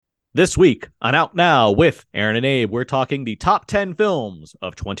This week on Out Now with Aaron and Abe, we're talking the top 10 films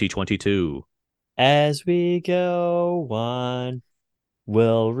of 2022. As we go on,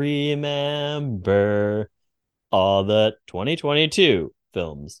 we'll remember all the 2022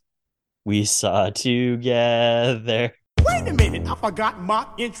 films we saw together. Wait a minute, I forgot my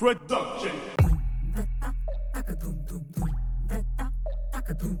introduction.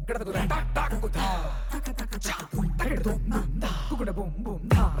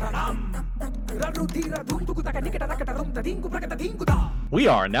 We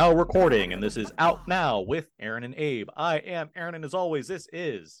are now recording, and this is Out Now with Aaron and Abe. I am Aaron, and as always, this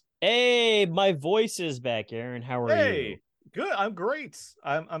is... Hey, my voice is back, Aaron. How are you? Good. I'm great.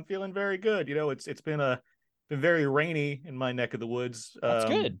 I'm feeling very good. You know, it's been very rainy in my neck of the woods. That's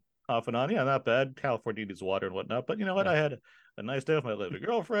good. Off and on. Yeah, not bad. California needs water and whatnot. But you know what? I had a nice day with my lovely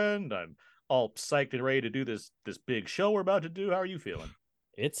girlfriend. I'm all psyched and ready to do this big show we're about to do. How are you feeling?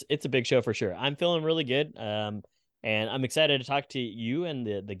 It's a big show for sure. I'm feeling really good. And I'm excited to talk to you and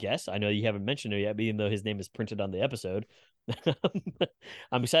the guest. I know you haven't mentioned him yet, even though his name is printed on the episode.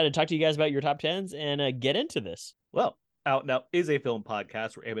 I'm excited to talk to you guys about your top tens and get into this. Well, Out Now is a film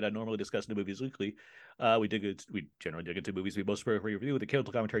podcast where Abe and I normally discuss new movies weekly. We generally dig into movies we most prefer review with a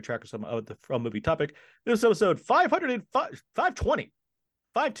Kindle commentary track or some from movie topic. This is episode 505, 520.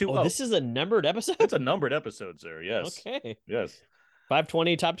 520. Oh, this is a numbered episode? It's a numbered episode, sir. Yes. Okay. Yes.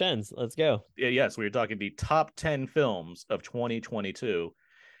 520 top tens. Let's go. Yes, we are talking the top 10 films of 2022.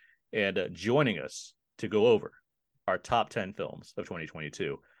 And joining us to go over our top 10 films of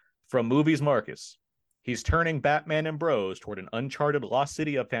 2022 from Movies Marcus. He's turning Batman and Bros toward an uncharted lost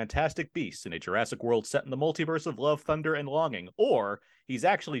city of fantastic beasts in a Jurassic World set in the multiverse of love, thunder, and longing. Or he's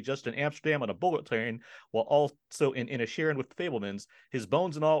actually just in Amsterdam on a bullet train while also in Inisherin with the Fablemans. His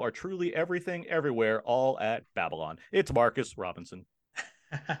bones and all are truly everything, everywhere, all at Babylon. It's Marcus Robinson.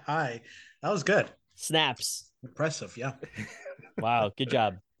 Hi, that was good. Snaps. Impressive, yeah. Wow, good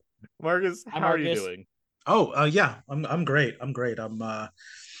job. Marcus, Hi, how are you Marcus. doing? Yeah, I'm great. I'm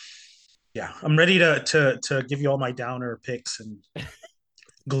ready to give you all my downer picks and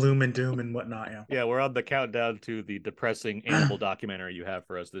gloom and doom and whatnot. Yeah. Yeah, we're on the countdown to the depressing animal documentary you have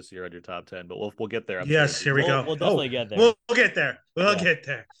for us this year on your top 10, but we'll get there. Yes, here we go. We'll definitely get there. We'll get there. We'll Yeah. get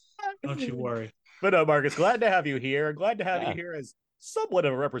there. Don't you worry. But Marcus, glad to have you here. Glad to have you here as somewhat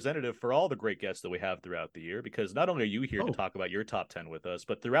of a representative for all the great guests that we have throughout the year, because not only are you here to talk about your top 10 with us,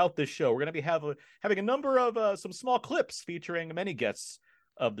 but throughout this show, we're going to be having a number of some small clips featuring many guests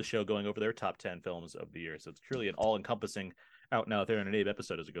of the show going over their top 10 films of the year. So it's truly an all-encompassing Out Now with Aaron and Abe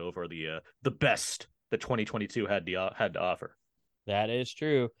episode as we go over the best that 2022 had to offer. That is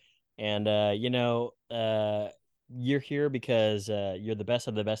true. And, you're here because you're the best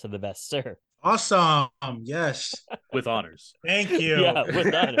of the best of the best, sir. Awesome. Yes. With honors. Thank you. Yeah,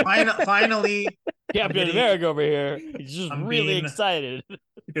 with honors. Finally, Captain America over here. He's just I'm really being- excited. He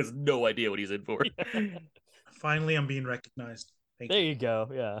has no idea what he's in for. finally, I'm being recognized. Thank There you. you go.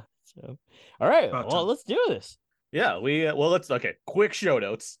 Yeah. So, all right. About Well, time. let's do this. Yeah, quick show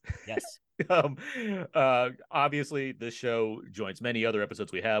notes. Yes. Obviously, this show joins many other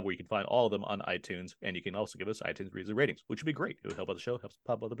episodes we have where you can find all of them on iTunes, and you can also give us iTunes reviews and ratings, which would be great. It would help out the show, helps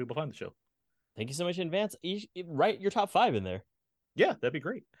pop other people find the show. Thank you so much in advance. Write your top 5 in there. Yeah, that'd be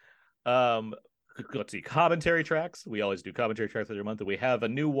great. Let's see, commentary tracks. We always do commentary tracks every month, and we have a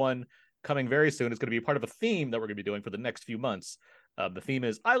new one coming very soon. It's going to be part of a theme that we're going to be doing for the next few months. The theme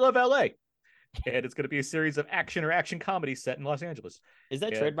is I Love LA. And it's going to be a series of action or action comedy set in Los Angeles. Is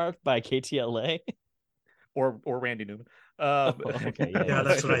that trademarked by KTLA? Or Randy Newman. Okay. Yeah,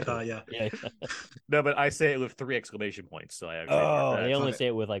 that's what I thought. Yeah. Yeah. No, but I say it with 3 exclamation points. So I actually They only say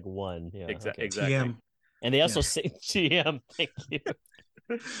it with like 1. Yeah. Exactly. TM. And they also say GM. Thank you.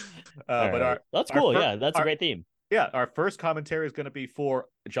 But that's cool. yeah, That's a great theme. Yeah, our first commentary is going to be for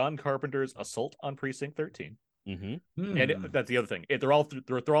John Carpenter's Assault on Precinct 13. Mm-hmm. And that's the other thing. They're all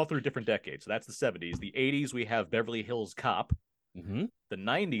through different decades. So that's the 70s. The 80s, we have Beverly Hills Cop. Mm-hmm. The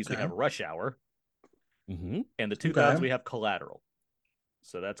 90s, we have Rush Hour. Mm-hmm. And the 2000s, we have Collateral.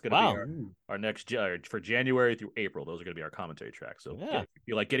 So that's going to be our next for January through April. Those are going to be our commentary tracks. So if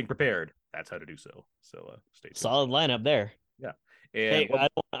you like getting prepared, that's how to do so. So stay tuned. Solid lineup there. Yeah. And hey, I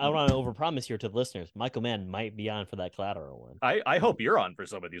don't want to overpromise here to the listeners. Michael Mann might be on for that Collateral one. I hope you're on for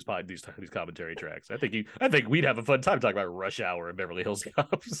some of these commentary tracks. I think we'd have a fun time talking about Rush Hour and Beverly Hills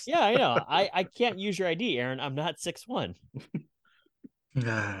Cops. Yeah, I know. I can't use your ID, Aaron. I'm not 6'1".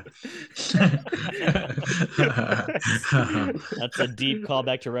 Ah. That's a deep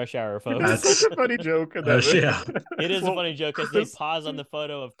callback to Rush Hour, folks. It's That's- such a funny joke. In that yeah. It is a Well, funny joke because they this- pause on the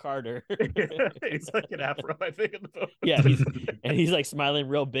photo of Carter. He's like an afro, I think, in the photo. Yeah, he's like smiling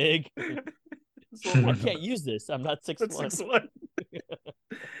real big. So I can't use this. I'm not 6'1". That's 6'1".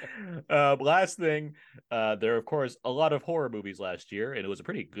 Last thing, there are of course a lot of horror movies last year, and it was a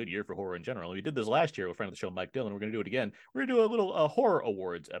pretty good year for horror in general. We did this last year with a friend of the show, Mike Dillon. We're going to do it again. We're going to do a little horror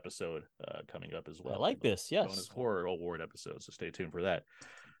awards episode coming up as well. I like this. Yes, bonus horror award episode. So stay tuned for that.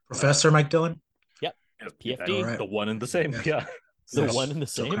 Professor Mike Dillon. Yep. PFD. All right. The one and the same. Yes. Yeah. The Yes. one and the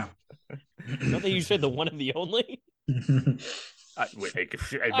It's same. Don't they usually say the one and the only? Wait,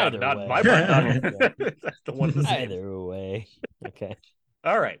 Either not way. my mind. That's the one and the same. Either way. Okay.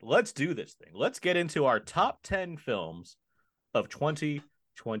 All right, let's do this thing. Let's get into our top 10 films of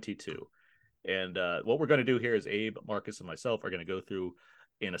 2022. And what we're going to do here is Abe, Marcus, and myself are going to go through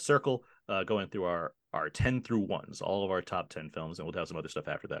in a circle, going through our 10 through 1s, all of our top 10 films, and we'll have some other stuff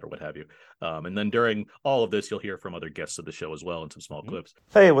after that or what have you. And then during all of this, you'll hear from other guests of the show as well in some small clips.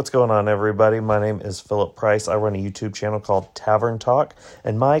 Hey, what's going on, everybody? My name is Philip Price. I run a YouTube channel called Tavern Talk,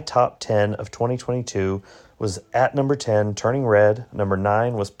 and my top 10 of 2022 was at number 10, Turning Red. Number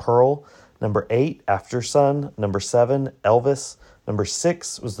 9 was Pearl. Number 8, After Sun. Number 7, Elvis. Number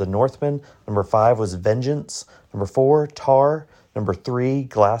 6 was The Northman. Number 5 was Vengeance. Number 4, Tar. Number 3,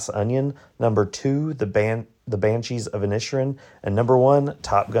 Glass Onion. Number 2, The Banshees of Inisherin. And number 1,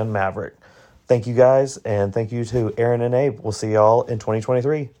 Top Gun Maverick. Thank you guys, and thank you to Aaron and Abe. We'll see y'all in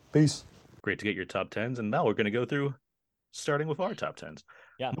 2023. Peace. Great to get your top 10s. And now we're going to go through starting with our top 10s.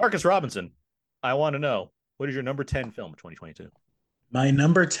 Yeah. Marcus Robinson, I want to know, what is your number 10 film of 2022? My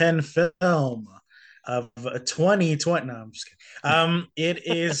number 10 film of 2020. No, I'm just kidding. It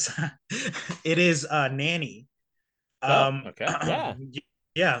is it is Nanny. Okay. Yeah.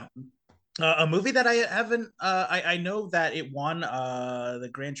 Yeah. A movie that I haven't I know that it won the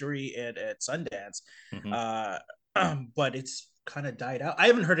grand jury at Sundance. Mhm. But it's kind of died out. I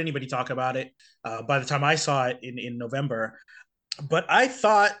haven't heard anybody talk about it by the time I saw it in November. But I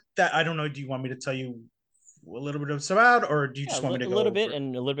thought that, I don't know, do you want me to tell you a little bit about, or do you just want me to go a little bit over?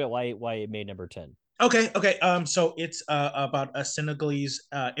 and a little bit why it made number 10. Okay. So it's about a Senegalese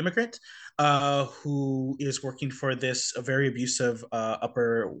immigrant who is working for this very abusive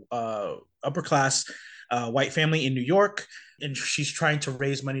upper class white family in New York, and she's trying to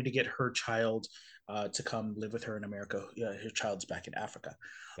raise money to get her child to come live with her in America. Her child's back in Africa.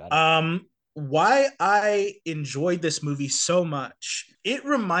 Got it. Why I enjoyed this movie so much, it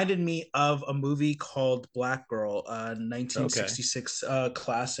reminded me of a movie called Black Girl, 1966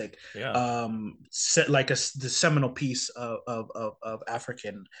 classic. Yeah. Set like the seminal piece of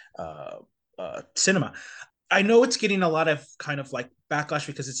African cinema. I know it's getting a lot of kind of like backlash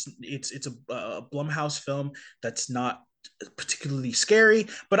because it's a Blumhouse film that's not particularly scary,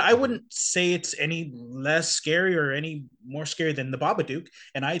 but I wouldn't say it's any less scary or any more scary than The Babadook.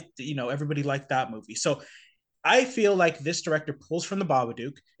 And everybody liked that movie. So I feel like this director pulls from The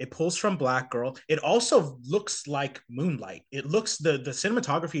Babadook. It pulls from Black Girl. It also looks like Moonlight. It looks, the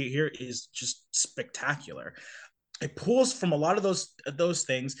cinematography here is just spectacular. It pulls from a lot of those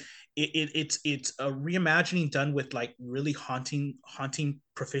things. It's a reimagining done with like really haunting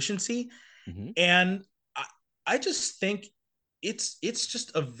proficiency. Mm-hmm. And I just think it's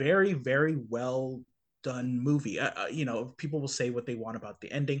just a very, very well done movie. People will say what they want about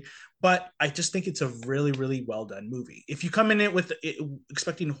the ending, but I just think it's a really, really well done movie. If you come in it with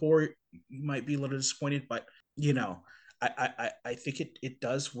expecting horror, you might be a little disappointed, but I think it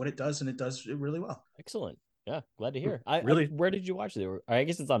does what it does, and it does it really well. Excellent. Yeah, glad to hear. Really? Where did you watch it? I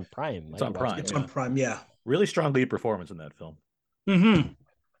guess it's on Prime. It's on Prime. It's on Prime, yeah. Really strong lead performance in that film. Mm-hmm.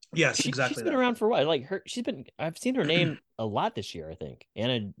 Yes, exactly. She's been around for a while. Like I've seen her name a lot this year, I think.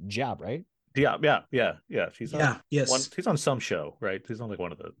 Anna Job, right? Yeah. She's on, yes. she's on some show, right? She's on like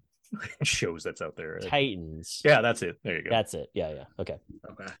one of the shows that's out there. Titans. Yeah, that's it. There you go. That's it. Yeah. Okay.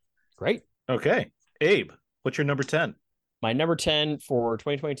 Okay. Great. Okay. Abe, what's your number 10? My number 10 for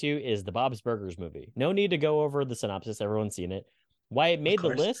 2022 is the Bob's Burgers movie. No need to go over the synopsis. Everyone's seen it. Why it made the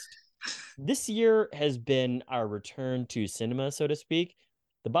list? This year has been our return to cinema, so to speak.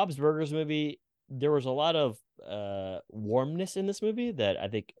 The Bob's Burgers movie, there was a lot of warmness in this movie that I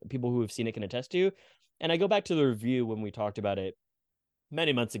think people who have seen it can attest to. And I go back to the review when we talked about it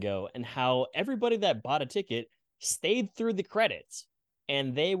many months ago and how everybody that bought a ticket stayed through the credits.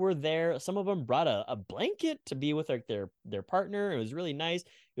 And they were there. Some of them brought a blanket to be with their partner. It was really nice.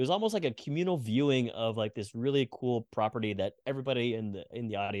 It was almost like a communal viewing of like this really cool property that everybody in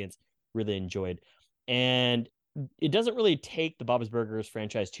the audience really enjoyed. And it doesn't really take the Bob's Burgers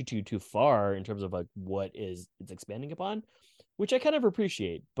franchise too far in terms of like what is it's expanding upon, which I kind of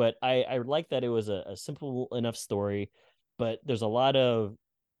appreciate. But I like that it was a simple enough story, but there's a lot of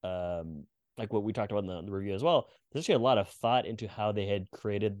like what we talked about in the review as well. There's actually a lot of thought into how they had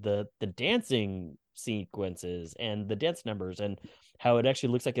created the dancing sequences and the dance numbers and how it actually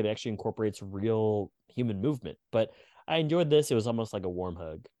looks like it actually incorporates real human movement. But I enjoyed this. It was almost like a warm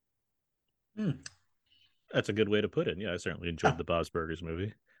hug. That's a good way to put it. Yeah, I certainly enjoyed the Bob's Burgers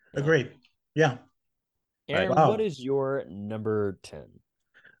movie. Agreed. Yeah. Aaron, Wow. what is your number 10?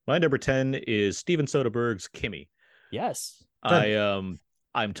 My number 10 is Steven Soderbergh's Kimi. Yes.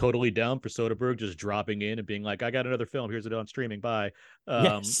 I'm totally down for Soderbergh just dropping in and being like, I got another film. Here's it on streaming. Bye.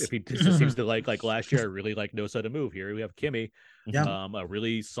 Yes. If he just seems to like last year, I really like Knows How to Move. Here we have Kimi. Yeah. A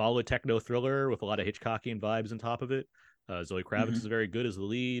really solid techno thriller with a lot of Hitchcockian vibes on top of it. Zoe Kravitz is very good as the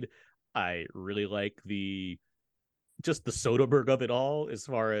lead. I really like the Soderbergh of it all, as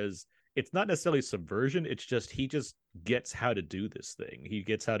far as it's not necessarily subversion. It's just he just gets how to do this thing. He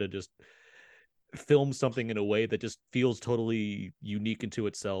gets how to just film something in a way that just feels totally unique into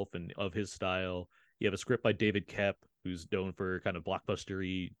itself and of his style. You have a script by David Koepp, who's known for kind of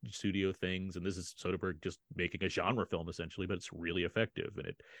blockbustery studio things, and this is Soderbergh just making a genre film essentially, but it's really effective, and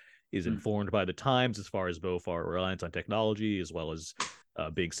it is informed by the times as far as both our reliance on technology as well as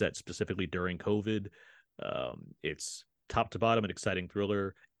being set specifically during COVID. It's top to bottom an exciting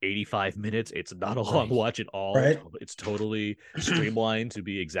thriller. 85 minutes. It's not a long watch at all. Right. It's totally streamlined to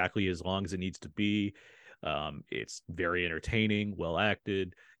be exactly as long as it needs to be. It's very entertaining, well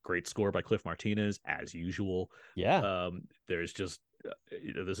acted, great score by Cliff Martinez as usual. Yeah. There's just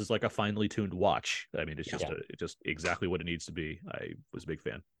this is like a finely tuned watch. I mean, it's just exactly what it needs to be. I was a big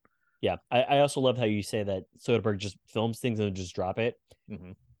fan. Yeah. I also love how you say that Soderbergh just films things and just drop it.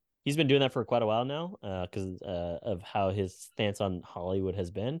 Mm-hmm. He's been doing that for quite a while now because of how his stance on Hollywood has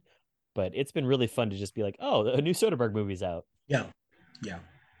been. But it's been really fun to just be like, oh, a new Soderbergh movie's out. Yeah.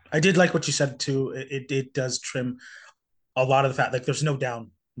 I did like what you said too. It does trim a lot of the fact, like there's no down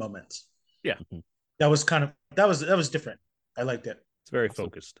moments. Yeah. That was different. I liked it. It's very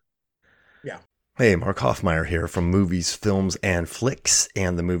focused. Yeah. Hey, Mark Hoffmeyer here from Movies, Films, and Flicks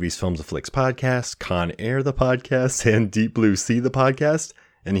and the Movies, Films, and Flicks podcast, Con Air the podcast, and Deep Blue Sea the podcast.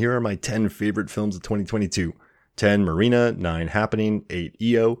 And here are my 10 favorite films of 2022. 10 Marina, 9 Happening, 8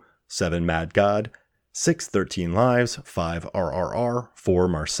 EO, 7 Mad God, 6 13 Lives, 5 RRR, 4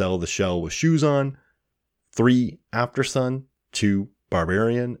 Marcel the Shell with Shoes On, 3 Aftersun, 2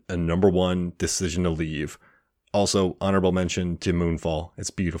 Barbarian, and number 1 Decision to Leave. Also, honorable mention to Moonfall.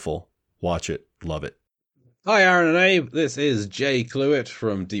 It's beautiful. Watch it. Love it. Hi, Aaron and Abe. This is Jay Cluitt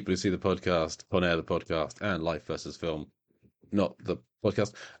from Deep Blue Sea the podcast, Con Air the podcast, and Life vs. Film. Not the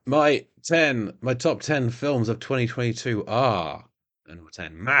podcast. My top 10 films of 2022 are number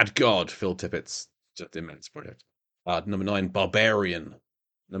 10, Mad God, Phil Tippett's just immense project. Number 9, Barbarian.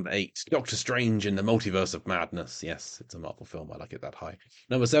 Number 8, Doctor Strange in the Multiverse of Madness. Yes, it's a Marvel film. I like it that high.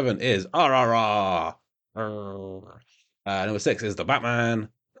 Number 7 is RRR. Number 6 is The Batman.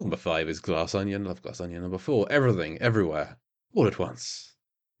 Number 5 is Glass Onion. Love Glass Onion. Number 4, Everything, Everywhere, All at Once.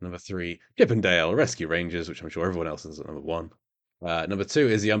 Number 3, Chippendale Rescue Rangers, which I'm sure everyone else is at number 1. Number 2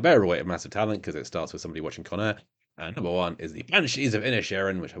 is The Unbearable Weight of Massive Talent, because it starts with somebody watching Con Air. And number 1 is The Banshees of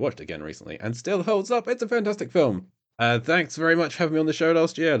Inisherin, which I watched again recently and still holds up. It's a fantastic film. Thanks very much for having me on the show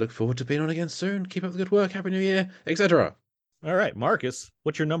last year. Look forward to being on again soon. Keep up the good work. Happy New Year, etc. All right, Marcus,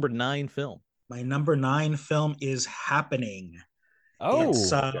 what's your number 9 film? My number 9 film is Happening. Oh, it's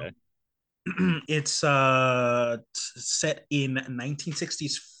set in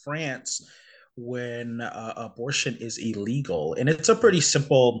 1960s France when abortion is illegal, and it's a pretty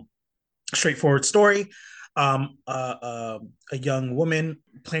simple, straightforward story. A young woman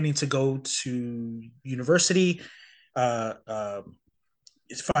planning to go to university finds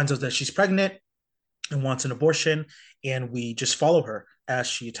out that she's pregnant and wants an abortion, and we just follow her as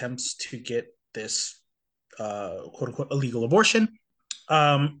she attempts to get this quote unquote illegal abortion.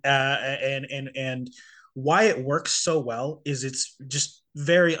 And why it works so well is it's just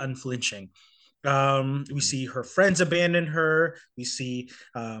very unflinching. We see her friends abandon her. We see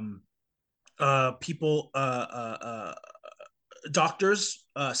people, doctors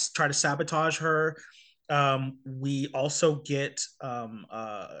try to sabotage her. We also get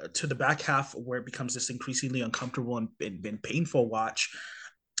to the back half where it becomes this increasingly uncomfortable and painful watch.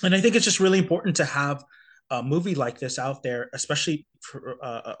 And I think it's just really important to have a movie like this out there, especially for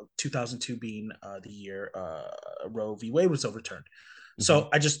 2002 being the year Roe v. Wade was overturned. Mm-hmm. So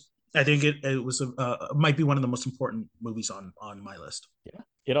I think it was might be one of the most important movies on my list. Yeah,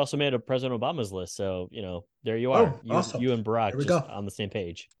 It also made a President Obama's list. So, there you are. Awesome. You and Barack There we just go. on the same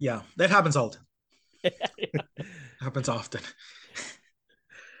page. Yeah, that happens often. Happens often.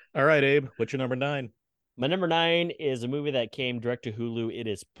 All right, Abe, what's your number 9? My number 9 is a movie that came direct to Hulu. It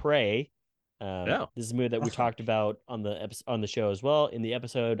is Prey. This is a movie that we talked about on the show as well. In the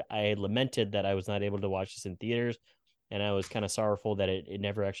episode, I lamented that I was not able to watch this in theaters, and I was kind of sorrowful that it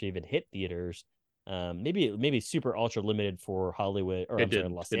never actually even hit theaters. Maybe super ultra limited for Hollywood or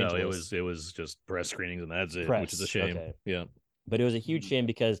Los Angeles. It was just press screenings and that's it, Press, which is a shame. okay. Yeah. But it was a huge shame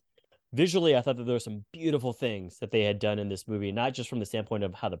because visually, I thought that there were some beautiful things that they had done in this movie, not just from the standpoint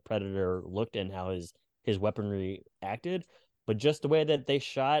of how the Predator looked and how his weaponry acted, but just the way that they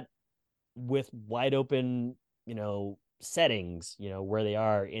shot with wide open, settings, where they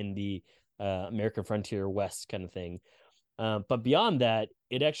are in the American frontier West kind of thing. But beyond that,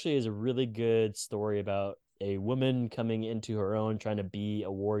 it actually is a really good story about a woman coming into her own, trying to be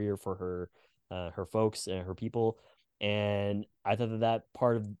a warrior for her folks and her people. And I thought that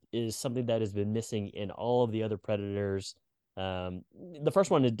part is something that has been missing in all of the other Predators. The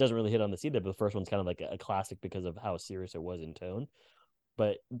first one, it doesn't really hit on this either, but the first one's kind of like a classic because of how serious it was in tone.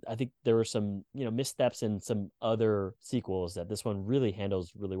 But I think there were some, missteps in some other sequels that this one really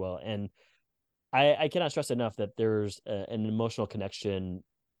handles really well. And I cannot stress enough that there's an emotional connection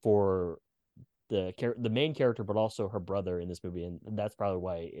for the main character, but also her brother in this movie. And that's probably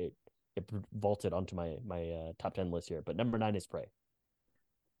why it vaulted onto my top 10 list here. But number 9 is Prey.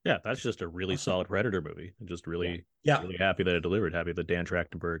 Yeah, that's just a really solid Predator movie. I'm just really happy that it delivered. Happy that Dan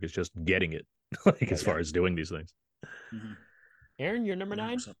Trachtenberg is just getting it, as far as doing these things. Mm-hmm. Aaron, your number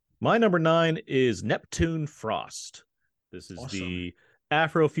 9? My number 9 is Neptune Frost. This is the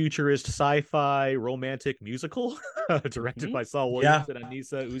Afrofuturist sci-fi romantic musical directed by Saul Williams and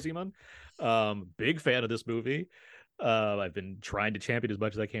Anissa Uziman. Big fan of this movie. I've been trying to champion as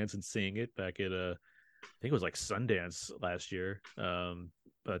much as I can since seeing it back at I think it was like Sundance last year.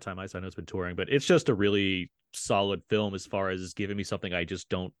 By the time I know it's been touring, but it's just a really solid film as far as giving me something I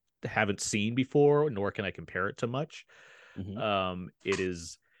just haven't seen before, nor can I compare it to much. Mm-hmm. It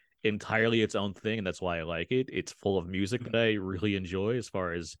is entirely its own thing, and that's why I like it. It's full of music that I really enjoy, as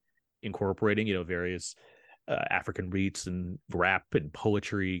far as incorporating, various African beats and rap and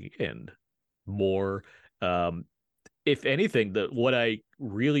poetry and more. If anything, what I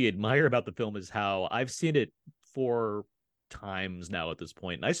really admire about the film is how I've seen it 4 times now at this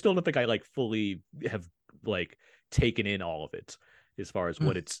point, and I still don't think I fully have taken in all of it as far as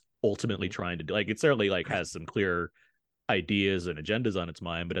what it's ultimately trying to do. It certainly has some clear ideas and agendas on its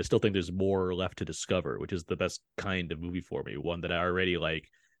mind, but I still think there's more left to discover, which is the best kind of movie for me. One that I already like,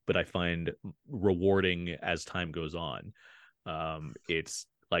 but I find rewarding as time goes on. It's,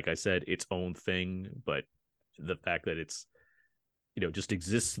 like I said, its own thing, but the fact that it's, just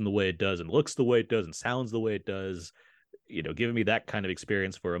exists in the way it does and looks the way it does and sounds the way it does, giving me that kind of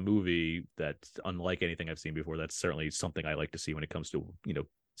experience for a movie that's unlike anything I've seen before. That's certainly something I like to see when it comes to,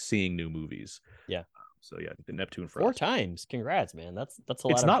 seeing new movies. Yeah. So yeah, the Neptune Frost. 4 times. Congrats, man. That's a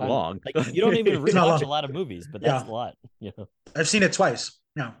lot. It's of not time. long. You don't even watch a lot of movies, but that's a lot. I've seen it twice.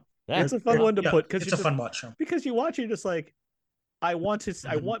 Yeah. It's a fun one to put because it's a fun watch. Because you watch it, you're just like, I want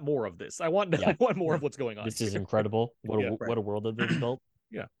more of this. I want more of what's going on. This is incredible. What a world that they've built.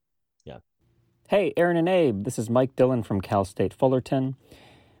 Yeah. Yeah. Hey, Aaron and Abe. This is Mike Dillon from Cal State Fullerton.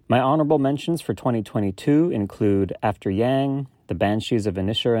 My honorable mentions for 2022 include After Yang, The Banshees of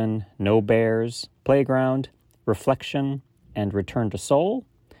Inisherin, No Bears, Playground, Reflection, and Return to Seoul,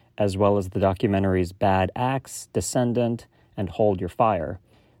 as well as the documentaries Bad Axe, Descendant, and Hold Your Fire.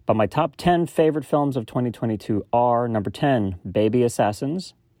 But my top 10 favorite films of 2022 are number 10, Baby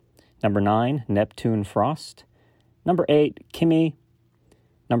Assassins, number 9, Neptune Frost, number 8, Kimi,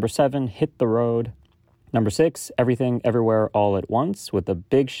 number 7, Hit the Road, number 6, Everything Everywhere All at Once, with a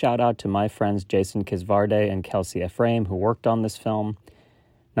big shout out to my friends Jason Kisvarde and Kelsey Ephraim who worked on this film,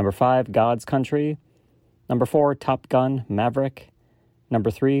 number 5, God's Country, number 4, Top Gun Maverick,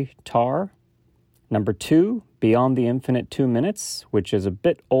 number 3, Tar, number 2, Beyond the Infinite 2 Minutes, which is a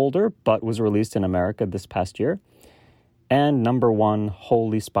bit older but was released in America this past year. And number 1,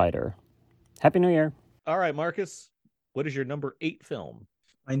 Holy Spider. Happy New Year. All right, Marcus, what is your number 8 film?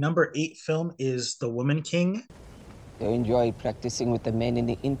 My number 8 film is The Woman King. You enjoy practicing with the men in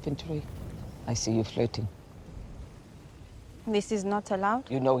the infantry? I see you flirting. This is not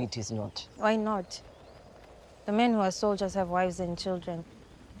allowed? You know it is not. Why not? The men who are soldiers have wives and children,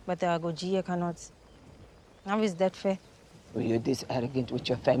 but the Agojie cannot. How is that fair? Were you this arrogant with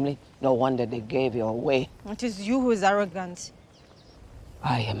your family? No wonder they gave you away. It is you who is arrogant.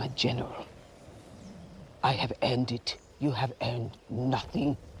 I am a general. I have earned it. You have earned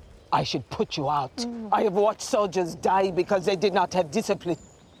nothing. I should put you out. I have watched soldiers die because they did not have discipline.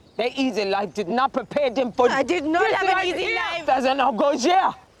 Their easy life did not prepare them for... I did not have an easy life. There's an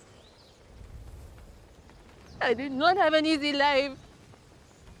Ogosier. I did not have an easy life.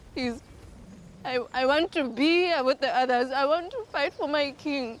 Please, I want to be with the others. I want to fight for my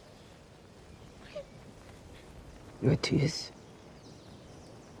king. Your tears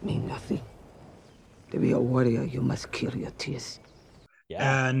mean nothing. To be a warrior, you must kill your tears.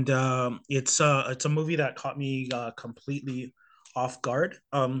 Yeah. And it's a movie that caught me completely off guard.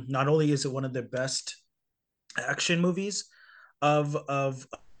 Not only is it one of the best action movies of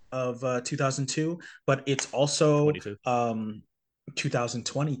 2002, but it's also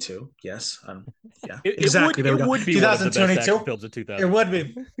 2022. Yes, yeah, exactly. It would be 2022 films of 2000. It would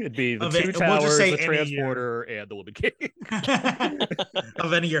be. It'd be The Of Two it- we'll Towers, just say The any Transporter, and The Woman King.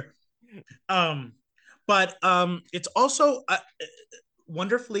 of any year. But it's also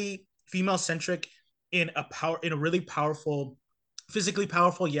wonderfully female centric in a really powerful, physically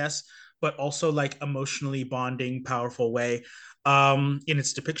powerful, yes, but also like emotionally bonding, powerful way in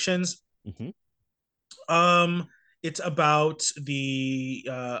its depictions. It's about the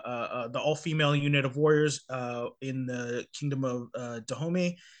all-female unit of warriors in the kingdom of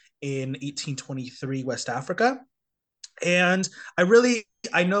Dahomey in 1823 West Africa. And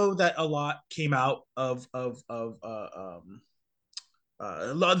I know that a lot came out of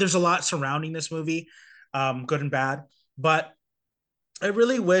there's a lot surrounding this movie, good and bad, but I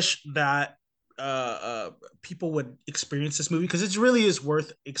really wish that people would experience this movie, because it really is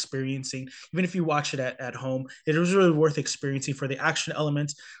worth experiencing. Even if you watch it at home, it is really worth experiencing for the action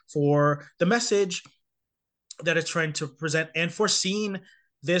elements, for the message that it's trying to present, and for seeing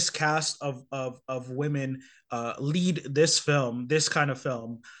this cast of women lead this kind of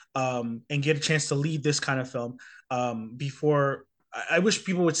film, and get a chance to lead this kind of film before. I wish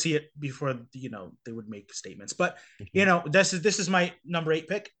people would see it before, they would make statements. But this is my number 8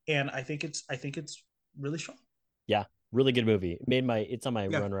 pick, and I think it's really strong. Yeah, really good movie. It's on my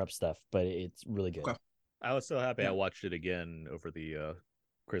runner-up stuff, but it's really good. Okay. I was so happy I watched it again over the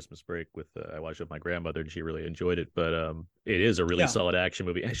Christmas break I watched it with my grandmother, and she really enjoyed it. But it is a really solid action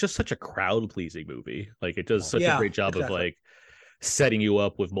movie, and it's just such a crowd-pleasing movie. Like, it does such a great job of like setting you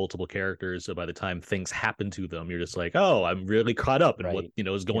up with multiple characters, so by the time things happen to them, you're just like, oh, I'm really caught up in what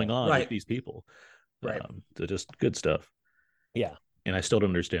is going on with these people. So just good stuff. Yeah. And I still don't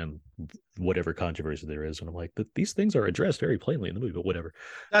understand whatever controversy there is, and I'm like, these things are addressed very plainly in the movie, but whatever.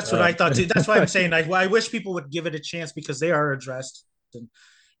 That's what I thought too. That's why I'm saying I wish people would give it a chance, because they are addressed, and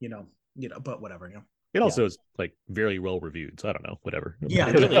but whatever. It also is like very well reviewed, so I don't know, whatever. Yeah,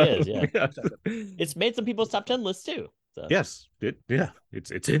 it really is. Yeah. It's made some people's top 10 lists too. So. Yes,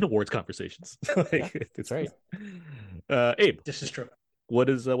 it's in awards conversations. It's right. Abe, this is true.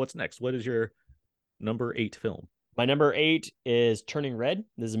 What's next? What is your number 8 film? My number 8 is Turning Red.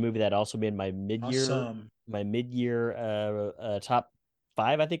 This is a movie that also made my mid-year top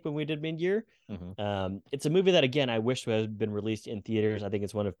 5, I think, when we did mid-year. It's a movie that, again, I wish had been released in theaters. I think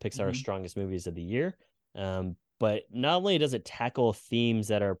it's one of Pixar's strongest movies of the year. But not only does it tackle themes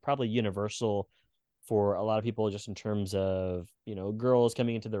that are probably universal for a lot of people, just in terms of, girls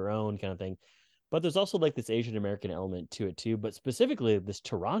coming into their own kind of thing, but there's also like this Asian American element to it too, but specifically this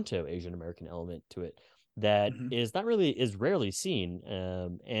Toronto Asian American element to it that is rarely seen.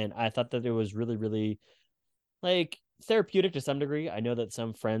 And I thought that it was really, really like therapeutic to some degree. I know that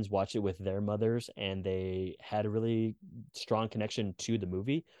some friends watch it with their mothers and they had a really strong connection to the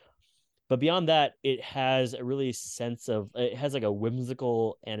movie. But beyond that, it has a really it has like a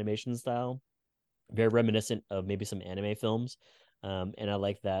whimsical animation style, very reminiscent of maybe some anime films. And I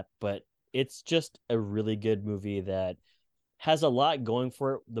like that, but it's just a really good movie that has a lot going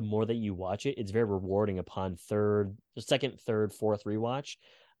for it. The more that you watch it, it's very rewarding upon second, third, fourth rewatch.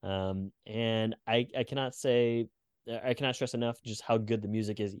 And I cannot stress enough just how good the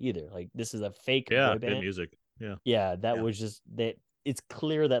music is either. Like, this is a fake boy band. Good music. Was just that. It's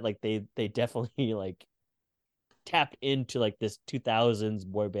clear that like they definitely like tapped into like this 2000s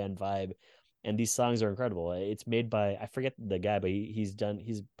boy band vibe, and these songs are incredible. It's made by, I forget the guy, but he's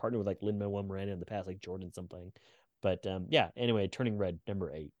partnered with like Lin-Manuel Miranda in the past, like Jordan something. But anyway, Turning Red,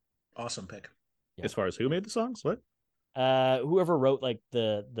 number 8. Awesome pick. Yeah. As far as who made the songs, what? Whoever wrote like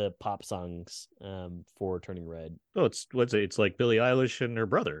the pop songs for Turning Red. Oh, it's like Billie Eilish and her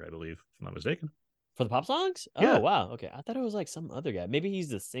brother, I believe, if I'm not mistaken. For the pop songs? Yeah. Oh, wow. Okay. I thought it was like some other guy. Maybe he's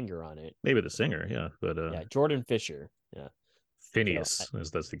the singer on it. Maybe the singer, yeah. But Jordan Fisher. Yeah. Phineas,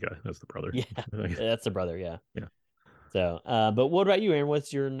 that's the guy. That's the brother. Yeah. That's the brother, yeah. Yeah. So, but what about you, Aaron?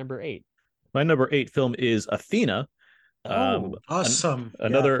 What's your number 8? My number 8 film is Athena, Awesome.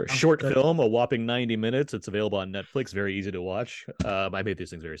 Another Yeah, short good. film, a whopping 90 minutes. It's available on Netflix. Very easy to watch. I made these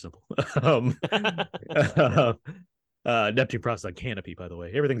things very simple. Neptune Process on Canopy, by the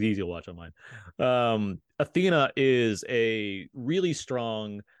way. Everything's easy to watch online. Athena is a really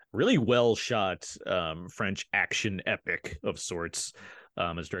strong, really well shot French action epic of sorts.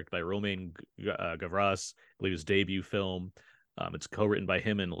 It's directed by Romain Gavras. I believe his debut film. It's co-written by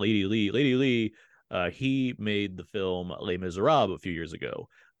him and Lady Lee. Lady Lee, he made the film Les Miserables a few years ago.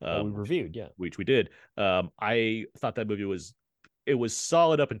 We reviewed, yeah. Which we did. I thought that movie was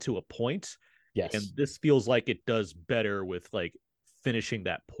solid up until a point. Yes. And this feels like it does better with like finishing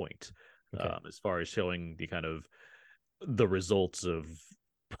that point. Okay. As far as showing the results of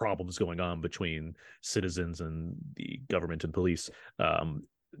problems going on between citizens and the government and police.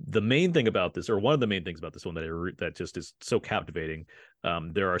 The main thing about this, or one of the main things about this one that just is so captivating,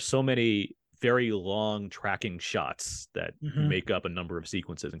 there are so many very long tracking shots that make up a number of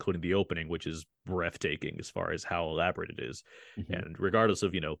sequences, including the opening, which is breathtaking as far as how elaborate it is. And regardless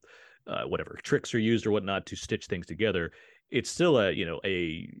of whatever tricks are used or whatnot to stitch things together, it's still a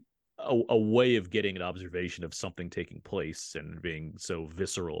way of getting an observation of something taking place and being so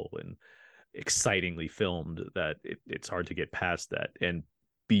visceral and excitingly filmed that it's hard to get past that. And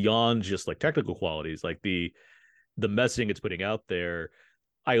beyond just like technical qualities, like the messaging it's putting out there,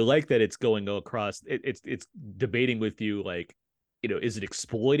 I like that it's going across. It's debating with you, like, is it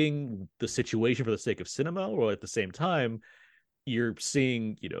exploiting the situation for the sake of cinema, or at the same time, you're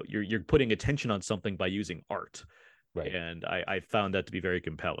seeing, you're putting attention on something by using art. Right. And I found that to be very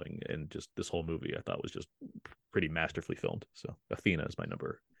compelling. And just this whole movie, I thought was just pretty masterfully filmed. So Athena is my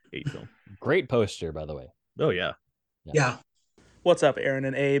number 8 film. Great poster, by the way. Oh, yeah. Yeah. What's up, Aaron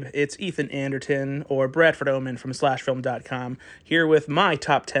and Abe? It's Ethan Anderton, or Bradford Oman from SlashFilm.com, here with my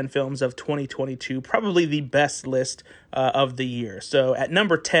top 10 films of 2022, probably the best list of the year. So at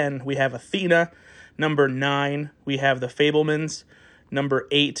number 10, we have Athena. Number 9, we have The Fabelmans. Number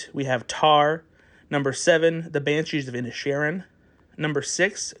 8, we have Tar. Number 7, The Banshees of Inisherin. Number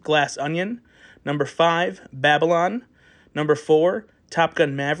 6, Glass Onion. Number 5, Babylon. Number 4, Top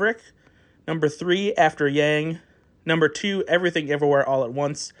Gun Maverick. Number 3, After Yang. Number 2, Everything Everywhere All at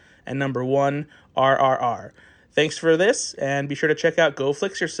Once. And number 1, RRR. Thanks for this, and be sure to check out Go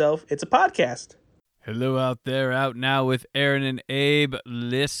Flix Yourself. It's a podcast. Hello out there, out now with Aaron and Abe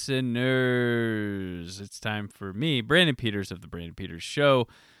listeners. It's time for me, Brandon Peters of The Brandon Peters Show,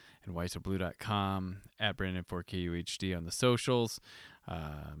 and whiteoblue.com, at Brandon4KUHD on the socials.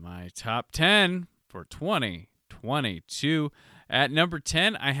 My top 10 for 2022. At number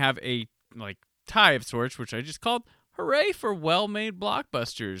 10, I have a tie of sorts, which I just called Hooray for Well-Made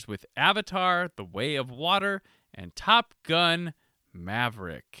Blockbusters, with Avatar, The Way of Water, and Top Gun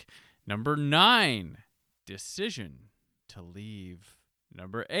Maverick. Number 9, Decision to Leave.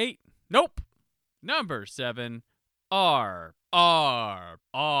 Number 8, nope. Number 7, RRR.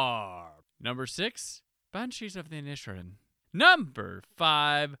 Number 6, Banshees of the Inisherin. Number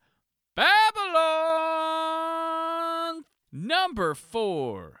 5, Babylon. Number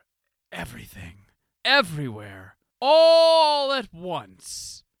 4, Everything, Everywhere, All at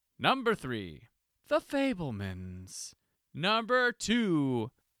Once. Number 3, The Fabelmans. Number 2,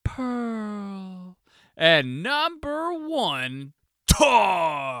 Pearl. And number 1,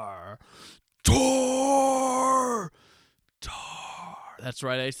 Tar. That's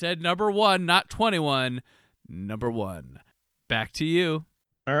right, I said number 1, not 21. Number 1. Back to you.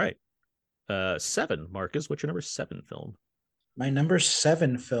 All right. 7, Marcus, what's your number 7 film? My number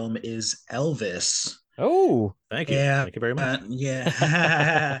 7 film is Elvis. Oh, thank you. Yeah, thank you very much.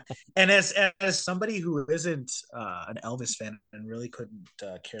 Yeah. And as somebody who isn't an Elvis fan and really couldn't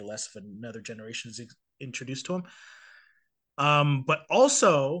care less if another generation is introduced to him, but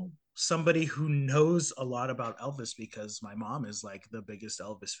also somebody who knows a lot about Elvis because my mom is like the biggest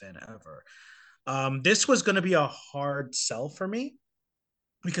Elvis fan ever. This was going to be a hard sell for me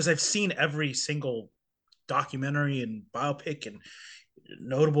because I've seen every single documentary and biopic and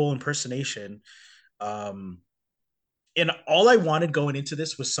notable impersonation. And all I wanted going into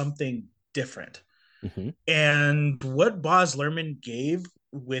this was something different. And what Baz Luhrmann gave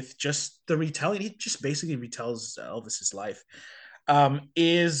with just the retelling, he just basically retells Elvis's life,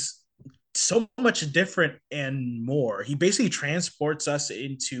 is so much different and more. He basically transports us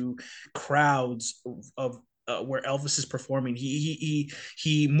into crowds of where Elvis is performing.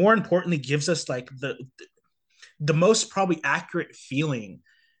 He more importantly gives us like the most probably accurate feeling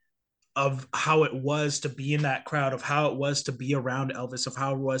of how it was to be in that crowd, of how it was to be around Elvis, of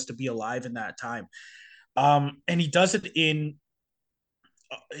how it was to be alive in that time. And he does it in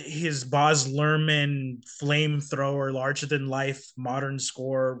his Baz Luhrmann flamethrower, larger than life, modern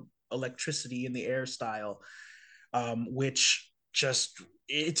score, electricity in the air style, which just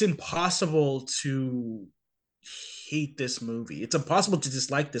it's impossible to hate this movie. It's impossible to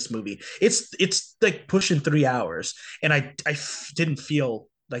dislike this movie. It's like pushing 3 hours, and I didn't feel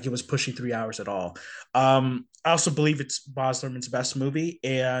like it was pushing 3 hours at all. I also believe it's Baz Luhrmann's best movie,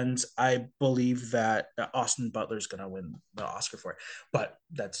 and I believe that Austin Butler is going to win the Oscar for it. But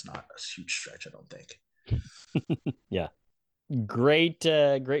that's not a huge stretch, I don't think. Yeah, great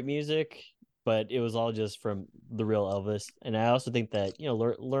music, but it was all just from the real Elvis. And I also think that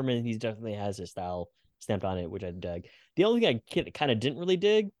Luhrmann, he definitely has his style stamped on it, which I dug. The only thing I kind of didn't really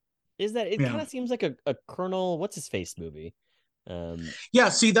dig is that it kind of seems like a Colonel what's his face movie. Yeah,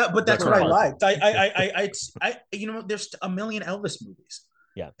 see that, but that's what I liked. I there's a million Elvis movies.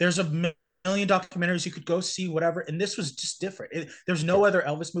 Yeah, there's a million documentaries you could go see, whatever, and this was just different. There's no other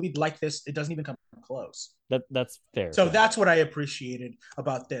Elvis movie like this. It doesn't even come close. That's fair. So that's what I appreciated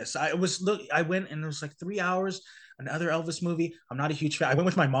about this. I went and it was like 3 hours. Another Elvis movie. I'm not a huge fan. I went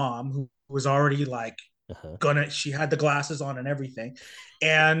with my mom, who was already like she had the glasses on and everything,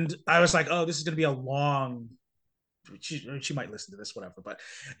 and I was like, oh, this is gonna be a long. She might listen to this, whatever, but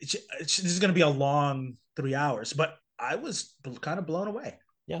this is going to be a long 3 hours. But I was kind of blown away.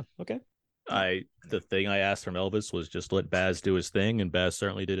 Yeah. Okay. The thing I asked from Elvis was just let Baz do his thing, and Baz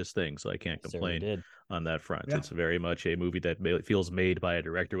certainly did his thing, so I can't complain on that front. Yeah. It's very much a movie that feels made by a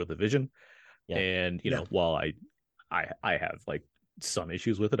director with a vision. Yeah. And you know, while I have like some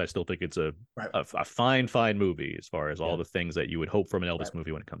issues with it, I still think it's a fine movie as far as all the things that you would hope from an Elvis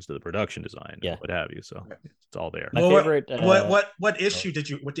movie when it comes to the production design, and what have you. So it's all there. My favorite. What issue did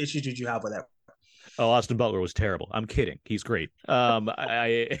you have with that? Oh, Austin Butler was terrible. I'm kidding. He's great.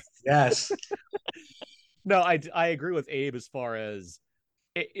 Yes. No, I agree with Abe as far as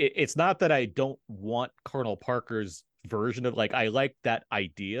it's not that I don't want Colonel Parker's version of I like that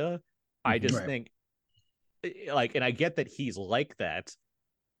idea. I just think. And I get that he's like that,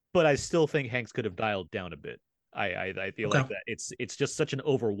 but I still think Hanks could have dialed down a bit. I feel like that it's just such an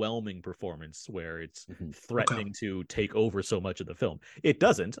overwhelming performance where it's threatening to take over so much of the film. It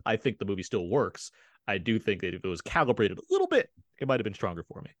doesn't. I think the movie still works. I do think that if it was calibrated a little bit, it might have been stronger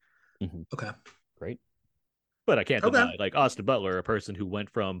for me. Okay, great. But I can't deny, Austin Butler, a person who went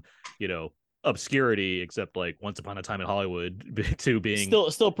from obscurity, except like Once Upon a Time in Hollywood, to being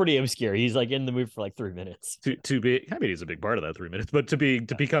still pretty obscure. He's like in the movie for like 3 minutes. To be, I mean, he's a big part of that 3 minutes, but to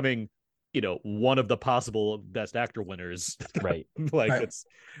becoming, one of the possible Best Actor winners, right?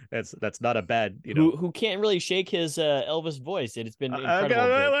 That's not a bad, who can't really shake his Elvis voice. It's been incredible.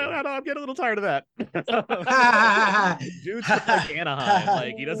 I'm getting a little tired of that. Dude's from like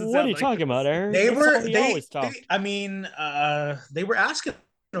Anaheim, he doesn't. What are you talking about, Aaron? They were asking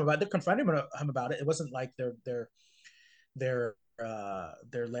about. They're confronting him about it. It wasn't like they're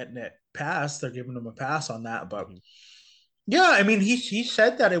letting it pass. They're giving him a pass on that. But yeah, I mean, he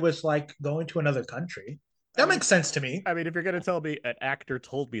said that it was like going to another country. That makes sense to me. I mean, if you're gonna tell me an actor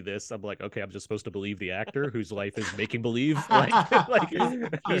told me this, I'm like, okay, I'm just supposed to believe the actor whose life is making believe.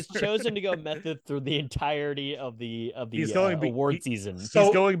 He's chosen to go method through the entirety of the award season. He's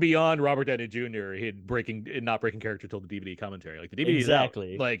going beyond Robert Downey Jr. Not breaking character till the DVD commentary. Like the DVD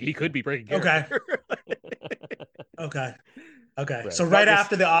exactly. Is out. Like he could be breaking character. Okay. Right. So right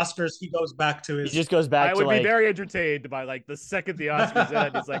after the Oscars, he goes back to his. He just goes back. I would be very entertained by like the second the Oscars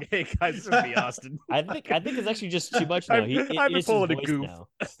end. It's like, hey guys, this is me, Austin. I think it's actually just too much now. I've been pulling a goof now.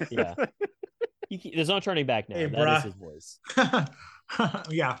 Yeah, there's no turning back now. Hey, that is his voice.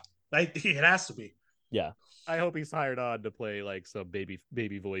 Yeah, it has to be. Yeah. I hope he's hired on to play like some baby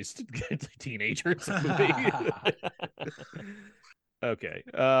voiced teenager. Okay.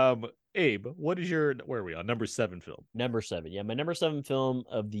 Abe, what is where are we on? Number 7 film. Number 7. Yeah, my number 7 film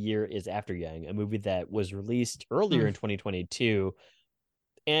of the year is After Yang, a movie that was released earlier in 2022.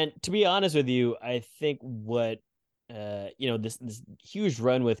 And to be honest with you, I think what this huge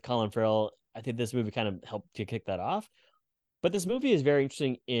run with Colin Farrell, I think this movie kind of helped to kick that off. But this movie is very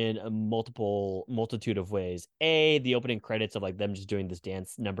interesting in a multitude of ways. The opening credits of like them just doing this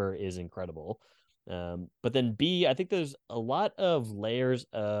dance number is incredible. But then B, I think there's a lot of layers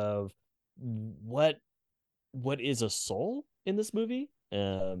of what is a soul in this movie.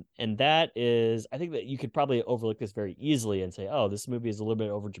 And that is, I think that you could probably overlook this very easily and say, oh, this movie is a little bit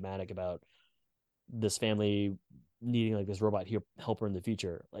over dramatic about this family needing like this robot helper in the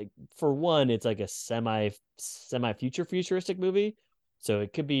future. Like for one, it's like a semi futuristic movie. So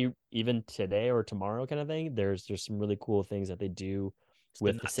it could be even today or tomorrow kind of thing. There's some really cool things that they do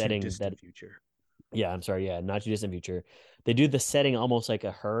with the setting that future. Yeah, I'm sorry. Yeah, Not Too Distant Future. They do the setting almost like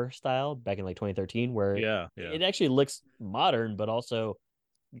a Her style back in like 2013, where Yeah. it actually looks modern, but also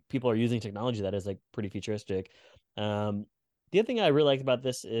people are using technology that is like pretty futuristic. The other thing I really liked about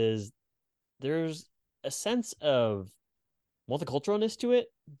this is there's a sense of multiculturalness to it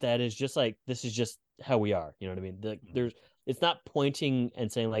that is just like, this is just how we are. You know what I mean? It's not pointing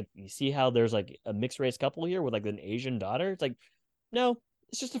and saying like, you see how there's like a mixed race couple here with like an Asian daughter. It's like, no,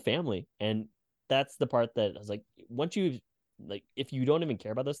 it's just a family. And that's the part that I was like, once you like, if you don't even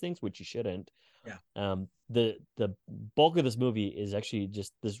care about those things, which you shouldn't, the bulk of this movie is actually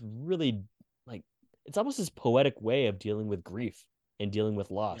just this really like, it's almost this poetic way of dealing with grief and dealing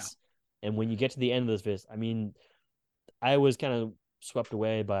with loss. And when you get to the end of this, I mean, I was kind of swept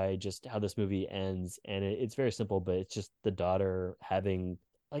away by just how this movie ends, and it's very simple, but it's just the daughter having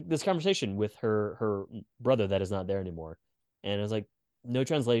like this conversation with her brother that is not there anymore, and it was like, no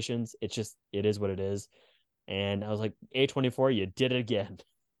translations. It's just, it is what it is, and I was like, A24, you did it again.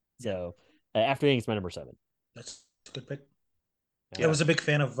 So After Yang is my number 7. That's a good pick. Yeah, I was a big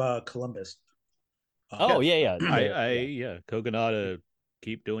fan of Columbus. Kogonada,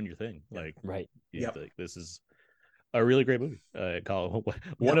 keep doing your thing. Like, right. Like, this is a really great movie.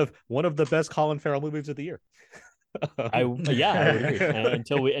 One of the best Colin Farrell movies of the year. I would agree.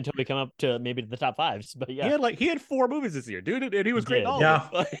 until we come up to maybe the top 5s, but he had 4 movies this year, dude, and he was great in all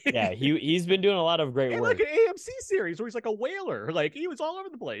of them. He's been doing a lot of great work. Like an AMC series where he's like a whaler, like he was all over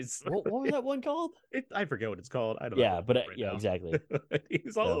the place. What was that one called? I forget what it's called. I don't know. Exactly.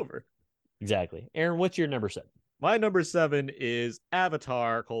 He's all over. Exactly. Aaron, what's your number 7? My number 7 is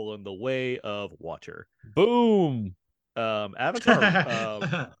Avatar: The Way of Water. Boom.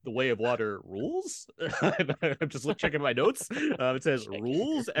 Avatar, The Way of Water rules. I'm just checking my notes. It says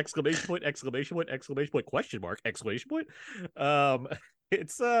rules, ! It's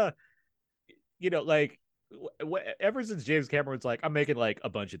like ever since James Cameron's like, I'm making like a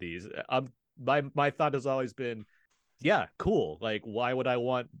bunch of these. My thought has always been, yeah, cool. Like, why would I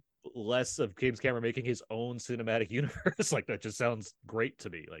want less of James Cameron making his own cinematic universe? Like, that just sounds great to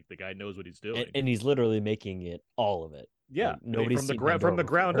me. Like, the guy knows what he's doing, and he's literally making it, all of it. Yeah, like, from the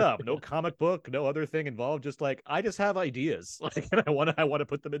ground up. No comic book, no other thing involved. Just like, I just have ideas, like, and I want to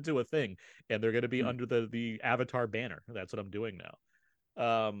put them into a thing, and they're going to be under the Avatar banner. That's what I'm doing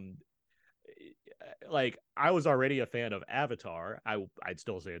now. Like, I was already a fan of Avatar. I'd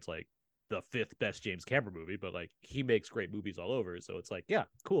still say it's like the 5th best James Cameron movie, but like, he makes great movies all over. So it's like, yeah,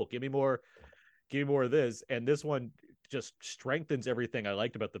 cool. Give me more of this. And this one just strengthens everything I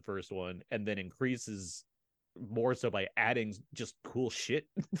liked about the first one, and then increases more so by adding just cool shit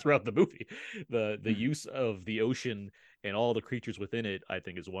throughout the movie. The use of the ocean and all the creatures within it, I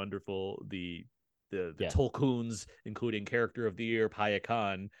think, is wonderful. The Tulkuns, including character of the year Paya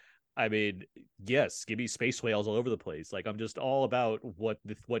Khan. I mean, yes, give me space whales all over the place. Like, I'm just all about what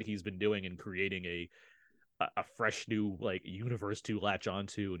he's been doing and creating a fresh new like universe to latch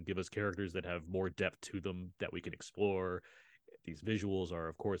onto and give us characters that have more depth to them that we can explore. These visuals are,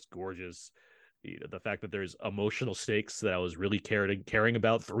 of course, gorgeous. The fact that there's emotional stakes that I was really caring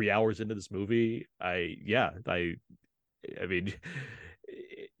about 3 hours into this movie. I mean,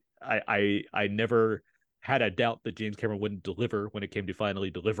 I never had a doubt that James Cameron wouldn't deliver when it came to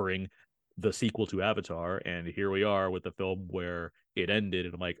finally delivering the sequel to Avatar, and here we are with the film where it ended,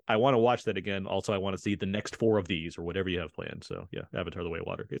 and I'm like, I want to watch that again. Also, I want to see the next 4 of these or whatever you have planned. So yeah, Avatar: The Way of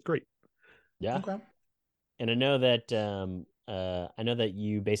Water, it's great. Yeah. Okay. And I know that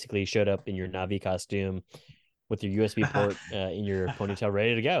you basically showed up in your Na'vi costume with your USB port in your ponytail,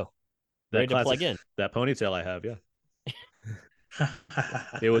 ready to go, ready to plug in. That ponytail I have, yeah.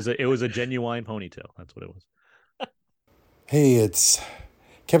 It was a genuine ponytail. That's what it was. Hey, it's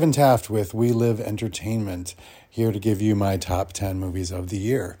Kevin Taft with We Live Entertainment, here to give you my top 10 movies of the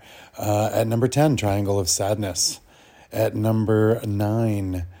year. At number 10, Triangle of Sadness. At number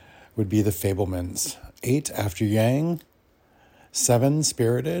 9 would be The Fabelmans. 8, After Yang. 7,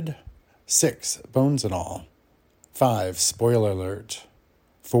 Spirited. 6, Bones and All. 5, Spoiler Alert.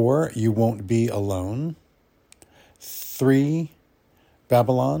 4, You Won't Be Alone. 3,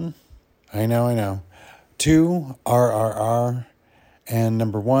 Babylon. I know. 2, RRR. And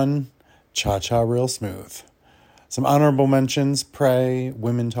number 1, Cha Cha Real Smooth. Some honorable mentions: Prey,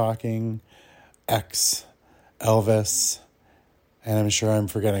 Women Talking, X, Elvis, and I'm sure I'm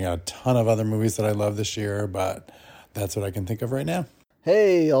forgetting a ton of other movies that I love this year, but that's what I can think of right now.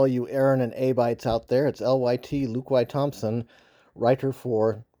 Hey, all you Aaron and A-Bites out there. It's LYT Luke Y. Thompson, writer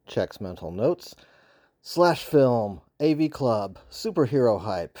for Check's Mental Notes, Slash Film, AV Club, Superhero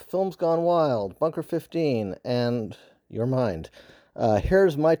Hype, Films Gone Wild, Bunker 15, and Your Mind.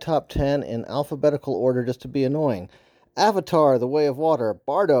 Here's my top 10 in alphabetical order just to be annoying. Avatar, The Way of Water.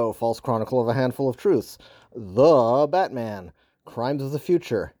 Bardo, False Chronicle of a Handful of Truths. The Batman. Crimes of the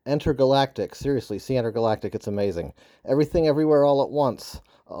Future. Intergalactic. Seriously, see Intergalactic, it's amazing. Everything Everywhere All at Once.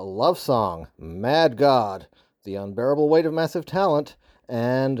 A Love Song. Mad God. The Unbearable Weight of Massive Talent.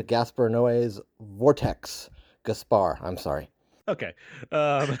 And Gaspar Noé's Vortex. Gaspar, I'm sorry. Okay.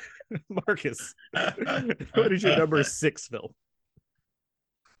 Marcus, what is your number 6 film?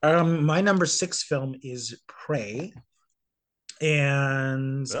 My number 6 film is Prey.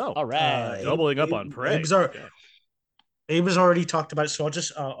 And all right, doubling up on Prey. Abe has already talked about it, so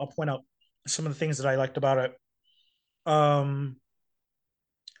I'll point out some of the things that I liked about it. I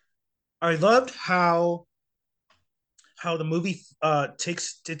loved how the movie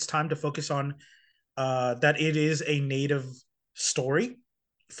takes its time to focus on that it is a native story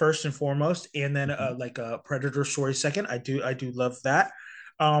first and foremost, and then like a Predator story second. I do love that.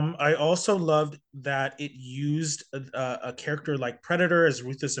 I also loved that it used a character like Predator, as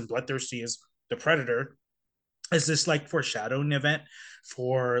ruthless and bloodthirsty as the Predator, as this like foreshadowing event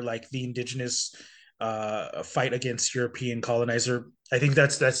for like the indigenous fight against European colonizer. I think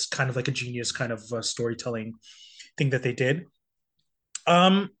that's kind of like a genius kind of storytelling thing that they did.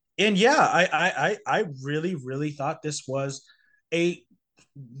 And yeah, I really thought this was a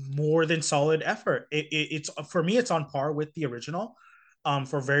more than solid effort. It's for me, it's on par with the original.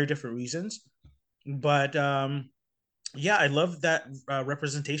 For very different reasons, but yeah, I love that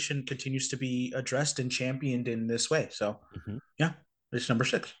representation continues to be addressed and championed in this way. So yeah, it's number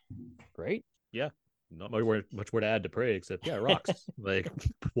 6. Great. Yeah, not much more to add to Prey except it rocks. Like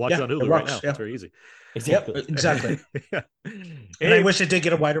watch it on Hulu right now. It's very easy. Exactly. Yep, exactly. Yeah. And I wish it did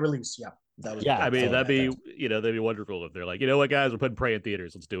get a wider release. Yeah, that was. Yeah, I mean that'd be wonderful if they're like, you know what, guys, we're putting Prey in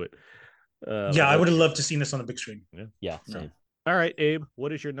theaters. Let's do it. Yeah, I would have loved to seen this on the big screen. Yeah. Same. All right, Abe,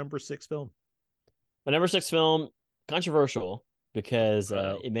 what is your number 6 film? My number 6 film, controversial because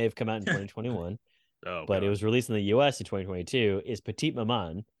it may have come out in 2021, but it was released in the U.S. in 2022, is Petite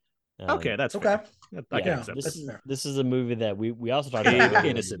Maman. Okay, that's okay. Fair. This is a movie that we also talked Abe about.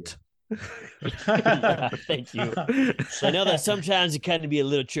 Innocent. Yeah, thank you. I know that sometimes it can be a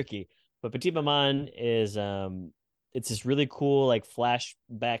little tricky, but Petite Maman is it's this really cool like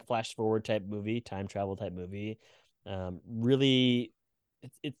flashback, flash forward type movie, time travel type movie. Really,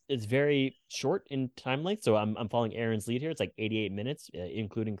 it's very short in time length, so I'm following Aaron's lead here. It's like 88 minutes,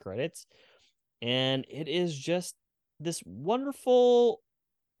 including credits, and it is just this wonderful,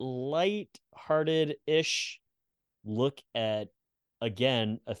 light-hearted-ish look at,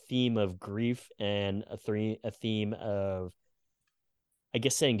 again, a theme of grief and a theme of, I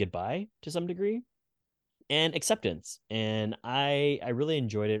guess, saying goodbye to some degree and acceptance. And I really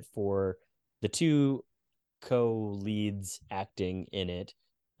enjoyed it for the two co-leads acting in it,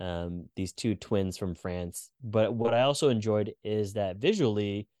 these two twins from France. But what I also enjoyed is that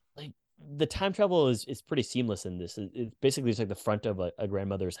visually, like, the time travel is pretty seamless in this. It's basically just like the front of a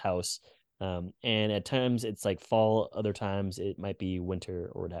grandmother's house, and at times it's like fall, other times it might be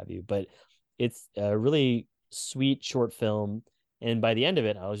winter or what have you. But it's a really sweet short film, and by the end of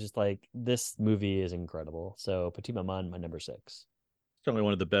it, I was just like, this movie is incredible. So Petite Maman, my number 6. Certainly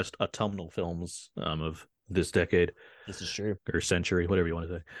one of the best autumnal films of this decade. This is true. Or century, whatever you want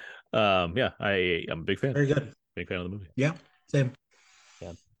to say. Yeah, I'm a big fan. Very good. Big fan of the movie. Yeah, same.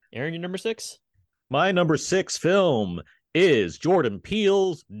 Yeah. Aaron, your number 6? My number 6 film is Jordan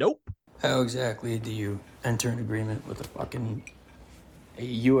Peele's Nope. How exactly do you enter an agreement with a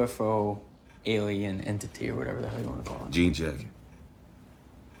UFO alien entity or whatever the hell you want to call it? Gene Jacket.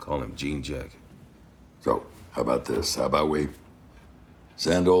 Call him Gene Jacket. So, how about this? How about we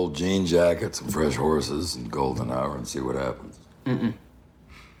send old Gene Jacket some fresh horses and golden hour and see what happens?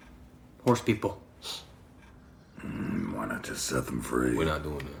 Horse people. Why not just set them free? We're not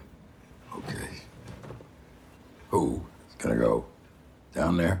doing that. Okay. Who is gonna go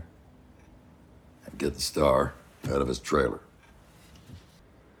down there and get the star out of his trailer?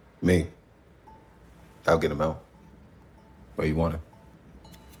 Me. I'll get him out. Where you want him?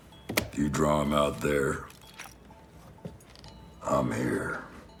 If you draw him out there, I'm here.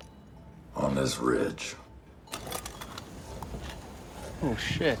 On this ridge. Oh,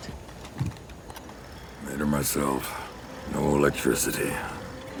 shit. Made her myself. No electricity.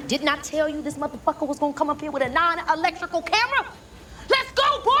 Didn't I tell you this motherfucker was gonna come up here with a non-electrical camera? Let's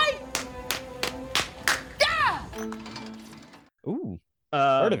go, boy! Yeah! Ooh.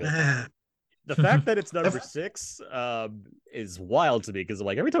 Part of it. The fact that it's number 6 is wild to me, because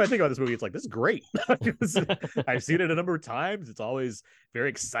like every time I think about this movie, it's like, this is great. I've seen it a number of times. It's always very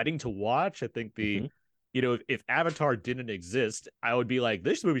exciting to watch. I think the if Avatar didn't exist, I would be like,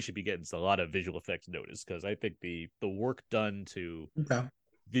 this movie should be getting a lot of visual effects notice, because I think the work done to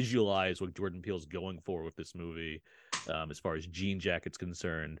visualize what Jordan Peele's going for with this movie, as far as Jean Jacket's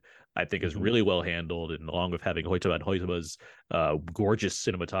concerned, I think is really well handled. And along with having Hoytema Hoytema's gorgeous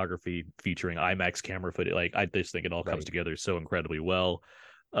cinematography featuring IMAX camera footage, like I just think it all comes together so incredibly well.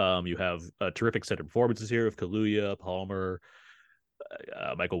 You have a terrific set of performances here of Kaluuya, Palmer,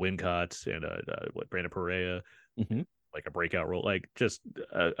 Michael Wincott, and Brandon Perea, like a breakout role, like just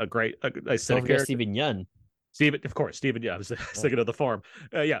a great nice set of characters. Steven Yeun. Of course, Steven. Yeah, I was thinking of The Farm.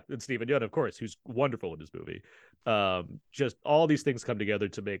 And Steven Yeun, of course, who's wonderful in this movie. Just all these things come together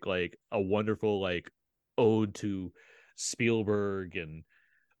to make like a wonderful like ode to Spielberg and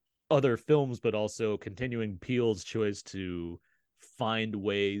other films, but also continuing Peele's choice to find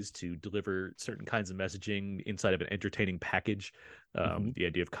ways to deliver certain kinds of messaging inside of an entertaining package. The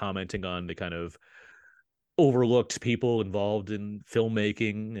idea of commenting on the kind of overlooked people involved in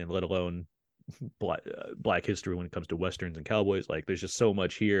filmmaking, and let alone black history when it comes to westerns and cowboys. Like there's just so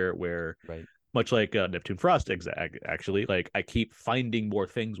much here where much like Neptune Frost, actually, like I keep finding more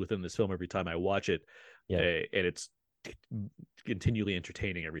things within this film every time I watch it, and it's continually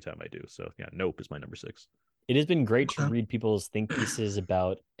entertaining every time I do. So yeah, Nope is my number 6. It has been great to read people's think pieces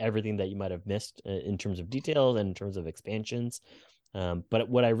about everything that you might have missed in terms of details and in terms of expansions. But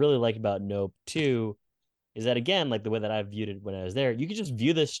what I really like about Nope too is that, again, like the way that I viewed it when I was there, you could just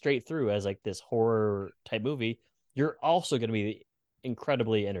view this straight through as like this horror type movie. You're also going to be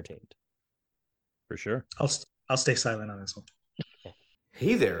incredibly entertained. For sure. I'll stay silent on this one.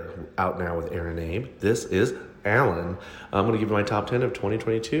 Hey there, Out Now with Aaron and Abe. This is Alan. I'm going to give you my top 10 of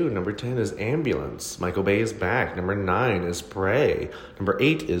 2022. Number 10 is Ambulance. Michael Bay is back. Number 9 is Prey. Number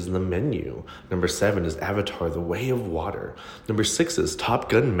 8 is The Menu. Number 7 is Avatar: The Way of Water. Number 6 is Top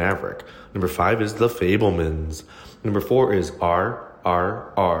Gun: Maverick. Number 5 is The Fabelmans. Number 4 is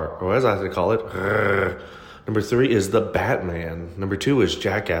RRR, or as I like to call it, RRR. Number 3 is The Batman. Number 2 is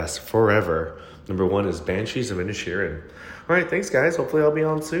Jackass Forever. Number 1 is Banshees of Inisherin. All right, thanks, guys. Hopefully I'll be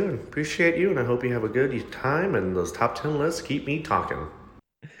on soon. Appreciate you, and I hope you have a good time, and those top 10 lists keep me talking.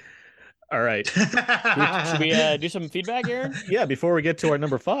 All right. Should we do some feedback, Aaron? Yeah, before we get to our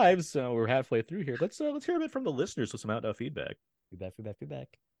number 5s, we're halfway through here. Let's hear a bit from the listeners with some Out Now feedback.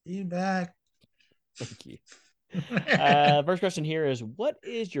 Feedback. Thank you. First question here is, what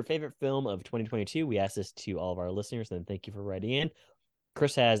is your favorite film of 2022? We asked this to all of our listeners, and thank you for writing in.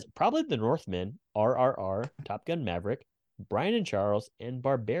 Chris has probably The Northman, RRR, Top Gun: Maverick, Brian and Charles, and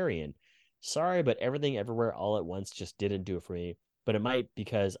Barbarian. Sorry, but Everything Everywhere All at Once just didn't do it for me. But it might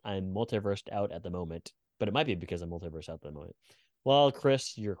because I'm multiversed out at the moment. Well,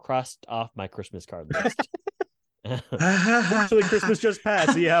 Chris, you're crossed off my Christmas card list. Actually, Christmas just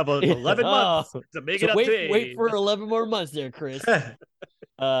passed, so you have 11 months to make it up. Wait for 11 more months there, Chris.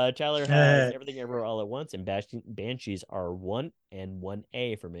 Tyler has Everything Everywhere All at Once, and Banshees are 1 and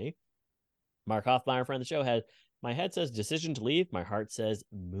 1A for me. Mark Hoffmeyer, friend of the show, has my head says Decision to Leave. My heart says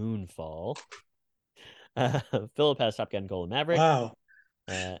Moonfall. Philip has Top Gun: Golden Maverick. Wow.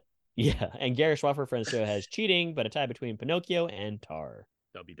 Yeah. And Gary Schwaffer, friend of the show, has Cheating, but a tie between Pinocchio and Tar.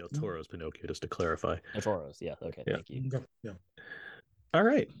 That'll be Del Toro's Pinocchio, just to clarify. Del Toro's, yeah. Okay, yeah. Thank you. Yeah. All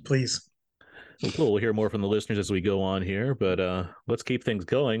right. Please. Well, cool. We'll hear more from the listeners as we go on here, but let's keep things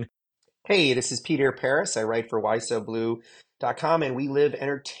going. Hey, this is Peter Paris. I write for WhySoBlue.com and We Live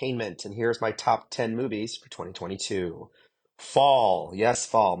Entertainment. And here's my top 10 movies for 2022. Fall. Yes,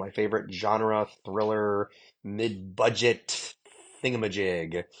 Fall. My favorite genre thriller, mid-budget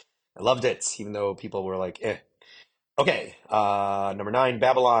thingamajig. I loved it, even though people were like, eh. Okay. Number 9,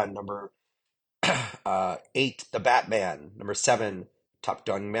 Babylon. Number 8, The Batman. Number 7, Top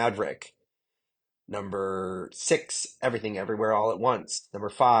Gun: Maverick. Number 6, Everything Everywhere All at Once. Number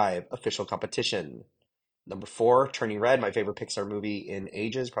 5, Official Competition. Number 4, Turning Red, my favorite Pixar movie in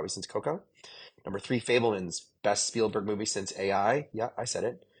ages, probably since Coco. Number 3, Fabelmans, best Spielberg movie since AI. Yeah, I said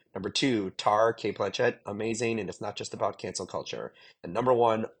it. Number 2, Tar, Cate Blanchett, amazing, and it's not just about cancel culture. And number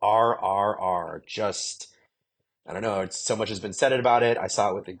 1, RRR, just, I don't know, so much has been said about it. I saw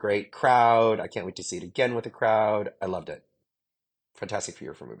it with a great crowd. I can't wait to see it again with a crowd. I loved it. Fantastic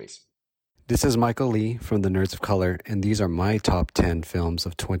year for movies. This is Michael Lee from the Nerds of Color, and these are my top 10 films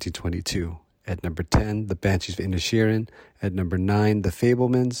of 2022. At number 10, The Banshees of Inisherin. At number 9, The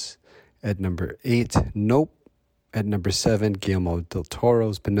Fabelmans. At number 8, Nope. At number 7, Guillermo del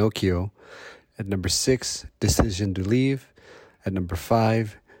Toro's Pinocchio. At number 6, Decision to Leave. At number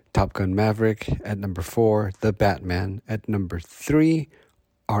 5, Top Gun: Maverick. At number 4, The Batman. At number 3,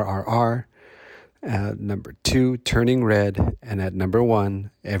 RRR. At number 2, Turning Red. And at number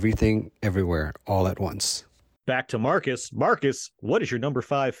 1, Everything Everywhere All at Once. Back to Marcus. Marcus, what is your number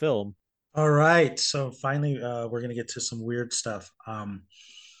 5 film? All right, so finally, we're gonna get to some weird stuff.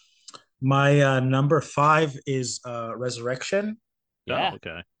 My number 5 is Resurrection. Yeah. Oh,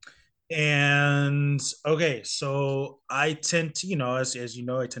 okay. And okay, so I tend to, as you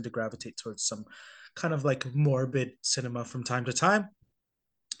know, I tend to gravitate towards some kind of like morbid cinema from time to time,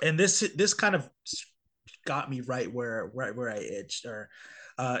 and this kind of got me right where I itched. Or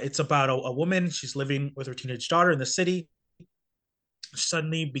it's about a woman. She's living with her teenage daughter in the city.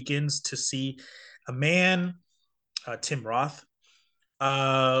 Suddenly begins to see a man, Tim Roth,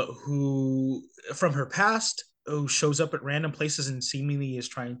 who from her past, who shows up at random places and seemingly is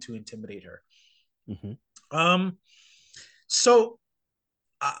trying to intimidate her. Mm-hmm. So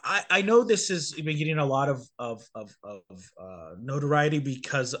I know this is getting a lot of notoriety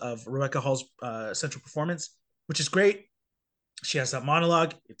because of Rebecca Hall's central performance, which is great. She has that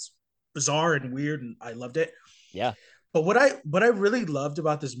monologue. It's bizarre and weird, and I loved it. Yeah. But what I really loved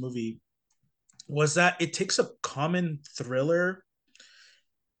about this movie was that it takes a common thriller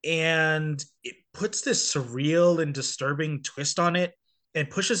and it puts this surreal and disturbing twist on it and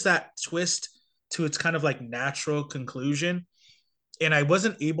pushes that twist to its kind of like natural conclusion. And I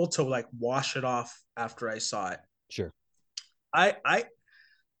wasn't able to like wash it off after I saw it. Sure. I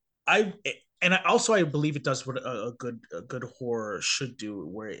believe it does what a good horror should do,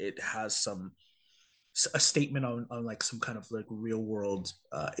 where it has a statement on like some kind of like real world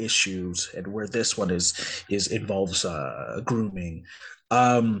issues, and where this one involves grooming.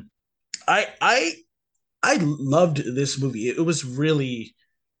 I loved this movie. It was really,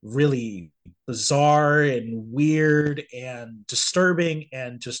 really bizarre and weird and disturbing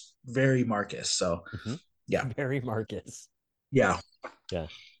and just very Marcus. So yeah, very Marcus. Yeah.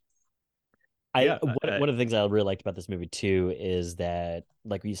 One of the things I really liked about this movie too is that,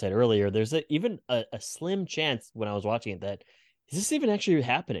 like you said earlier, there's even a slim chance when I was watching it that is this even actually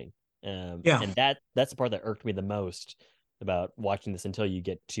happening? And that's the part that irked me the most about watching this until you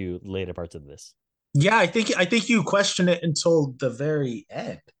get to later parts of this. Yeah, I think you question it until the very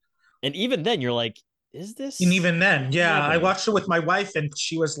end, and even then you're like, is this? And even then, yeah, I watched it with my wife, and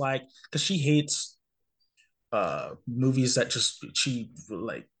she was like, because she hates movies that just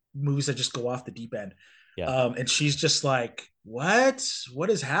go off the deep end. Yeah. And she's just like, what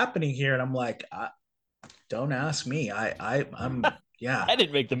is happening here? And I'm like, don't ask me. I'm yeah. I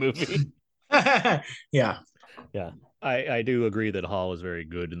didn't make the movie. Yeah. I do agree that Hall is very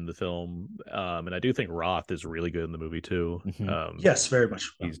good in the film. And I do think Roth is really good in the movie too. Yes, very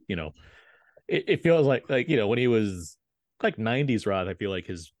much. He's, it feels like when he was like 90s Roth, I feel like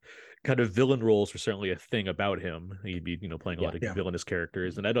his kind of villain roles were certainly a thing about him. He'd be, playing a lot of villainous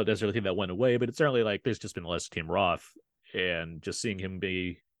characters, and I don't necessarily think that went away, but it's certainly like there's just been less Tim Roth, and just seeing him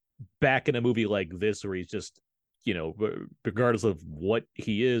be back in a movie like this where he's just, regardless of what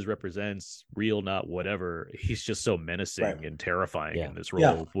he represents, real, not whatever, he's just so menacing and terrifying in this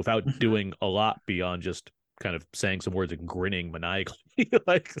role without doing a lot beyond just kind of saying some words and grinning maniacally.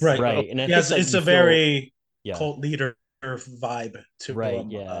 Right. And it's a very cult leader vibe to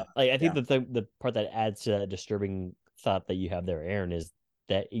him. I think that the part that adds to that disturbing thought that you have there, Aaron, is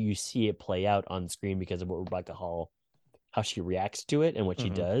that you see it play out on screen because of what Rebecca Hall, how she reacts to it and what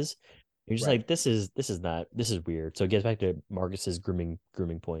she does. You're just like, this is weird. So it gets back to Marcus's grooming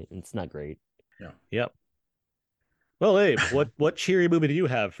point, and it's not great. Yep. Well, Abe, what cheery movie do you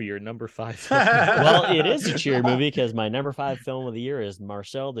have for your number 5? Well, it is a cheery movie because my number 5 film of the year is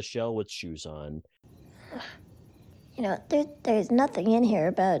Marcel the Shell with Shoes On. There's nothing in here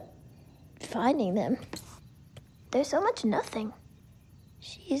about finding them. There's so much nothing.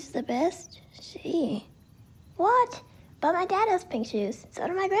 She's the best. What? But my dad has pink shoes. So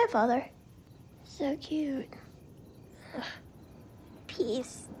did my grandfather. So cute. Ugh.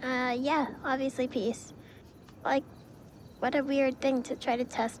 Peace. Yeah, obviously peace. Like, what a weird thing to try to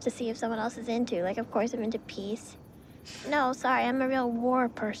test to see if someone else is into. Like, of course I'm into peace. No, sorry, I'm a real war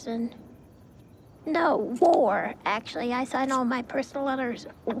person. No, war. Actually, I sign all my personal letters.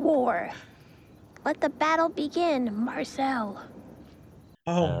 War. Let the battle begin, Marcel.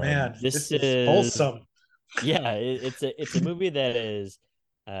 Oh man, this is wholesome. Yeah, it's a movie that is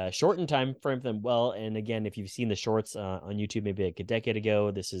short in time frame them well. And again, if you've seen the shorts on YouTube, maybe like a decade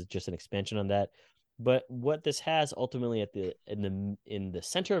ago, this is just an expansion on that. But what this has ultimately in the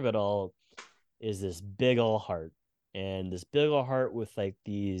center of it all is this big ol' heart, and this big ol' heart with like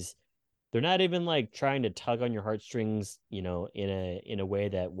these. They're not even like trying to tug on your heartstrings, in a way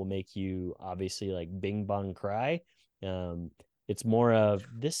that will make you obviously like bing bong cry. It's more of,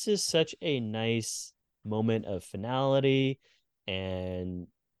 this is such a nice moment of finality and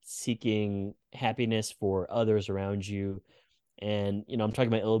seeking happiness for others around you. And, I'm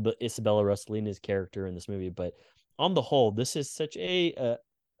talking about Isabella Rossellini's character in this movie, but on the whole, this is such a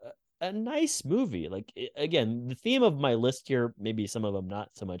nice movie. Like, again, the theme of my list here, maybe some of them not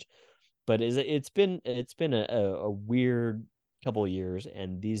so much, but it's been a weird couple of years,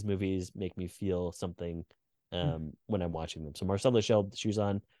 and these movies make me feel something when I'm watching them. So Marcel the Shell, Shoes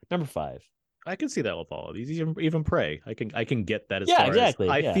On, number 5. I can see that with all of these. Even Prey. I can get that as Yeah, far exactly.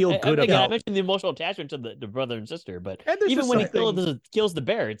 as I yeah. feel good Again, I about. mentioned the emotional attachment to the brother and sister, but And there's even just when he something- kills the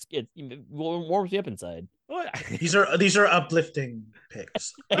bear, it warms me up inside. These are uplifting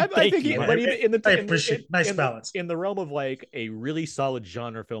picks. I think, you. but even in the I appreciate nice balance. In the realm of like a really solid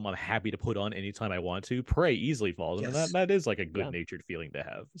genre film, I'm happy to put on anytime I want to. Prey easily falls, and that is like a good natured feeling to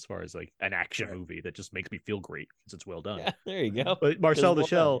have as far as like an action movie that just makes me feel great because it's well done. Yeah, there you go. But Marcel the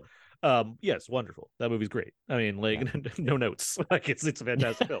Well Shell, yes, wonderful. That movie's great. I mean, like no notes. Like it's a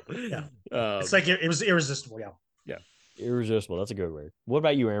fantastic film. Yeah, it's like it was irresistible. Yeah. Irresistible. That's a good word. What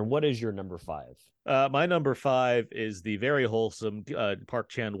about you, Aaron? What is your number 5? My number 5 is the very wholesome Park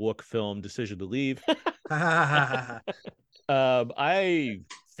Chan-wook film Decision to Leave. I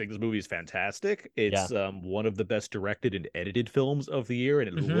think this movie is fantastic. It's one of the best directed and edited films of the year, and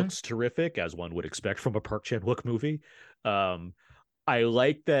it looks terrific, as one would expect from a Park Chan-wook movie. I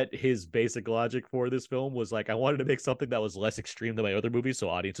like that his basic logic for this film was like, I wanted to make something that was less extreme than my other movies so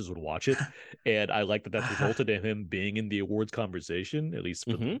audiences would watch it. And I like that that's resulted in him being in the awards conversation, at least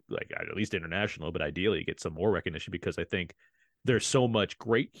at least international, but ideally get some more recognition, because I think there's so much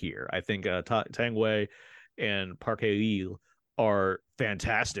great here. I think Tang Wei and Park Hae-il are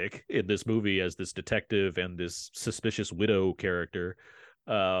fantastic in this movie as this detective and this suspicious widow character.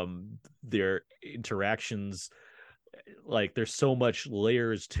 Their interactions, like there's so much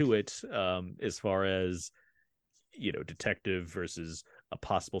layers to it, as far as detective versus a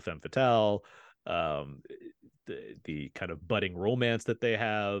possible femme fatale, the kind of budding romance that they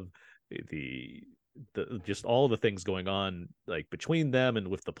have, the just all the things going on like between them and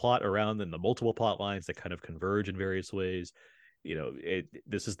with the plot around them, the multiple plot lines that kind of converge in various ways.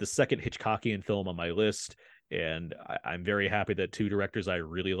 This is the second Hitchcockian film on my list, and I'm very happy that two directors I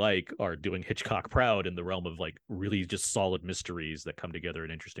really like are doing Hitchcock proud in the realm of like really just solid mysteries that come together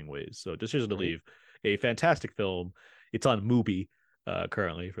in interesting ways. So Decision to Leave, a fantastic film. It's on Mubi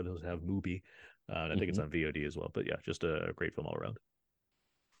currently, for those who have Mubi. I think it's on VOD as well. But yeah, just a great film all around.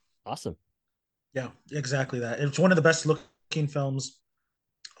 Awesome. Yeah, exactly that. It's one of the best looking films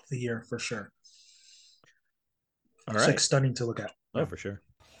of the year for sure. All It's right. like stunning to look at. Oh, for sure.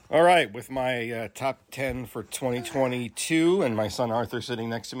 All right, with my top 10 for 2022 and my son Arthur sitting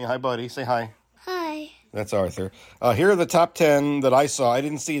next to me. Hi, buddy. Say hi. Hi. That's Arthur. Here are the top 10 that I saw. I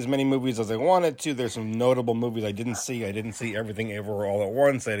didn't see as many movies as I wanted to. There's some notable movies I didn't see. I didn't see Everything Ever All at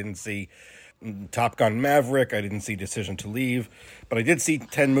Once. I didn't see Top Gun Maverick. I didn't see Decision to Leave. But I did see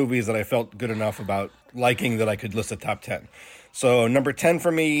 10 movies that I felt good enough about liking that I could list a top 10. So number 10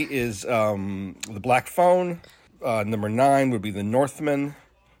 for me is The Black Phone. Number 9 would be The Northman.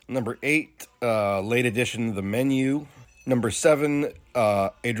 Number 8, late edition The Menu. Number 7,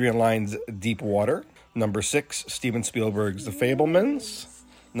 Adrian Lyne's Deep Water. Number 6, Steven Spielberg's The Fabelmans.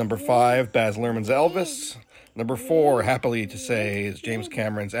 Number 5, Baz Luhrmann's Elvis. Number 4, happily to say, is James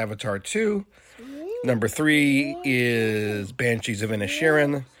Cameron's Avatar 2. Number 3 is Banshees of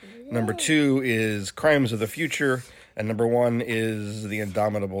Inisherin. Number 2 is Crimes of the Future. And number 1 is The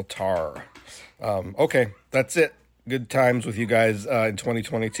Indomitable Tar. Okay, that's it. Good times with you guys in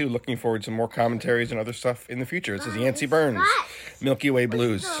 2022. Looking forward to more commentaries and other stuff in the future. This is Yancey Burns, Milky Way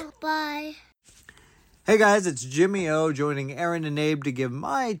Blues. Bye. Hey guys, it's Jimmy O joining Aaron and Abe to give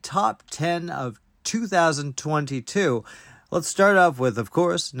my top 10 of 2022. Let's start off with, of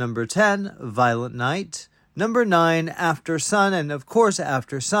course, number 10, Violent Night. Number 9, After Sun, and of course,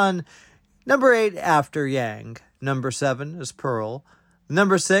 After Sun. Number 8, After Yang. Number 7 is Pearl.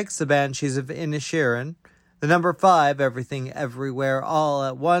 Number 6, The Banshees of Inisherin. The number 5, Everything Everywhere All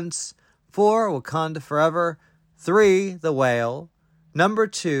at Once. 4, Wakanda Forever. 3, The Whale. Number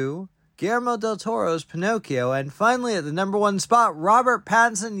 2, Guillermo del Toro's Pinocchio. And finally, at the number 1 spot, Robert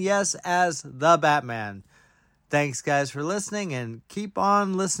Pattinson, yes, as the Batman. Thanks, guys, for listening, and keep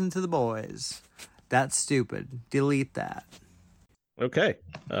on listening to the boys. That's stupid. Delete that. Okay.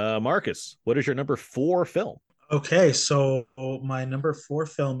 Marcus, what is your number 4 film? Okay, so my number 4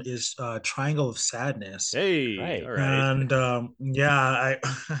 film is Triangle of Sadness. Hey, all right. And I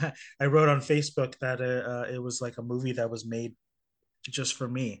I wrote on Facebook that it was like a movie that was made just for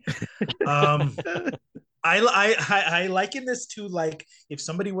me. I liken this to like if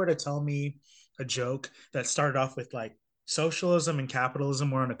somebody were to tell me a joke that started off with like socialism and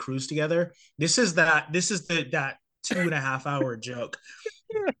capitalism were on a cruise together. This is that 2.5 hour joke.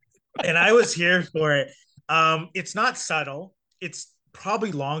 And I was here for it. It's not subtle. It's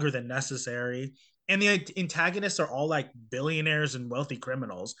probably longer than necessary. And the antagonists are all like billionaires and wealthy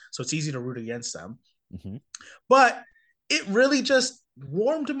criminals, so it's easy to root against them. Mm-hmm. But it really just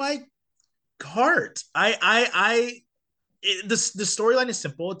warmed my heart. The storyline is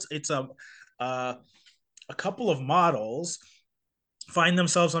simple. It's a couple of models find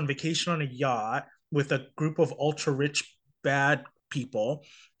themselves on vacation on a yacht with a group of ultra rich bad people,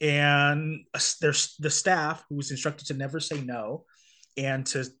 and there's the staff who was instructed to never say no, and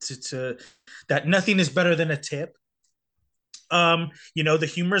to that nothing is better than a tip.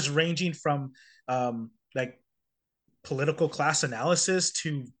 The humor's ranging from like political class analysis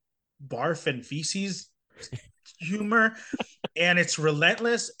to barf and feces humor, and it's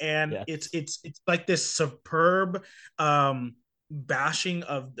relentless, and it's like this superb bashing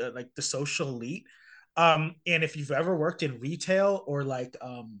of the social elite. And if you've ever worked in retail or like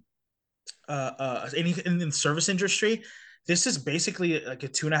anything in the service industry, this is basically like a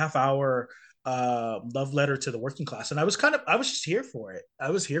 2.5 hour love letter to the working class. And I was just here for it.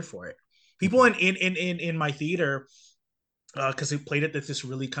 I was here for it. People in my theater, because they played it at this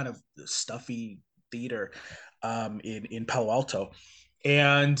really kind of stuffy theater in Palo Alto,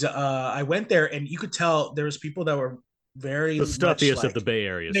 and I went there, and you could tell there was people that were very the stuffiest like, of the Bay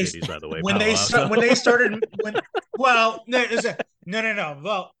Area cities, by the way. When they started, well, no.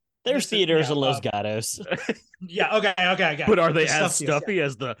 Well, there's theaters in Los Gatos. Yeah, okay. But are they as stuffy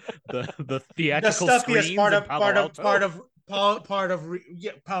as the theatrical the screens stuffiest part of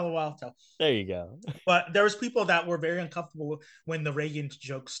Palo Alto. There you go. But there was people that were very uncomfortable when the Reagan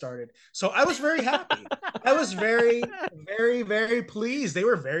joke started. So I was very happy. I was very, very, very pleased. They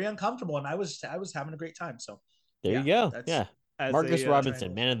were very uncomfortable, and I was having a great time. So there you go. Yeah. Marcus Robinson,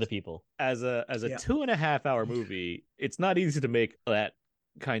 triangle. Man of the People. As a 2.5 hour movie, it's not easy to make that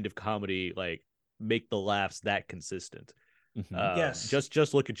kind of comedy like make the laughs that consistent. Mm-hmm. Yes.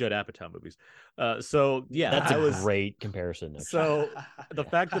 Just look at Judd Apatow movies. So yeah, that's a great comparison. Actually. So the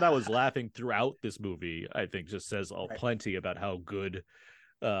fact that I was laughing throughout this movie, I think, just says plenty about how good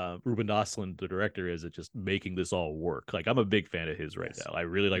Ruben Östlund, the director, is at just making this all work. Like, I'm a big fan of his right now. I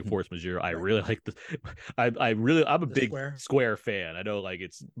really like Force Majeure. I really like the. I'm a big Square fan. I know, like,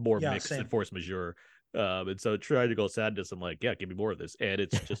 it's more mixed than Force Majeure. And so Triangle of Sadness, I'm like, yeah, give me more of this, and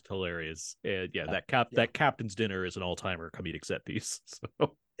it's just hilarious. And that captain's dinner is an all-timer comedic set piece.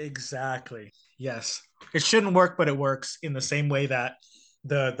 So exactly, yes, it shouldn't work, but it works in the same way that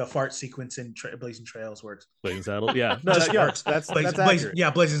the fart sequence in Blazing Trails works. Blazing Saddles, yeah, no, just works. That's accurate.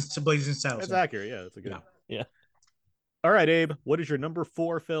 Yeah, Blazing Saddles. That's accurate. Yeah, that's a good. Yeah. All right, Abe, what is your number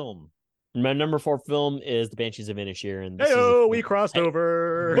 4 film? My number 4 film is The Banshees of Inisherin. Hey, we crossed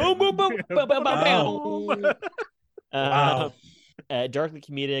over. Boom, boom, boom, boom, boom, boom. Wow. Darkly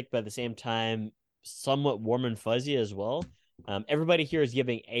comedic, but at the same time, somewhat warm and fuzzy as well. Everybody here is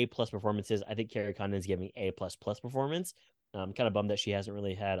giving A+ performances. I think Carrie Condon is giving A++ performance. I'm kind of bummed that she hasn't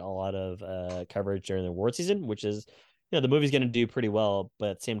really had a lot of coverage during the award season, which is, the movie's going to do pretty well. But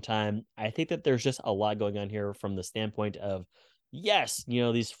at the same time, I think that there's just a lot going on here from the standpoint of, yes,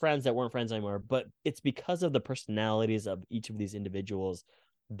 these friends that weren't friends anymore, but it's because of the personalities of each of these individuals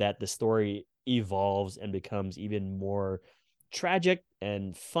that the story evolves and becomes even more tragic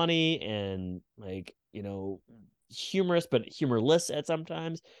and funny and humorous, but humorless at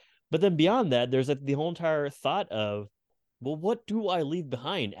sometimes. But then beyond that, there's the whole entire thought of, well, what do I leave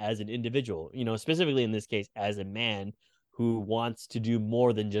behind as an individual? Specifically in this case, as a man who wants to do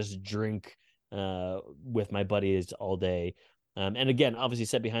more than just drink with my buddies all day. And again, obviously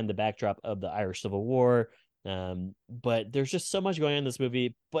set behind the backdrop of the Irish Civil War. But there's just so much going on in this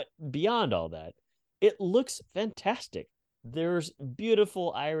movie. But beyond all that, it looks fantastic. There's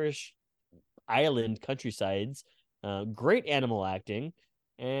beautiful Irish island countrysides, great animal acting.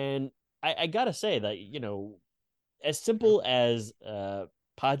 And I gotta say that, as simple as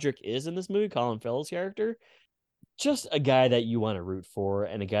Podrick is in this movie, Colin Farrell's character, just a guy that you want to root for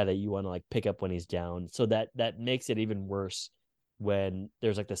and a guy that you want to pick up when he's down. So that makes it even worse when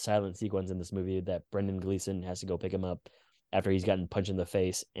there's the silent sequence in this movie that Brendan Gleeson has to go pick him up after he's gotten punched in the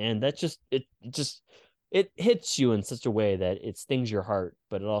face. And that it hits you in such a way that it stings your heart,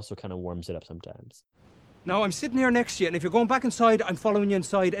 but it also kind of warms it up sometimes. Now, I'm sitting here next to you, and if you're going back inside, I'm following you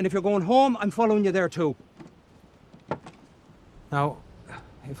inside, and if you're going home, I'm following you there too. Now,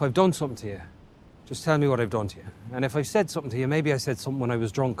 if I've done something to you, Just tell me what I've done to you. And if I've said something to you, maybe I said something when I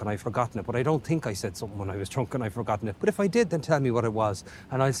was drunk and I've forgotten it, but I don't think I said something when I was drunk and I've forgotten it. But if I did, then tell me what it was.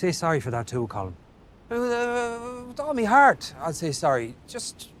 And I'll say sorry for that too, Colin. With all my heart, I'll say sorry.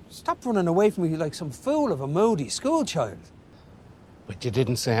 Just stop running away from me like some fool of a moody schoolchild. But you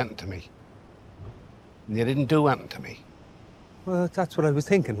didn't say anything to me. And you didn't do anything to me. Well, that's what I was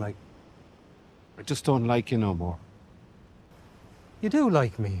thinking, like. I just don't like you no more. You do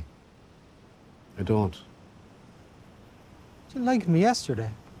like me. I don't. You liked me yesterday.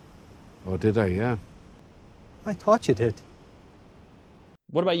 Oh, did I? Yeah. I thought you did.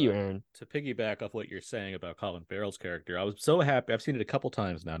 What about you, Aaron? To piggyback off what you're saying about Colin Farrell's character, I was so happy. I've seen it a couple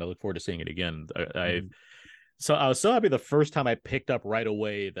times now, and I look forward to seeing it again. So I was so happy the first time I picked up right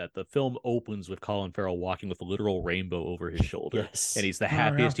away that the film opens with Colin Farrell walking with a literal rainbow over his shoulder. Yes. And he's the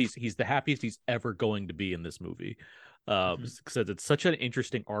happiest he's the happiest he's ever going to be in this movie. Because it's such an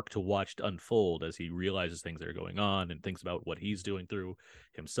interesting arc to watch unfold as he realizes things that are going on and thinks about what he's doing through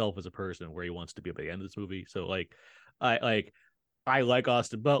himself as a person and where he wants to be by the end of this movie. So I like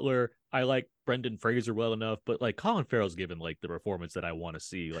Austin Butler. I like Brendan Fraser well enough, but like Colin Farrell's given like the performance that I want to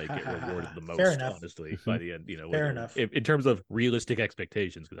see like get rewarded the most, honestly, by the end, Fair enough. In terms of realistic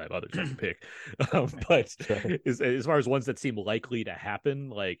expectations, because I have others I can pick. But as far as ones that seem likely to happen,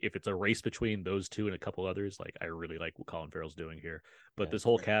 like if it's a race between those two and a couple others, like I really like what Colin Farrell's doing here. But this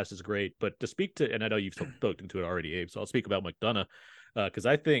whole cast is great. But to speak to, and I know you've spoken to it already, Abe, so I'll speak about McDonagh. Because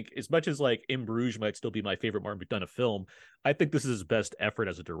I think as much as like In Bruges might still be my favorite Martin McDonagh film, I think this is his best effort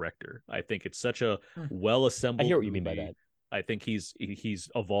as a director. I think it's such a well assembled. I hear what you mean by that. I think he's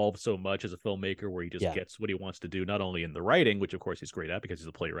evolved so much as a filmmaker where he just gets what he wants to do, not only in the writing, which of course he's great at because he's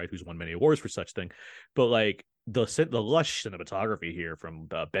a playwright who's won many awards for such thing, but like the lush cinematography here from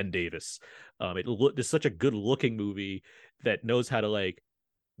Ben Davis. It's such a good looking movie that knows how to like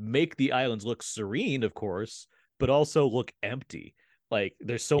make the islands look serene, of course, but also look empty. Like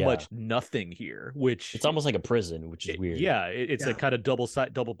there's so much nothing here, which it's almost like a prison, which is weird. Yeah, it's a kind of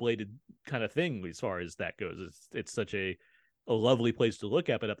double-bladed kind of thing as far as that goes. It's such a lovely place to look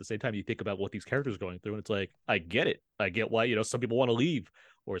at, but at the same time, you think about what these characters are going through, and it's like I get it. I get why some people want to leave,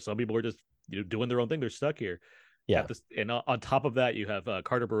 or some people are just doing their own thing. They're stuck here. Yeah. And on top of that, you have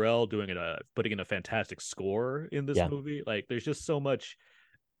Carter Burrell putting in a fantastic score in this movie. Like there's just so much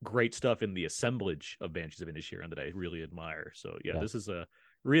great stuff in the assemblage of Banshees of Inisherin that I really admire. So this is a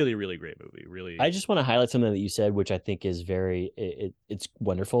really, really great movie. Really, I just want to highlight something that you said, which I think is it's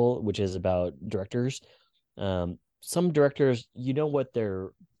wonderful, which is about directors. Some directors, what their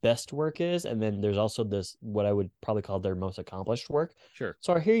best work is, and then there's also this what I would probably call their most accomplished work. Sure.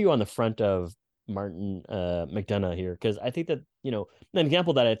 So I hear you on the front of Martin McDonagh here, because I think that an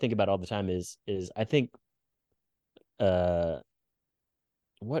example that I think about all the time is I think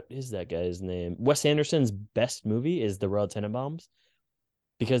what is that guy's name? Wes Anderson's best movie is The Royal Tenenbaums,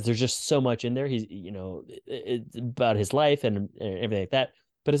 because there's just so much in there. He's, it's about his life and everything like that.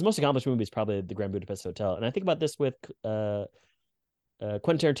 But his most accomplished movie is probably The Grand Budapest Hotel. And I think about this with Quentin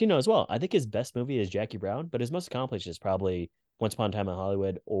Tarantino as well. I think his best movie is Jackie Brown, but his most accomplished is probably Once Upon a Time in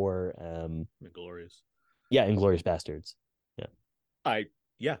Hollywood or Inglourious. Yeah, Inglourious Bastards. Yeah. I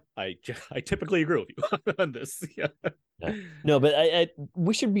typically agree with you on this. Yeah. No, but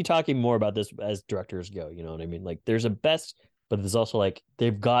we should be talking more about this as directors go. You know what I mean? Like, there's a best, but there's also like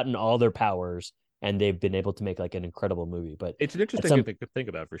they've gotten all their powers and they've been able to make like an incredible movie. But it's an interesting thing to think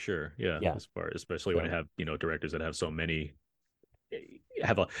about for sure. Yeah. Especially when I have directors that have so many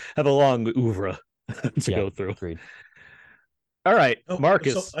have a long oeuvre to go through. Agreed. All right,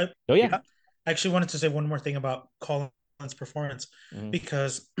 Marcus. I actually wanted to say one more thing about Colin's performance,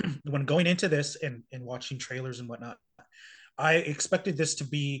 because when going into this and watching trailers and whatnot, I expected this to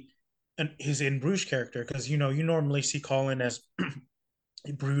be his In Bruges character, because you normally see Colin as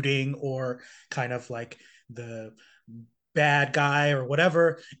brooding or kind of like the bad guy or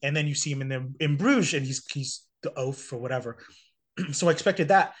whatever, and then you see him in Bruges and he's the oaf or whatever. So I expected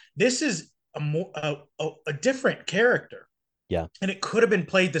that. This is a different character. Yeah, and it could have been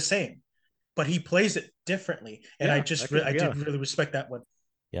played the same, but he plays it differently, and I did really respect that one.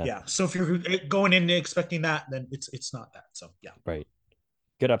 Yeah. So if you're going in expecting that, then it's not that. So yeah. Right.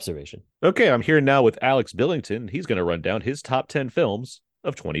 Good observation. Okay, I'm here now with Alex Billington. He's going to run down his top 10 films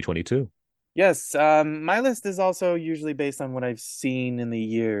of 2022. Yes, my list is also usually based on what I've seen in the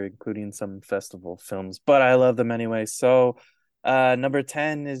year, including some festival films, but I love them anyway. So number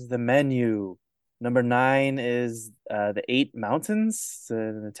 10 is The Menu. Number 9 is The Eight Mountains,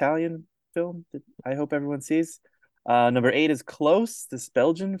 an Italian film that I hope everyone sees. Number 8 is Close, this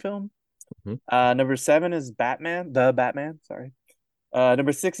Belgian film. Number 7 is The Batman. Sorry.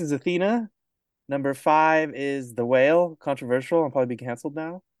 Number 6 is Athena. Number 5 is The Whale, controversial. I'll probably be canceled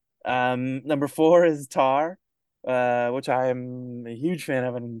now. Number 4 is Tar, which I am a huge fan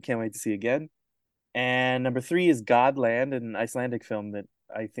of and can't wait to see again. And number 3 is Godland, an Icelandic film that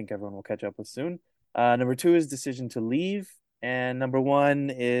I think everyone will catch up with soon. Number 2 is Decision to Leave. And number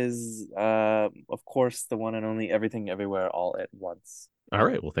 1 is, of course, the one and only Everything Everywhere All at Once. All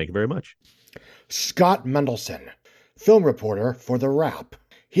right. Well, thank you very much. Scott Mendelson, film reporter for The Wrap.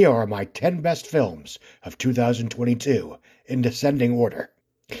 Here are my 10 best films of 2022 in descending order.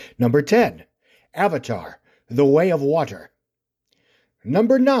 Number 10, Avatar, The Way of Water.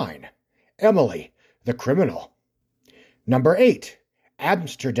 Number 9, Emily, the Criminal. Number 8,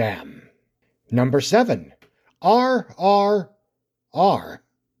 Amsterdam. Number 7, RRR.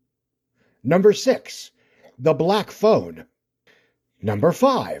 Number 6, The Black Phone. Number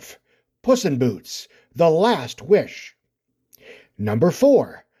 5, Puss in Boots, The Last Wish. Number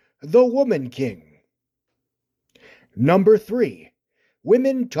 4, The Woman King. Number 3,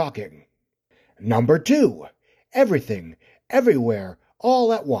 Women Talking. Number 2, Everything, Everywhere,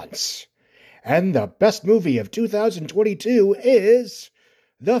 All at Once. And the best movie of 2022 is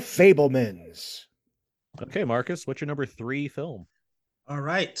The Fabelmans. Okay, Marcus, what's your number 3 film? All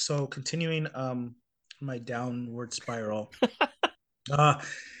right, so continuing my downward spiral, we're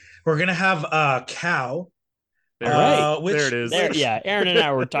gonna have Cow. Right. Which, there it is. Yeah, Aaron and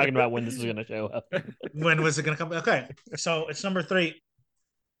I were talking about when this was going to show up. When was it going to come? Okay, so it's number 3.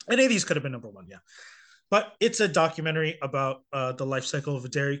 Any of these could have been number 1, yeah. But it's a documentary about the life cycle of a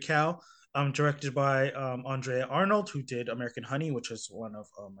dairy cow, directed by Andrea Arnold, who did American Honey, which is one of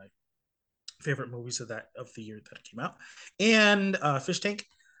my favorite movies of the year that it came out, and Fish Tank.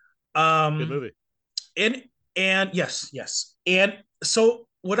 Good movie. And yes. And so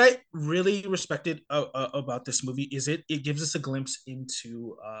what I really respected about this movie is it gives us a glimpse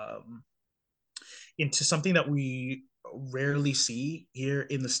into something that we rarely see here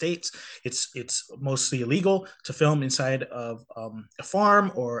in the States. It's mostly illegal to film inside of a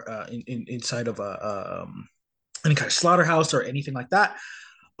farm or inside of any kind of slaughterhouse or anything like that.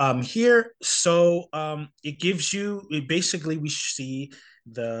 Here, so it gives you basically we see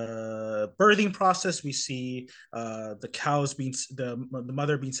the birthing process. We see the cows being the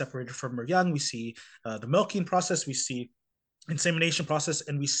mother being separated from her young. We see the milking process. We see insemination process,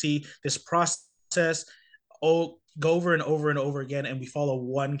 and we see this process go over and over and over again. And we follow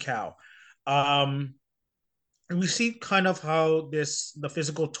one cow, and we see kind of how the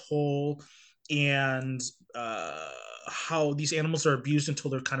physical toll and how these animals are abused until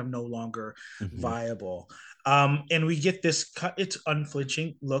they're kind of no longer viable. And we get this it's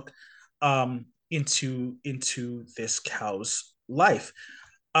unflinching look into this cow's life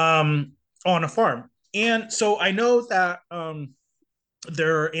on a farm. And so I know that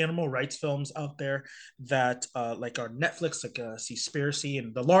there are animal rights films out there that like are Netflix, like Seaspiracy,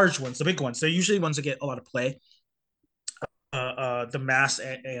 and the large ones, the big ones. They're usually ones that get a lot of play. The mass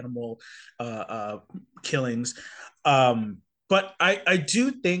animal killings. But I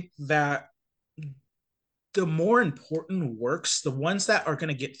do think that the more important works, the ones that are going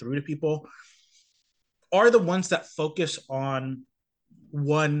to get through to people, are the ones that focus on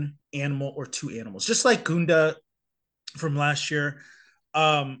one animal or two animals. Just like Gunda from last year,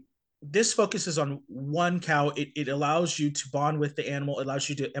 this focuses on one cow. It allows you to bond with the animal. It allows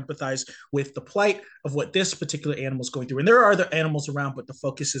you to empathize with the plight of what this particular animal is going through. And there are other animals around, but the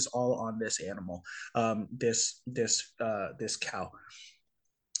focus is all on this animal, this cow.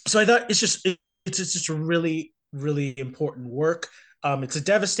 So I thought it's just a really, really important work. It's a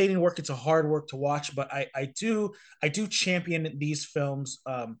devastating work. It's a hard work to watch, but I do champion these films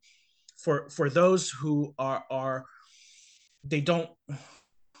for those who they're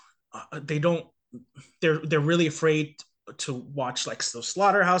really afraid to watch like those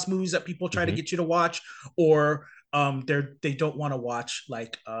slaughterhouse movies that people try to get you to watch, or they don't want to watch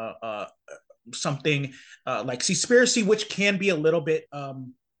like something like Seaspiracy, which can be a little bit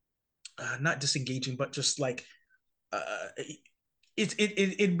not disengaging, but just like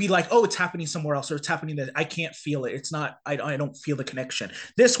it'd be like, oh, it's happening somewhere else, or it's happening that I can't feel it. It's not, I don't feel the connection.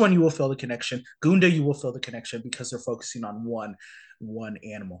 This one, you will feel the connection. Gunda, you will feel the connection because they're focusing on one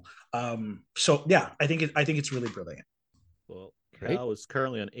animal. So yeah, I think it's really brilliant. Well, Cow is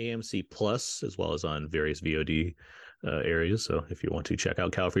currently on AMC Plus as well as on various VOD areas. So if you want to check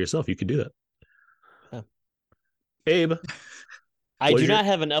out Cow for yourself, you can do that. Yeah. Abe, I do not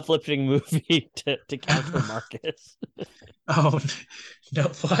have an uplifting movie to count for Marcus. Oh no!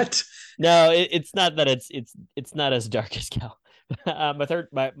 What? No, it's not that it's not as dark as Cow.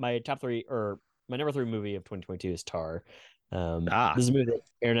 My top 3, or my number 3 movie of 2022 is Tar. This is a movie that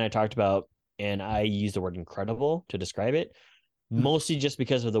Aaron and I talked about, and I use the word incredible to describe it, mostly just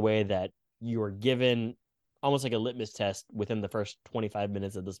because of the way that you are given almost like a litmus test within the first 25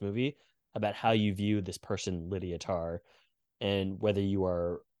 minutes of this movie about how you view this person, Lydia Tarr, and whether you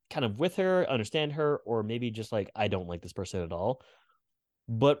are kind of with her, understand her, or maybe just like, I don't like this person at all.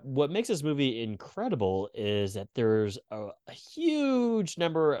 But what makes this movie incredible is that there's a huge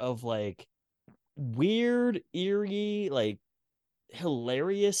number of like weird, eerie, like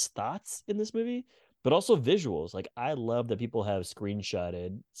hilarious thoughts in this movie, but also visuals. Like, I love that people have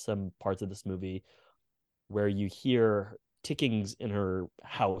screenshotted some parts of this movie where you hear tickings in her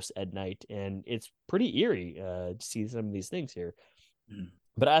house at night, and it's pretty eerie to see some of these things here.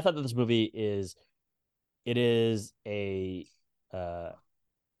 But I thought that this movie is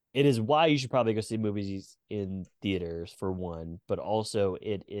why you should probably go see movies in theaters, for one, but also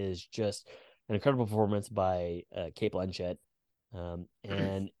it is just an incredible performance by Cate Blanchett.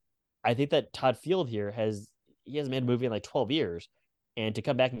 And I think that Todd Field here hasn't made a movie in like 12 years. And to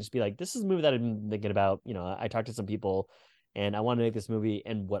come back and just be like, this is a movie that I've been thinking about. You know, I talked to some people and I want to make this movie.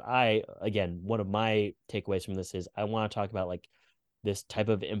 And one of my takeaways from this is I want to talk about like this type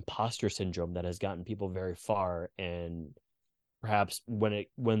of imposter syndrome that has gotten people very far. And perhaps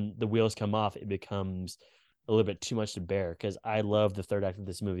when the wheels come off, it becomes a little bit too much to bear. Because I love the third act of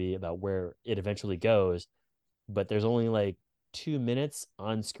this movie about where it eventually goes, but there's only like 2 minutes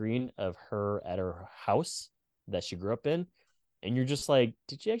on screen of her at her house that she grew up in. And you're just like,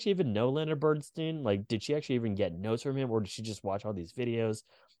 did she actually even know Leonard Bernstein? Like, did she actually even get notes from him, or did she just watch all these videos?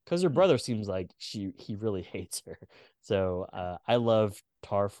 Because her brother seems like he really hates her. So I love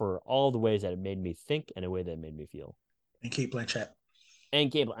Tar for all the ways that it made me think and a way that it made me feel. And Cate Blanchett. I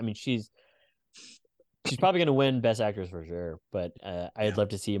mean, she's probably going to win Best Actress for sure. But I'd love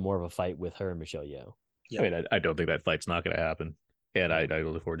to see more of a fight with her and Michelle Yeoh. I mean, I don't think that fight's not going to happen, and I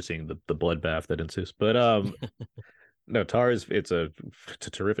look forward to seeing the bloodbath that ensues. But no, Tar it's a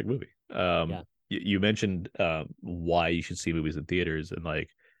terrific movie. You mentioned why you should see movies in theaters, and like,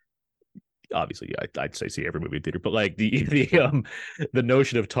 obviously, I'd say see every movie in theater, but like the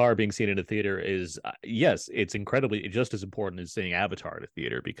notion of Tar being seen in a theater is yes, it's incredibly just as important as seeing Avatar in a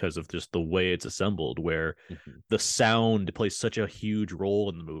theater because of just the way it's assembled, where the sound plays such a huge role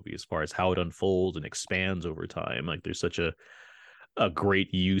in the movie as far as how it unfolds and expands over time. Like, there's such a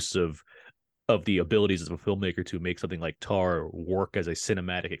great use of the abilities of a filmmaker to make something like Tar work as a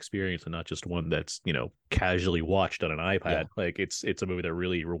cinematic experience and not just one that's, you know, casually watched on an iPad. Yeah. Like, it's a movie that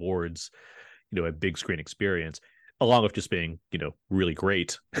really rewards, you know, a big screen experience, along with just being, you know, really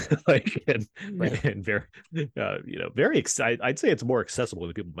great. Like, and very, you know, very excited. I'd say it's more accessible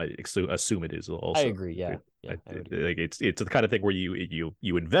than people might assume it is. Also, I agree. Yeah. Like, it's the kind of thing where you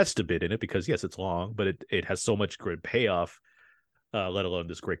invest a bit in it because yes, it's long, but it has so much great payoff. Let alone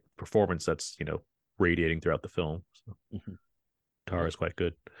this great performance that's, you know, radiating throughout the film. So, Tar is quite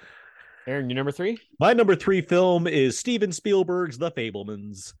good. Aaron, your number 3? My number 3 film is Steven Spielberg's The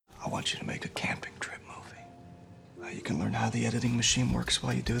Fabelmans. I want you to make a camping trip movie. You can learn how the editing machine works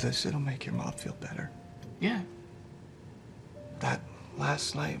while you do this. It'll make your mom feel better. Yeah. That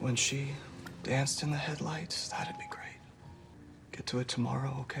last night when she danced in the headlights, that'd be great. Get to it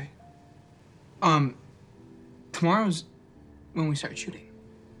tomorrow, okay? Tomorrow's when we start shooting.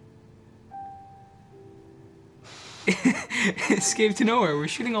 Escape to nowhere. We're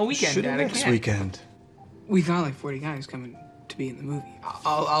shooting all weekend. Shooting next weekend. We got like 40 guys coming to be in the movie.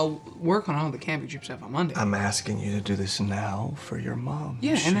 I'll work on all the camping trip stuff on Monday. I'm asking you to do this now for your mom.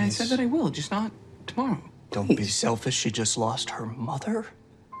 Yeah, and I said that I will, just not tomorrow. Don't be selfish. She just lost her mother.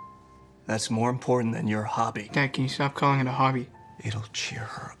 That's more important than your hobby. Dad, can you stop calling it a hobby? It'll cheer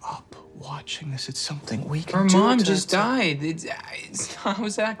her up. Watching this, it's something we can Her do. Her mom just died. How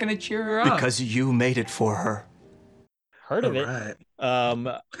is that going to cheer her up? Because you made it for her. Heard of it.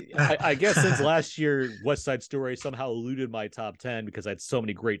 I guess since last year, West Side Story somehow eluded my top 10 because I had so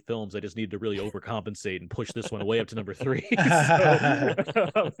many great films. I just needed to really overcompensate and push this one way up to number 3.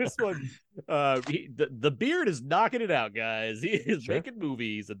 So, this one, the beard is knocking it out, guys. He is making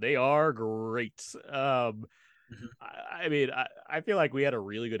movies, and they are great. I mean, I feel like we had a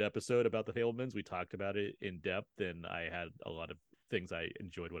really good episode about The Fabelmans. We talked about it in depth, and I had a lot of things I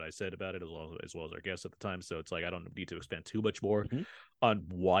enjoyed what I said about it, as well as our guests at the time. So it's like I don't need to expand too much more on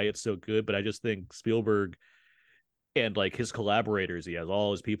why it's so good. But I just think Spielberg and like his collaborators, he has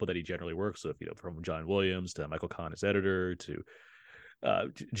all his people that he generally works with, you know, from John Williams to Michael Kahn, his editor, to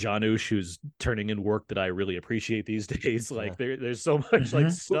Janusz, who's turning in work that I really appreciate these days. Like there's so much like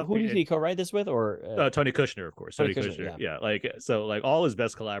stuff. Who did he co-write this with? Or Tony Kushner, of course. Tony Kushner, yeah. Like, so like all his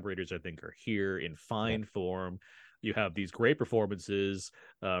best collaborators, I think, are here in fine form. You have these great performances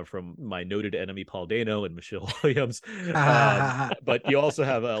from my noted enemy Paul Dano and Michelle Williams, but you also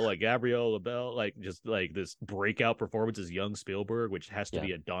have like Gabrielle LaBelle, like just like this breakout performance as young Spielberg, which has to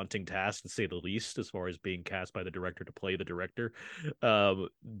be a daunting task to say the least, as far as being cast by the director to play the director.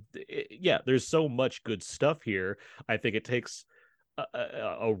 There's so much good stuff here. I think it takes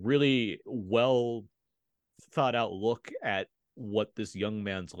a really well thought out look at what this young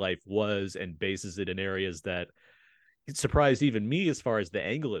man's life was and bases it in areas that it surprised even me as far as the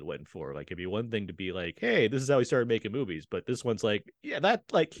angle it went for. Like, it'd be one thing to be like, hey, this is how he started making movies, but this one's like, yeah, that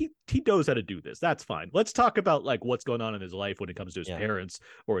like he knows how to do this. That's fine. Let's talk about like what's going on in his life when it comes to his parents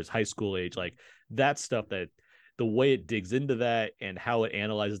or his high school age. Like, that stuff, that the way it digs into that and how it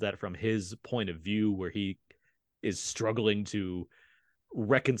analyzes that from his point of view, where he is struggling to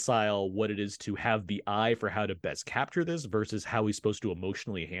reconcile what it is to have the eye for how to best capture this versus how he's supposed to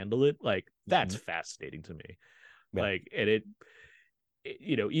emotionally handle it. Like, that's fascinating to me. Like, and it,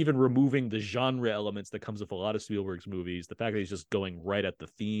 you know, even removing the genre elements that comes with a lot of Spielberg's movies, the fact that he's just going right at the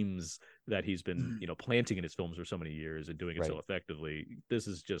themes that he's been, you know, planting in his films for so many years and doing it so effectively. This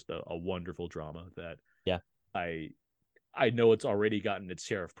is just a wonderful drama that I know it's already gotten its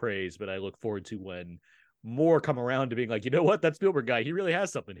share of praise, but I look forward to when more come around to being like, you know what, that Spielberg guy, he really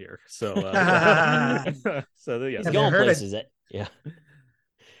has something here. So, he's going places.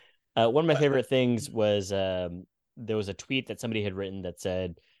 One of my favorite things was there was a tweet that somebody had written that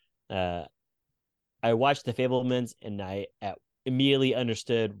said, I watched The Fabelmans and I immediately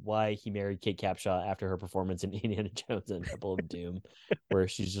understood why he married Kate Capshaw after her performance in Indiana Jones and Temple of Doom, where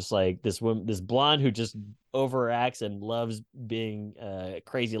she's just like this woman, this blonde who just overacts and loves being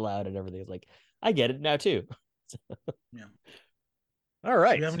crazy loud and everything. It's like, I get it now too. Yeah. All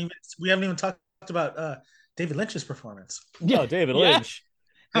right. We haven't even talked about David Lynch's performance. Oh, David Lynch.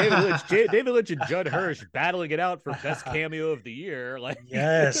 David Lynch and Judd Hirsch battling it out for best cameo of the year. Like,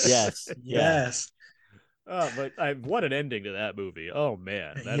 yes. But what an ending to that movie. Oh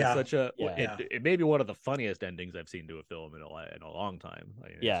man, that is such a. It may be one of the funniest endings I've seen to a film in a long time. I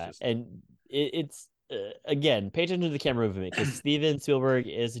mean, and it's again, pay attention to the camera movement because Steven Spielberg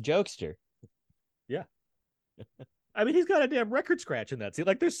is a jokester. Yeah. I mean, he's got a damn record scratch in that scene.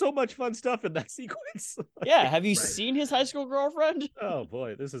 Like, there's so much fun stuff in that sequence. Have you seen his high school girlfriend? Oh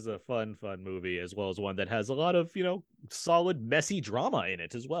boy, this is a fun movie, as well as one that has a lot of, you know, solid, messy drama in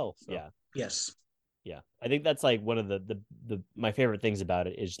it as well. So. Yeah. I think that's like one of the my favorite things about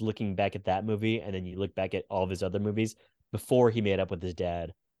it is looking back at that movie, and then you look back at all of his other movies before he made up with his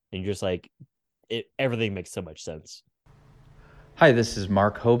dad, and you're just like, everything makes so much sense. Hi, this is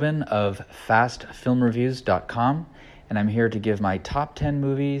Mark Hoban of FastFilmReviews.com, and I'm here to give my top 10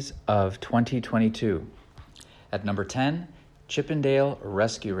 movies of 2022. At number 10, Chippendale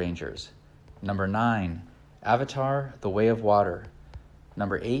Rescue Rangers. Number 9, Avatar: The Way of Water.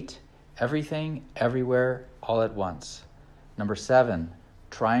 Number 8, Everything, Everywhere, All at Once. Number 7,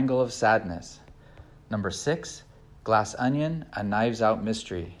 Triangle of Sadness. Number 6, Glass Onion, A Knives Out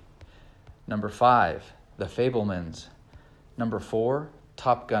Mystery. Number 5, The Fabelmans. Number 4,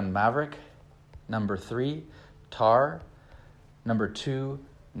 Top Gun Maverick. Number 3, Tar. Number 2,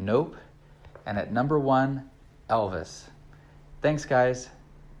 Nope. And at number 1, Elvis. Thanks, guys.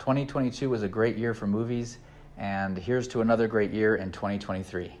 2022 was a great year for movies, and here's to another great year in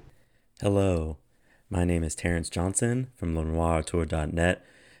 2023. Hello, my name is Terrence Johnson from LenoirTour.net,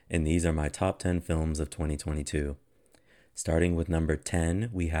 and these are my top 10 films of 2022. Starting with number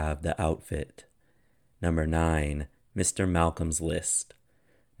 10, we have The Outfit. Number 9, Mr. Malcolm's List.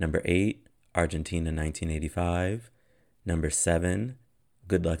 Number 8, Argentina 1985. Number 7,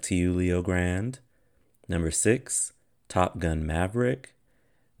 Good Luck to You, Leo Grande. Number 6, Top Gun Maverick.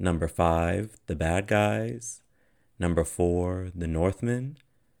 Number 5, The Bad Guys. Number 4, The Northman.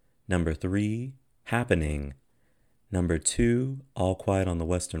 Number 3, Happening. Number 2, All Quiet on the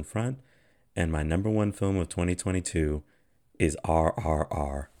Western Front. And my number 1 film of 2022 is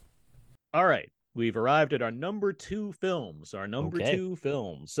RRR. All right. We've arrived at our number 2 films. Two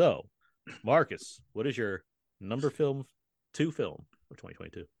films. So, Marcus, what is your number 2 film for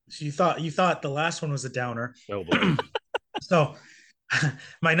 2022? So you thought the last one was a downer. Oh boy. So,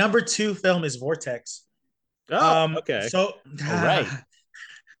 my number 2 film is Vortex. Oh, okay. So, all right.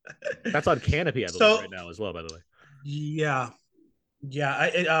 That's on Canopy, I believe, right now as well, by the way. Yeah.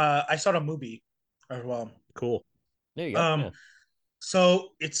 I saw the movie as well. Cool. There you go.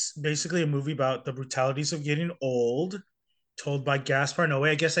 So it's basically a movie about the brutalities of getting old, told by Gaspar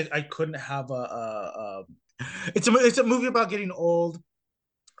Noé. I guess I couldn't have It's a movie about getting old.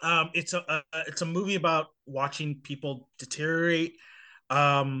 It's a movie about watching people deteriorate.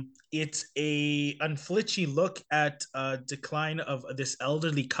 It's a unflinching look at decline of this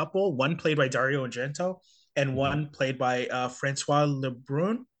elderly couple, one played by Dario Argento and one played by Francois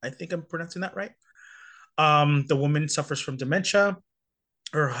Lebrun. I think I'm pronouncing that right. The woman suffers from dementia.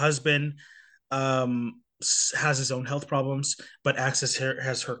 Her husband has his own health problems, but acts as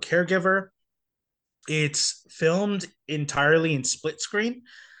her caregiver. It's filmed entirely in split screen,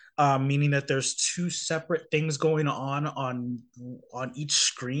 meaning that there's two separate things going on each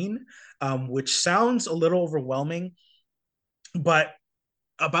screen, which sounds a little overwhelming. But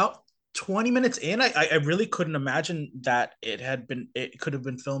about 20 minutes in, I really couldn't imagine that it could have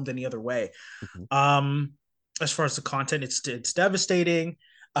been filmed any other way. As far as the content, it's devastating.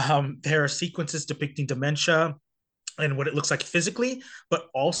 There are sequences depicting dementia and what it looks like physically, but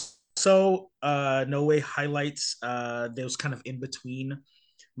also No Way highlights those kind of in between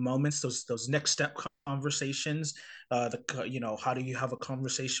moments, those next step conversations. How do you have a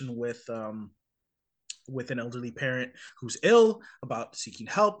conversation with an elderly parent who's ill about seeking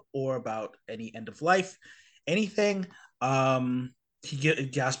help or about any end of life, anything.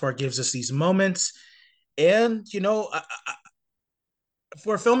 Gaspar gives us these moments, and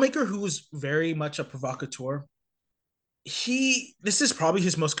for a filmmaker who's very much a provocateur, this is probably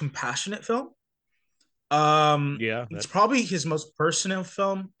his most compassionate film. It's probably his most personal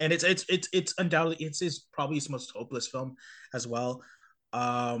film, and it's undoubtedly probably his most hopeless film as well.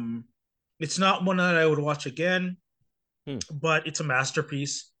 It's not one that I would watch again, but it's a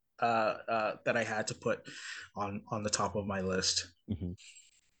masterpiece that I had to put on the top of my list.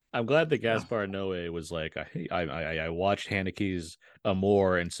 I'm glad that Gaspar Noé was like, I watched Haneke's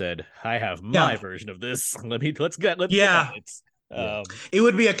Amour and said, I have my version of this. Let's get it. It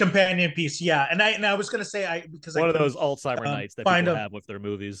would be a companion piece, and I was gonna say because one of those Alzheimer nights that people have with their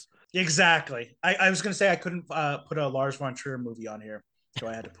movies. Exactly. I was gonna say I couldn't put a Lars von Trier movie on here, so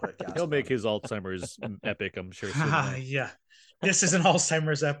I had to put Gaspar. He'll make his Alzheimer's epic, I'm sure. Yeah. This is an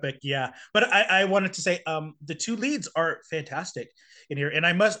Alzheimer's epic, but I wanted to say the two leads are fantastic in here, and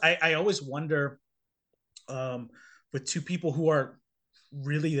I always wonder with two people who are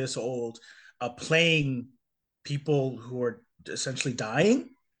really this old playing people who are essentially dying,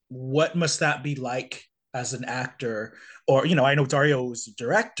 what must that be like as an actor? Or I know Dario is a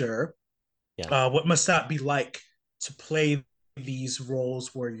director. What must that be like to play these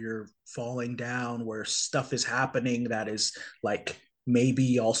roles where you're falling down, where stuff is happening that is like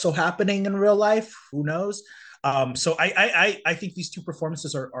maybe also happening in real life? Who knows? So I think these two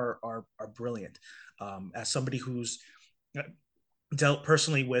performances are brilliant. As somebody who's dealt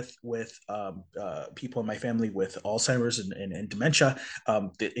personally with people in my family with Alzheimer's and dementia,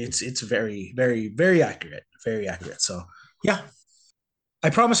 it's very, very, very accurate, very accurate. So I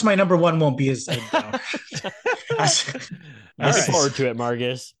promise my number one won't be as I look forward to it,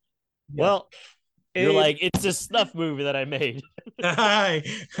 Marcus. Well, you're like, it's a snuff movie that I made.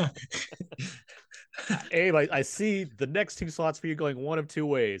 Abe, I see the next two slots for you going one of two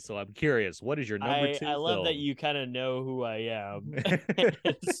ways, so I'm curious. What is your number two? I love film? that you kind of know who I am.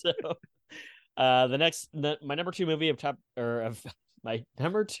 So, my number two movie my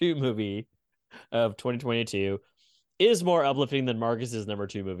number two movie of 2022 is more uplifting than Marcus's number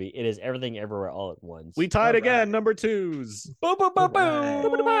two movie. It is Everything Everywhere All at Once. We tied again, number twos. Boom, boom, boom,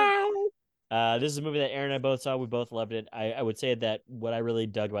 boom. This is a movie that Aaron and I both saw. We both loved it. I would say that what I really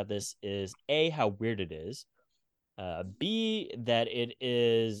dug about this is A, how weird it is. B, that it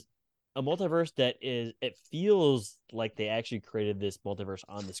is a multiverse it feels like they actually created this multiverse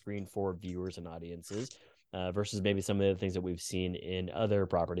on the screen for viewers and audiences versus maybe some of the things that we've seen in other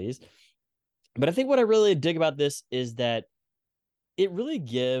properties. But I think what I really dig about this is that it really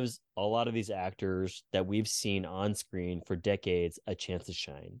gives a lot of these actors that we've seen on screen for decades a chance to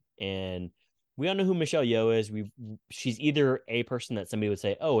shine. And we all know who Michelle Yeoh is. She's either a person that somebody would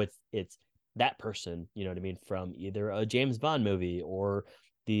say, oh, it's that person, you know what I mean, from either a James Bond movie or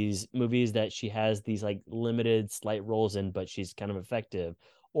these movies that she has these like limited slight roles in, but she's kind of effective,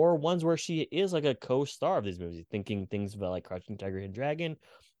 or ones where she is like a co-star of these movies, thinking things about like Crouching Tiger, Hidden Dragon,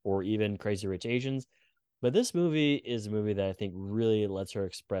 or even Crazy Rich Asians. But this movie is a movie that I think really lets her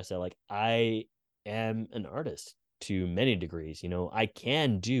express that, like, I am an artist to many degrees. I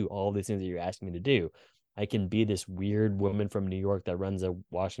can do all these things that you're asking me to do. I can be this weird woman from New York that runs a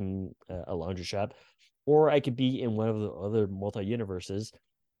laundry shop, or I could be in one of the other multi-universes,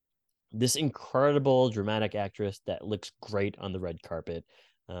 this incredible dramatic actress that looks great on the red carpet.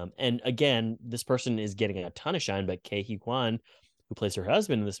 And again, this person is getting a ton of shine, but Ke Huy Quan, who plays her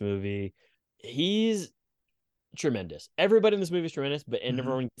husband in this movie, he's tremendous. Everybody in this movie is tremendous, but and Mhm.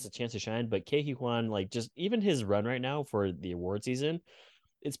 everyone gets a chance to shine. But Ke Huy Quan, like just even his run right now for the award season,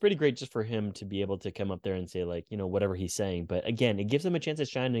 it's pretty great just for him to be able to come up there and say like, whatever he's saying. But again, it gives him a chance to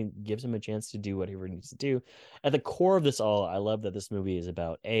shine and gives him a chance to do whatever he needs to do. At the core of this all, I love that this movie is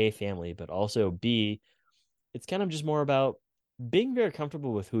about A, family, but also B, it's kind of just more about being very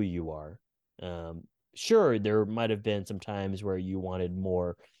comfortable with who you are. Sure, there might have been some times where you wanted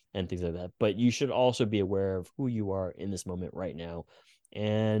more and things like that, but you should also be aware of who you are in this moment right now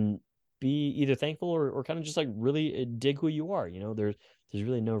and be either thankful or kind of just like really dig who you are. There's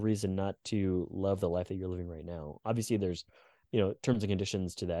really no reason not to love the life that you're living right now. Obviously, there's terms and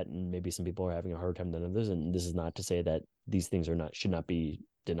conditions to that, and maybe some people are having a hard time than others. And this is not to say that these things should not be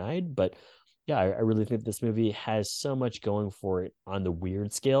denied, but yeah, I really think this movie has so much going for it on the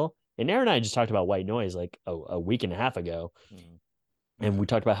weird scale. And Aaron and I just talked about White Noise like a week and a half ago. And we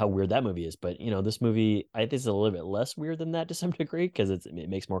talked about how weird that movie is. But, this movie, I think is a little bit less weird than that to some degree because it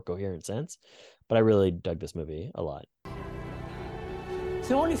makes more coherent sense. But I really dug this movie a lot.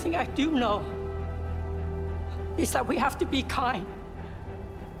 The only thing I do know is that we have to be kind.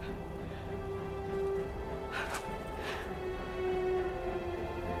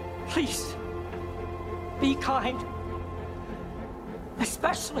 Please, be kind.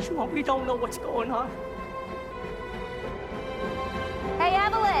 Especially when we don't know what's going on. Hey,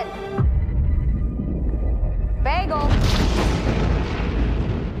 Evelyn! Bagel!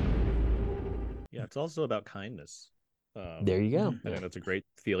 Yeah, it's also about kindness. There you go. I think that's a great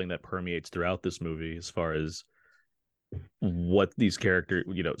feeling that permeates throughout this movie as far as what these characters,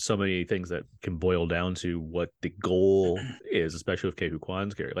 so many things that can boil down to what the goal is, especially with Ke Huy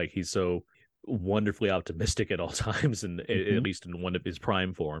Quan's character. Like, he's so wonderfully optimistic at all times, and at least in one of his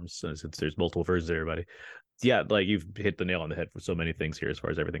prime forms, since there's multiple versions of everybody. Yeah, like you've hit the nail on the head for so many things here as far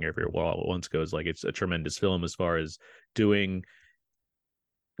as Everything Everywhere All at Once goes. Like, it's a tremendous film as far as doing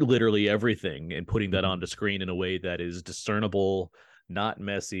literally everything and putting that onto screen in a way that is discernible, not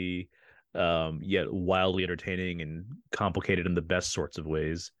messy, yet wildly entertaining and complicated in the best sorts of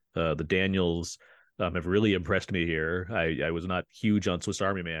ways. The Daniels have really impressed me here. I was not huge on Swiss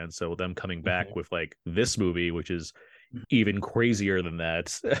Army Man, so them coming back with like this movie, which is even crazier than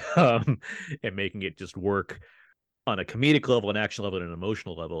that, and making it just work on a comedic level, an action level, and an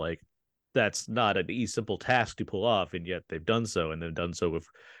emotional level, like that's not an easy, simple task to pull off, and yet they've done so, and they've done so with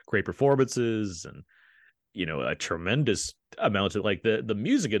great performances and a tremendous amount of like the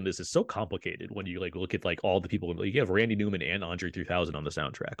music in this is so complicated when you like look at like all the people. You have Randy Newman and Andre 3000 on the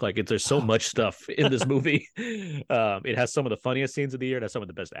soundtrack. Like there's so much stuff in this movie. It has some of the funniest scenes of the year. It has some of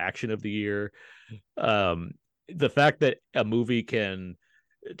the best action of the year. The fact that a movie can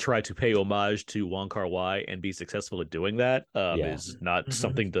try to pay homage to Wong Kar-wai and be successful at doing that is not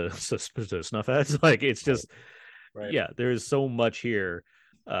something to snuff at. Like it's just yeah, there's so much here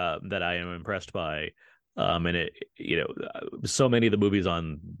that I am impressed by. And it, so many of the movies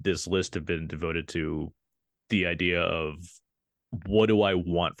on this list have been devoted to the idea of what do I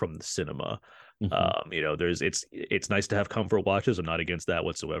want from the cinema. It's nice to have comfort watches. I'm not against that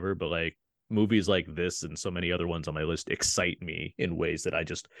whatsoever, but like movies like this and so many other ones on my list excite me in ways that I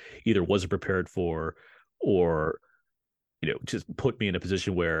just either wasn't prepared for or just put me in a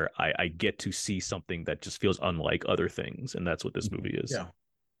position where I get to see something that just feels unlike other things, and that's what this movie is.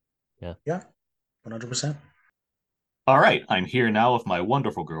 Yeah 100%. All right, I'm here now with my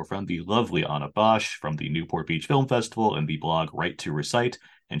wonderful girlfriend, the lovely Anna Bosch from the Newport Beach Film Festival and the blog Right to Recite,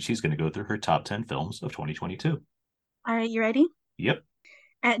 and she's going to go through her top 10 films of 2022. All right, you ready? Yep.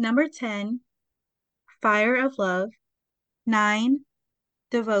 At number 10, Fire of Love. 9,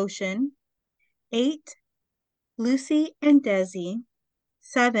 Devotion. 8, Lucy and Desi.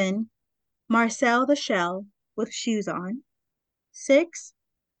 7, Marcel the Shell with Shoes On. 6,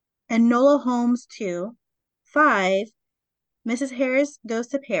 Enola Holmes 2. 5, Mrs. Harris Goes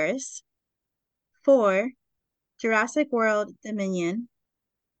to Paris. 4, Jurassic World Dominion.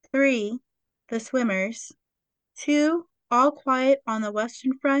 3, The Swimmers. 2, All Quiet on the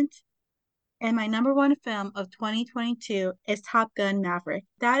Western Front. And my number one film of 2022 is Top Gun Maverick.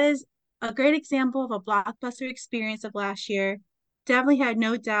 That is a great example of a blockbuster experience of last year. Definitely had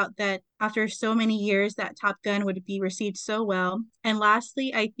no doubt that after so many years that Top Gun would be received so well. And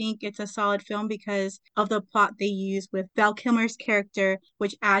lastly, I think it's a solid film because of the plot they use with Val Kilmer's character,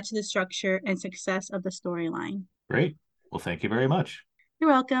 which adds to the structure and success of the storyline. Great. Well, thank you very much. You're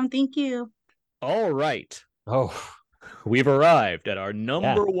welcome. Thank you. All right. Oh, we've arrived at our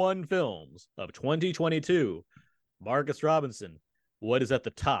number one films of 2022. Marcus Robinson, what is at the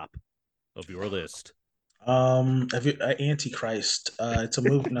top of your list? Have you Antichrist? It's a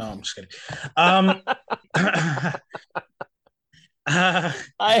movie. No, I'm just kidding. Um,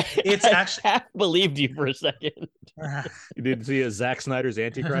 it's actually half believed you for a second. You didn't see a Zack Snyder's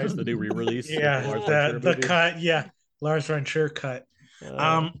Antichrist, the new re-release? Yeah, Lars von Trier the movie? cut. Yeah, Lars von Trier cut.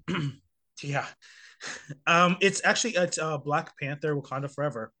 Yeah. It's Black Panther: Wakanda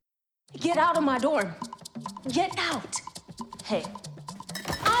Forever. Get out of my dorm. Get out. Hey,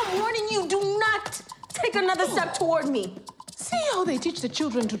 I'm warning you, do not take another step toward me. See how they teach the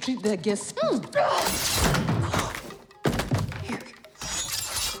children to treat their guests. Put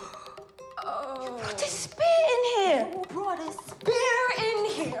this spear in here. Who brought a spear in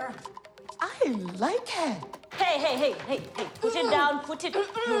here? I like her. Hey. Put it down, put it.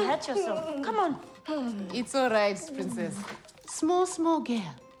 You'll hurt yourself. Come on. It's all right, princess. Small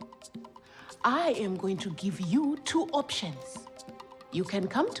girl. I am going to give you 2 options. You can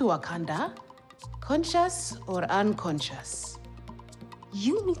come to Wakanda, conscious or unconscious.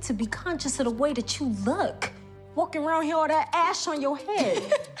 You need to be conscious of the way that you look. Walking around here with that ash on your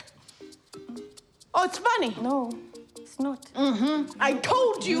head. Oh, it's funny. No, it's not. I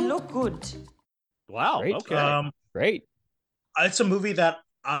told you. You look good. Wow. Great. Okay. Great. It's a movie that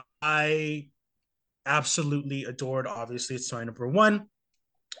I absolutely adored. Obviously, it's my number 1,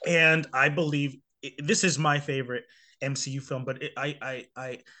 and I believe this is my favorite MCU film. But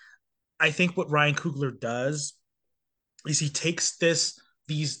I think what Ryan Coogler does is he takes these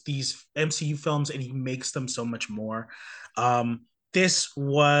MCU films and he makes them so much more. This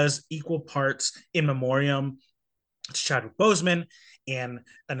was equal parts In Memoriam to Chadwick Boseman and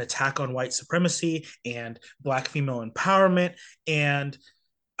an attack on white supremacy and Black female empowerment. And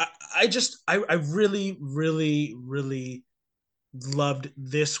I really, really, really loved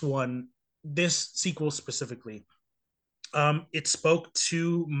this one, this sequel specifically. It spoke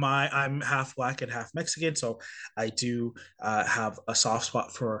to I'm half Black and half Mexican, so I do have a soft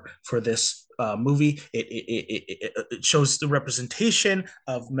spot for this movie. It shows the representation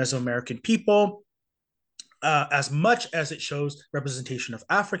of Mesoamerican people as much as it shows representation of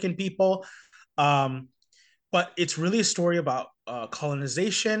African people. But it's really a story about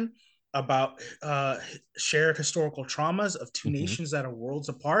colonization, about shared historical traumas of 2 nations that are worlds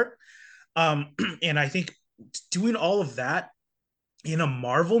apart. And I think doing all of that in a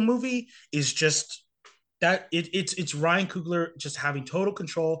Marvel movie is just that it's Ryan Coogler just having total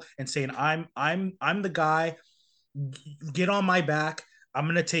control and saying, I'm the guy, get on my back, I'm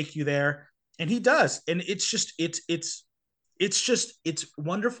gonna take you there. And he does. And it's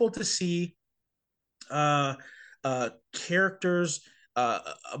wonderful to see characters,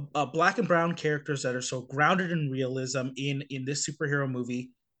 Black and brown characters that are so grounded in realism in this superhero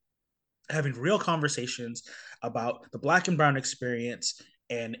movie, having real conversations about the Black and brown experience,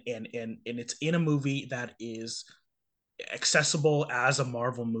 and it's in a movie that is accessible as a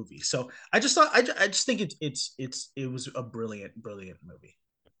Marvel movie. So I just think it was a brilliant movie.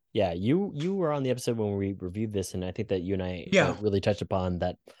 Yeah, you were on the episode when we reviewed this, and I think that you and I really touched upon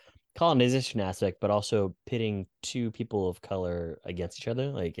that colonization aspect, but also pitting 2 people of color against each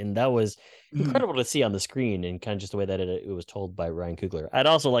other. And that was incredible to see on the screen, and kind of just the way that it was told by Ryan Coogler. I'd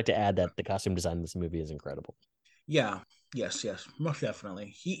also like to add that the costume design in this movie is incredible. Yeah, yes, most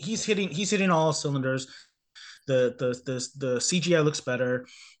definitely. He's hitting all cylinders. The CGI looks better.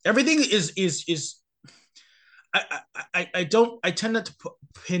 Everything is. I tend not to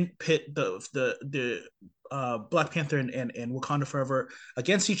pit the Black Panther and Wakanda Forever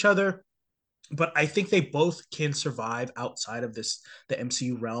against each other, but I think they both can survive outside of the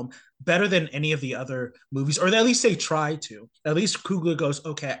MCU realm better than any of the other movies, or at least they try to. At least Coogler goes,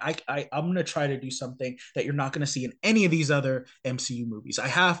 okay, I'm gonna try to do something that you're not gonna see in any of these other MCU movies. I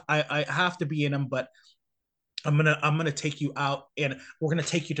have to be in them, but I'm gonna take you out, and we're gonna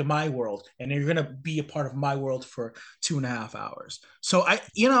take you to my world, and you're gonna be a part of my world for 2.5 hours. So I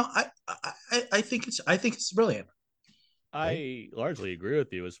think it's brilliant. I largely agree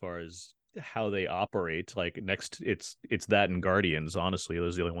with you as far as how they operate. Like next, it's that and Guardians. Honestly,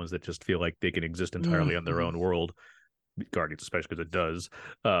 those are the only ones that just feel like they can exist entirely on their own world. Guardians, especially because it does.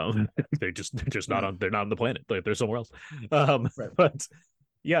 They're just not on. They're not on the planet. Like they're somewhere else. Right. But.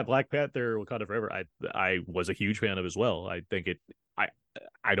 Yeah, Black Panther: Wakanda Forever. I was a huge fan of as well. I think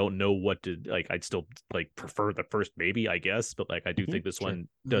I don't know what to like. I'd still like prefer the first, maybe, I guess, but like I do think this one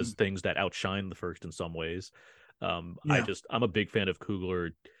does things that outshine the first in some ways. I'm a big fan of Coogler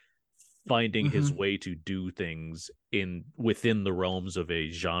finding his way to do things within the realms of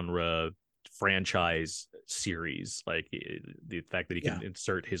a genre franchise series. Like the fact that he can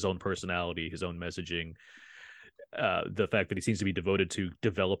insert his own personality, his own messaging. the fact that he seems to be devoted to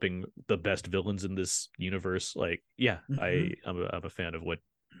developing the best villains in this universe. Like, yeah, I'm a fan of what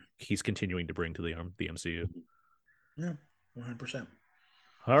he's continuing to bring to the MCU. Yeah, 100%.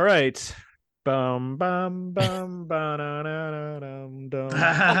 All right. Bum bum bum ba-da-da-da-dum, dum.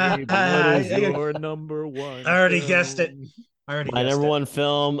 What is your number one? I already guessed it. My number one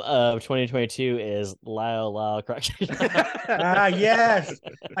film of 2022 is Lyle Lyle Crush. Yes,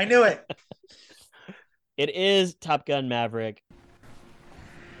 I knew it. It is Top Gun Maverick.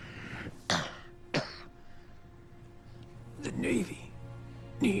 The Navy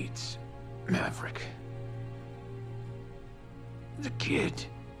needs Maverick. The kid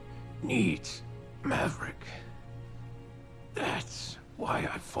needs Maverick. That's why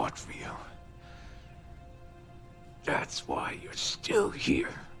I fought for you. That's why you're still here.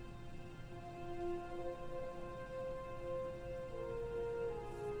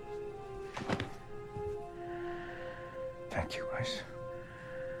 Thank you, Ice,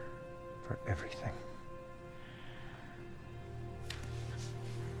 for everything.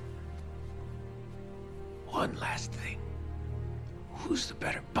 One last thing. Who's the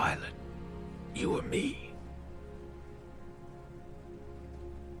better pilot? You or me?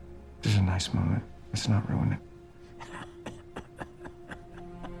 This is a nice moment. Let's not ruin it.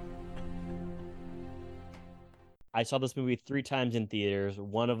 I saw this movie 3 times in theaters.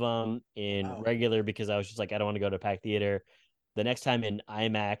 One of them in regular because I was just like, I don't want to go to a packed theater. The next time in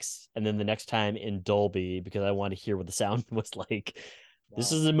IMAX, and then the next time in Dolby because I wanted to hear what the sound was like. Wow.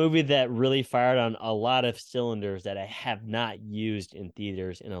 This is a movie that really fired on a lot of cylinders that I have not used in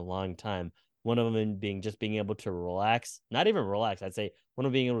theaters in a long time. One of them being just being able to relax, not even relax. I'd say one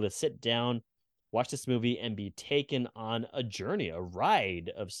of being able to sit down, watch this movie, and be taken on a journey, a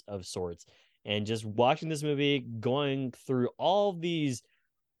ride of sorts. And just watching this movie, going through all these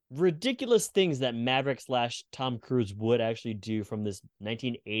ridiculous things that Maverick / Tom Cruise would actually do from this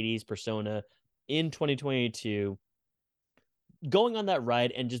 1980s persona in 2022, going on that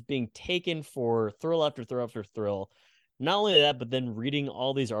ride and just being taken for thrill after thrill after thrill. Not only that, but then reading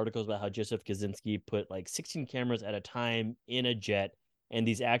all these articles about how Joseph Kosinski put like 16 cameras at a time in a jet, and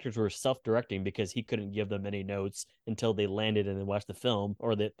these actors were self-directing because he couldn't give them any notes until they landed and then watched the film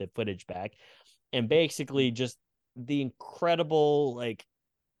or the footage back. And basically just the incredible like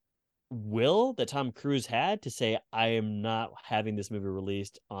will that Tom Cruise had to say, I am not having this movie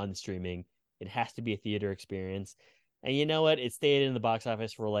released on streaming. It has to be a theater experience. And you know what? It stayed in the box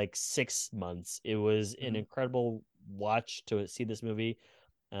office for like 6 months. It was an incredible watch to see this movie.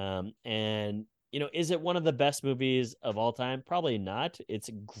 And you know, is it one of the best movies of all time? Probably not. It's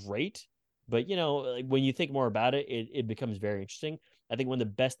great, but you know, like, when you think more about it, it becomes very interesting. I think one of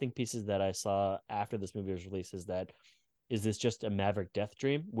the best think pieces that I saw after this movie was released is this just a Maverick death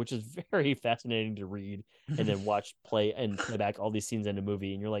dream, which is very fascinating to read and then watch play back all these scenes in a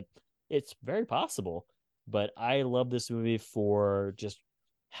movie, and you're like, it's very possible. But I love this movie for just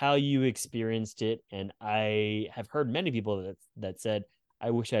how you experienced it, and I have heard many people that said, I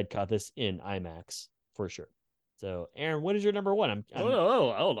wish I had caught this in IMAX for sure. So, Aaron, what is your number one?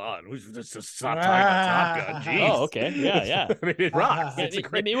 Hold on. Let's just stop talking about Top Gun. Jeez. Oh, okay. Yeah. I mean, it rocks.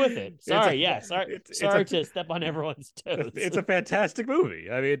 Hit me with it. Sorry. Sorry to step on everyone's toes. It's a fantastic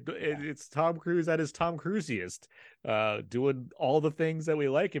movie. I mean, it's Tom Cruise at his Tom Cruisiest, doing all the things that we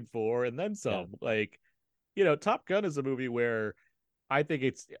like him for, and then some. Yeah. Like, you know, Top Gun is a movie where I think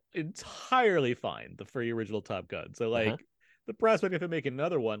it's entirely fine, the free original Top Gun. So, like, the prospect of him making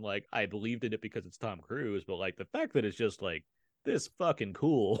another one, like, I believed in it because it's Tom Cruise, but like the fact that it's just like this fucking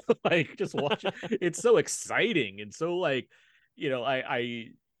cool, like, just watch it. It's so exciting and so, like, you know,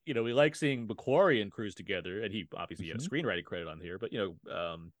 I you know, we like seeing McQuarrie and Cruise together, and he obviously had a screenwriting credit on here, but you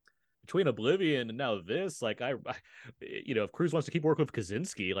know, between Oblivion and now this, like, I you know, if Cruise wants to keep working with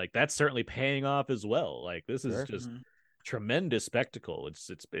Kosinski, like, that's certainly paying off as well. Like, this is just tremendous spectacle.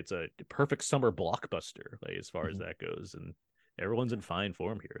 It's a perfect summer blockbuster, like, as far as that goes, and everyone's in fine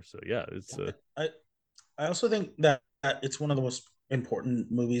form here. So yeah, it's I also think that it's one of the most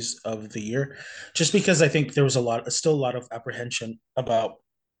important movies of the year, just because I think there was still a lot of apprehension about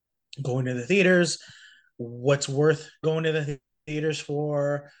going to the theaters, what's worth going to the theaters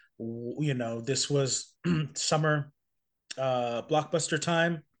for. You know, this was summer blockbuster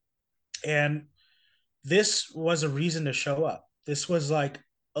time, and this was a reason to show up. This was like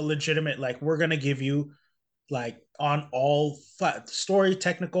a legitimate, like, we're gonna give you, like, on all story,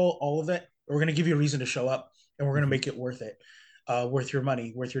 technical, all of it, we're going to give you a reason to show up, and we're going to make it worth it, worth your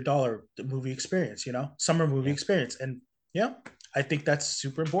money, worth your dollar, the movie experience, you know, summer movie experience. And yeah, I think that's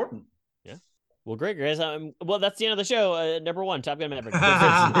super important. Yeah. Well, great, guys. Well, that's the end of the show. Number one, Top Gun Maverick.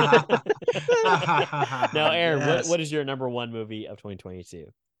 Now, Aaron, Yes. what is your number one movie of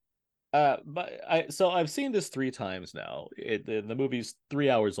 2022? But I've seen this 3 times now. The movie's 3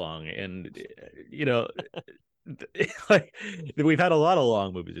 hours long, and you know, like we've had a lot of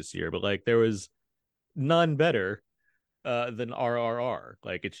long movies this year, but like there was none better than RRR.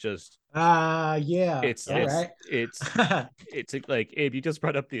 Like it's just yeah, it's all right. it's like Abe, you just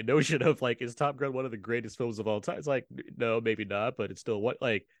brought up the notion of like, is Top Gun one of the greatest films of all time? It's like, no, maybe not, but it's still what,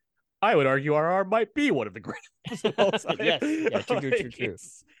 like, I would argue RRR might be one of the greatest films of all time. Yes, yeah, true. Like,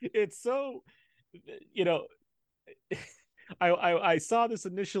 it's so, you know, I saw this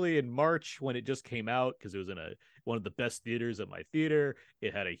initially in March when it just came out because it was in one of the best theaters at my theater.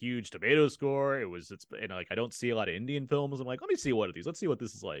 It had a huge tomato score. And like I don't see a lot of Indian films. I'm like, let me see one of these. Let's see what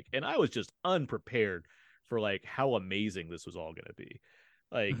this is like. And I was just unprepared for like how amazing this was all gonna be.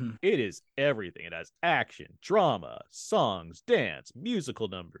 Like it is everything. It has action, drama, songs, dance, musical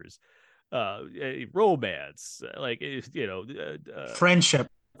numbers, romance, like friendship.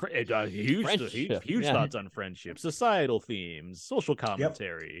 Huge thoughts on friendship, societal themes, social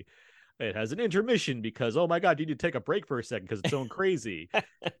commentary. It has an intermission because, oh my God, you need to take a break for a second because it's so crazy.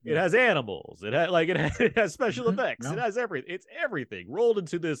 It has animals. It has special effects. It has everything. It's everything rolled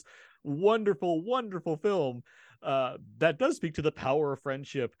into this wonderful, wonderful film that does speak to the power of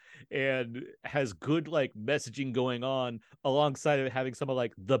friendship and has good like messaging going on alongside of having some of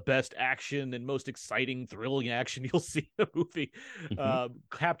like the best action and most exciting, thrilling action you'll see in a movie,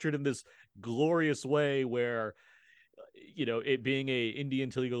 captured in this glorious way where, you know, it being a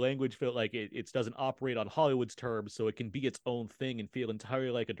Indian Telugu language film, like it doesn't operate on Hollywood's terms, so it can be its own thing and feel entirely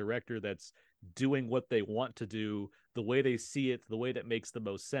like a director that's doing what they want to do, the way they see it, the way that makes the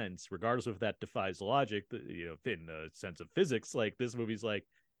most sense, regardless of if that defies logic, you know, in the sense of physics. Like this movie's like,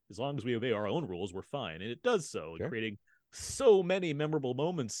 as long as we obey our own rules, we're fine, and it does so, creating so many memorable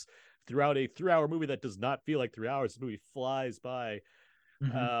moments throughout a 3-hour movie that does not feel like 3 hours. The movie flies by.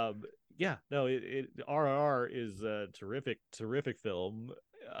 RRR is a terrific film.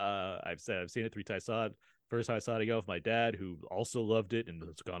 I've seen it 3 times. I saw it first time I saw it ago with my dad, who also loved it and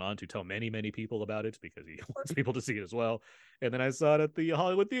has gone on to tell many people about it because he wants people to see it as well. And then I saw it at the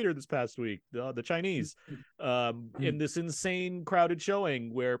Hollywood Theater this past week, the Chinese, in this insane crowded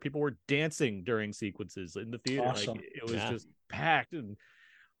showing where people were dancing during sequences in the theater. Awesome. Like it was just packed and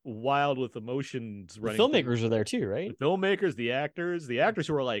wild with emotions running. The filmmakers are there too, right? The filmmakers, the actors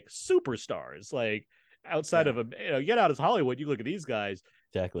who are like superstars, like outside of Get Out is Hollywood. You look at these guys.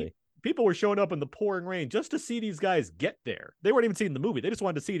 Exactly. People were showing up in the pouring rain just to see these guys get there. They weren't even seeing the movie. They just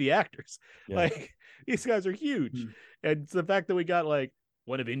wanted to see the actors. Like these guys are huge. And it's the fact that we got like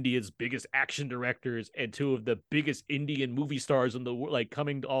one of India's biggest action directors and 2 of the biggest Indian movie stars in the world, like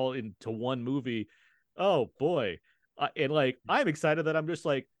coming all into one movie. Oh boy. And like, I'm excited that I'm just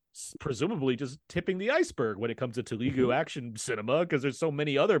like, presumably just tipping the iceberg when it comes to Telugu action cinema, because there's so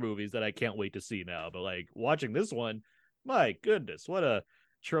many other movies that I can't wait to see now. But like watching this one, my goodness, what a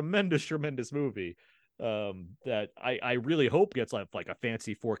tremendous movie that I really hope gets like a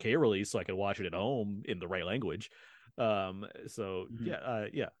fancy 4K release so I can watch it at home in the right language. This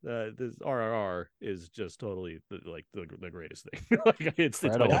RRR is just totally the greatest thing. Like, it's my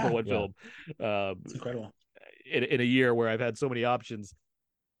number one film. It's incredible. In a year where I've had so many options,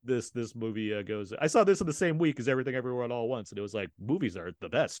 this movie goes. I saw this in the same week as Everything Everywhere All at Once, and it was like, movies are the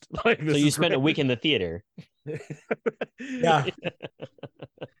best. Like, so you spent a week in the theater. Yeah.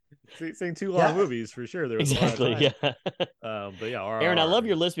 Seeing 2 long movies for sure. There was exactly. a lot of time. But yeah, RRR. Aaron, I love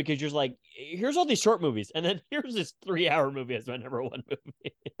your list because you're like, here's all these short movies, and then here's this 3-hour movie as my number one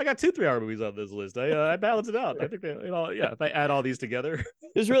movie. I got 2 3-hour movies on this list. I balance it out. I think that, if I add all these together,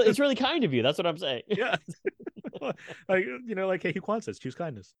 it's really kind of you. That's what I'm saying. Yeah. Like Hey Kwan says, choose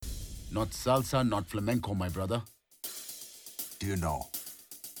kindness. Not salsa, not flamenco, my brother. Do you know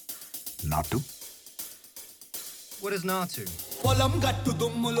not to? What is not to? పొలం గట్టు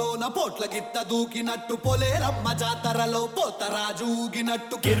దుమ్ములోన పోట్ల గిట్ట దూకినట్టు పొలేరమ్మ జాతరలో పోతరాజు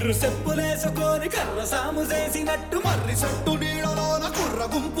ఊగినట్టు కిర్రు సెప్పులేసుకొని కర్ర సాము చేసినట్టు మర్రి సొట్టు నీడలోన కుర్ర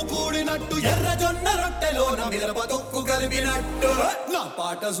గుంపు కూడినట్టు ఎర్ర జొన్న రొట్టెలోన మిరప తొక్కు కలిపినట్టు నా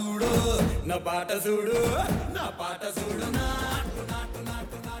పాట చూడు నా పాట చూడు నా పాట చూడు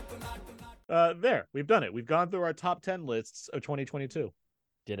There, we've done it. We've gone through our top 10 lists of 2022.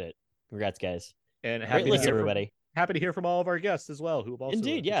 Did it. Congrats, guys. And great list, everybody. Happy to hear from all of our guests as well, who've also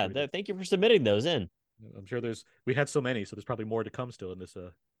indeed, thank you for submitting those in. I'm sure we had so many, so there's probably more to come still in this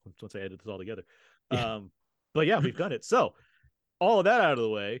once I edit this all together. But yeah, we've done it. So all of that out of the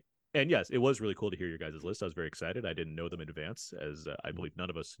way, And yes, it was really cool to hear your guys' list. I was very excited. I didn't know them in advance, as I believe none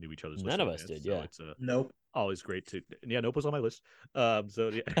of us knew each other's list. None in of us advance, did, yeah. So it's Nope. always great to. Yeah, Nope was on my list.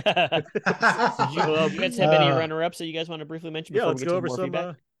 So yeah. You guys have any runner-ups that you guys want to briefly mention? Yeah, Before let's we get go to over more some. feedback?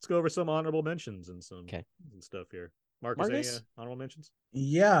 Let's go over some honorable mentions and some Okay. and stuff here. Marcus, any Marcus? honorable mentions?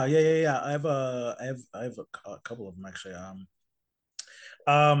 Yeah. I have a couple of them actually.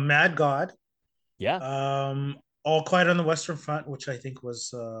 Mad God. Yeah. All Quiet on the Western Front, which I think was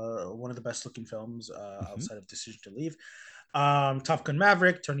one of the best looking films outside of Decision to Leave. Top Gun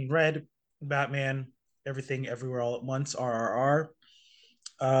Maverick, Turning Red, Batman, Everything Everywhere All at Once, RRR.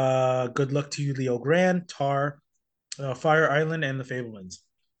 Good Luck to You, Leo Grande, Tar, Fire Island, and The Fablemans.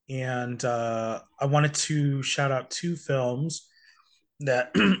 And I wanted to shout out two films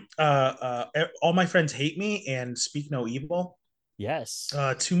that All My Friends Hate Me and Speak No Evil. Yes.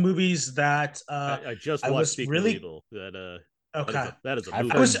 Two movies that I just watched Speak No Evil. That is a I've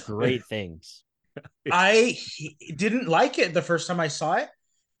movie. heard great things. I didn't like it the first time I saw it,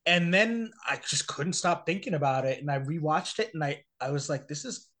 and then I just couldn't stop thinking about it, and I rewatched it, and I was like, this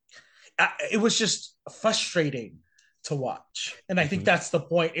is. It was just frustrating to watch, and I think that's the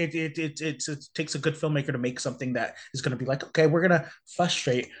point. It takes a good filmmaker to make something that is going to be like, okay, we're going to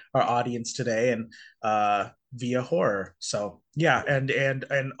frustrate our audience today, and via horror. So yeah,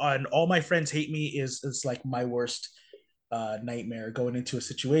 and All My Friends Hate Me is like my worst nightmare, going into a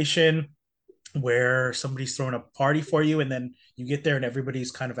situation where somebody's throwing a party for you, and then you get there and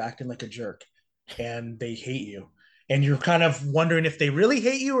everybody's kind of acting like a jerk, and they hate you. And you're kind of wondering if they really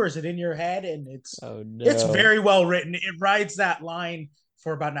hate you or is it in your head? And it's very well written. It rides that line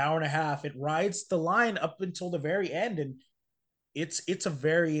for about an hour and a half. It rides the line up until the very end, and it's a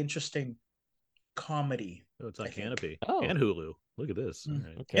very interesting comedy. Oh, it's on Canopy Oh. and Hulu. Look at this. All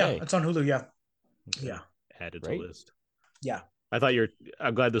right. Okay. Yeah, it's on Hulu. Yeah, Okay. yeah, Added to Great. the list. yeah.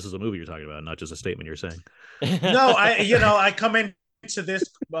 I'm glad this is a movie you're talking about, not just a statement you're saying. No, I come into this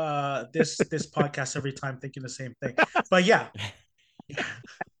this podcast every time thinking the same thing. But yeah.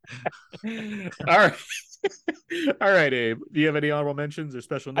 All right. All right, Abe. Do you have any honorable mentions or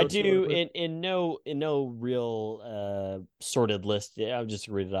special I notes? do in no real sorted list. Yeah, I'll just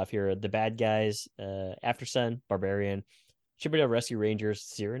read it off here. The Bad Guys, After Sun, Barbarian, Chippendale Rescue Rangers,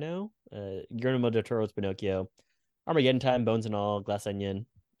 Cyrano, Guillermo del Toro's Pinocchio, Armageddon Time, Bones and All, Glass Onion,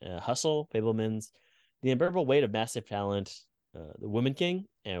 Hustle, Fablemans, The Unbearable Weight of Massive Talent, The Woman King,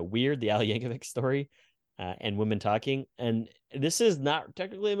 Weird, the Al Yankovic Story, and Women Talking. And this is not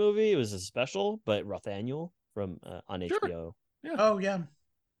technically a movie; it was a special, but Rothaniel from on HBO. Yeah. Oh yeah.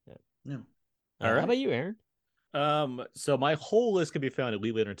 All How right. about you, Aaron? So my whole list can be found at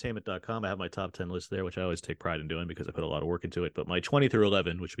LeewayEntertainment.com. I have my top 10 list there, which I always take pride in doing because I put a lot of work into it. But my 20 through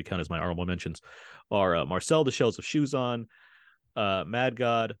 11, which we count as my honorable mentions, are Marcel the Shells of Shoes On, Mad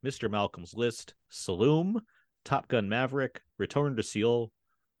God, Mr. Malcolm's List, Saloom, Top Gun Maverick, Return to Seoul,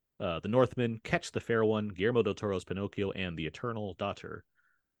 The Northman, Catch the Fair One, Guillermo del Toro's Pinocchio, and The Eternal Daughter.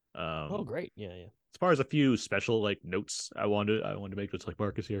 Oh, great! Yeah. As far as a few special notes I wanted to make, just like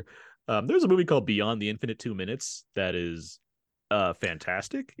Marcus here. There's a movie called Beyond the Infinite 2 Minutes that is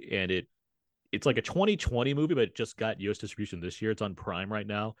fantastic, and it's like a 2020 movie, but it just got US distribution this year. It's on Prime right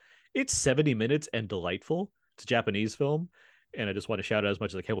now. It's 70 minutes and delightful. It's a Japanese film, and I just want to shout out as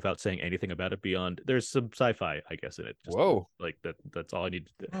much as I can without saying anything about it beyond. There's some sci-fi, I guess, in it. Just, Whoa! Like that's all I need.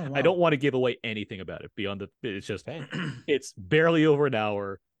 Oh, wow. I don't want to give away anything about it beyond it's just it's barely over an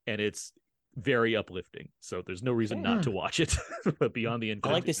hour, and it's very uplifting, so there's no reason not to watch it. But Beyond the Infinite,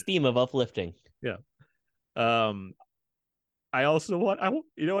 I like this theme of uplifting. Yeah. I also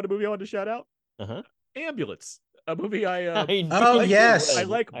you know what a movie I want to shout out? Ambulance, a movie I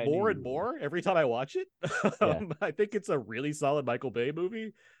like more and more every time I watch it. I think it's a really solid Michael Bay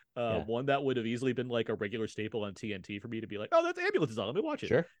movie. One that would have easily been like a regular staple on TNT for me to be like, oh, that's Ambulance is on, let me watch it.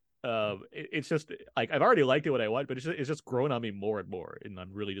 Sure. It's just like I've already liked it when I watched, but it's just grown on me more and more, and I'm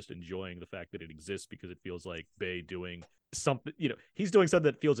really just enjoying the fact that it exists because it feels like Bay doing something. He's doing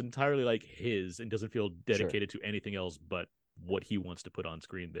something that feels entirely like his and doesn't feel dedicated to anything else but what he wants to put on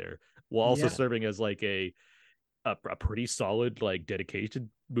screen there, while also serving as like a pretty solid like dedicated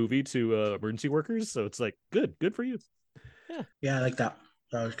movie to emergency workers. So it's like good for you. Yeah, I like that.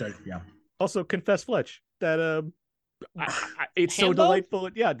 That was good. Yeah. Also, Confess Fletch. That it's so Hambo? delightful.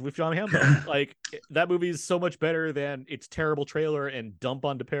 Yeah, with John Hamm. Like that movie is so much better than its terrible trailer and dump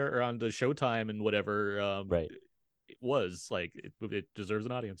onto onto Showtime and whatever. Right. It was like it deserves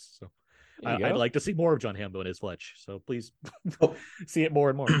an audience. So There you I'd go. like to see more of John Hambo and his Fletch. So please see it more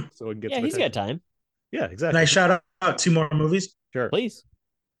and more so we can get. Yeah, some he's got attention. time. Yeah, exactly. Can I shout out two more movies? Sure. Please.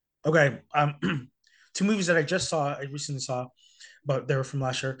 Okay. Two movies that I recently saw. but they were from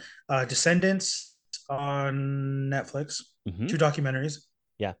last year. Descendants on Netflix, Mhm. 2 documentaries,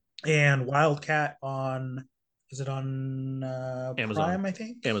 Yeah. and Wildcat on, is it on Amazon. Prime? I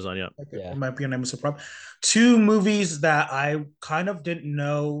think Amazon, yeah. It might be on Amazon Prime. 2 movies that I kind of didn't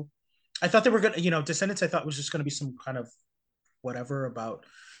know. I thought they were gonna, Descendants. I thought was just gonna be some kind of whatever about,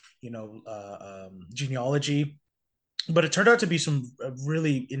 genealogy, but it turned out to be some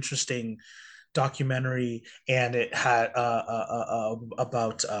really interesting documentary, and it had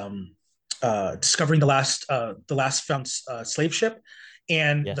about discovering the last found slave ship,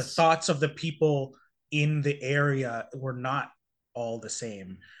 and the thoughts of the people in the area were not all the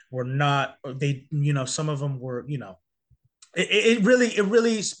same. Were not they? Some of them were. It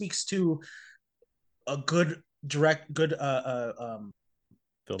really speaks to a good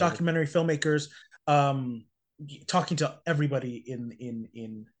documentary filmmakers talking to everybody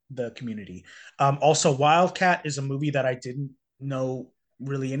in the community. Also, Wildcat is a movie that I didn't know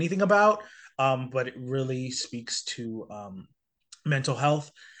really anything about, but it really speaks to mental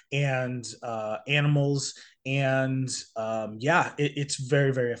health and animals, and it's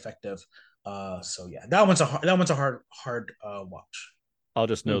very, very effective. So yeah, that one's a hard watch. I'll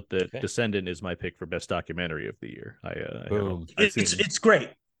just note that Descendant is my pick for best documentary of the year. It's great.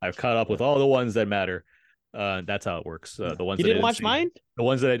 I've caught up with all the ones that matter. That's how it works. The ones You that didn't watch mine? The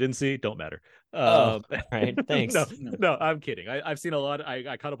ones that I didn't see don't matter. All right, thanks. No, I'm kidding. I've seen a lot.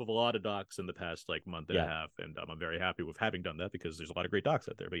 I caught up with a lot of docs in the past month and a half, and I'm very happy with having done that because there's a lot of great docs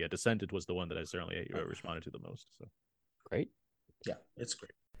out there. But yeah, Descendant was the one that I certainly responded to the most. So great. Yeah, it's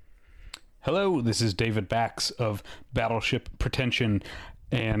great. Hello, this is David Bax of Battleship Pretension,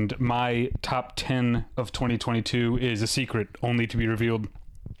 and my top 10 of 2022 is a secret only to be revealed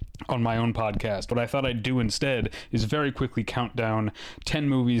on my own podcast. What I thought I'd do instead is very quickly count down 10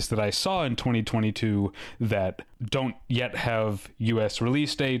 movies that I saw in 2022 that don't yet have US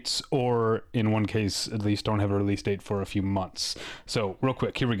release dates, or in one case at least don't have a release date for a few months. So real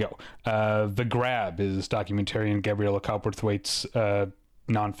quick, here we go. The Grab is documentarian Gabriella Cowperthwaite's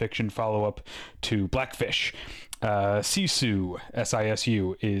nonfiction follow-up to Blackfish. Sisu,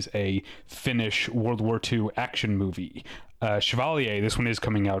 S-I-S-U, is a Finnish World War II action movie. Chevalier, this one is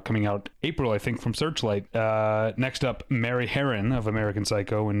coming out April, I think, from Searchlight. Next up, Mary Herron of American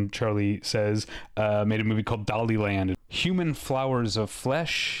Psycho and Charlie Says made a movie called Dollyland. Human Flowers of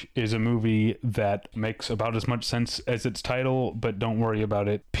Flesh is a movie that makes about as much sense as its title, but don't worry about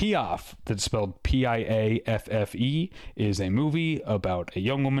it. Piaffe, that's spelled Piaffe, is a movie about a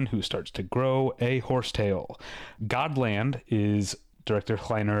young woman who starts to grow a horsetail. Godland is director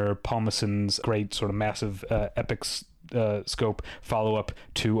Hlynur Pálmason's great sort of massive epics scope follow-up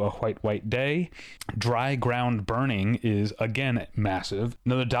to A White Day. Dry Ground Burning is again massive.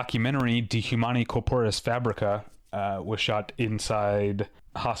 Another documentary, De Humani Corporis Fabrica, was shot inside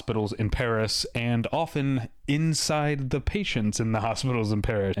hospitals in Paris and often inside the patients in the hospitals in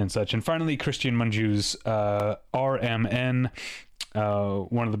Paris and such. And finally, Christian Mungiu's RMN,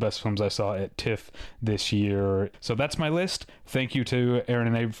 one of the best films I saw at TIFF this year. So that's my list. Thank you to Aaron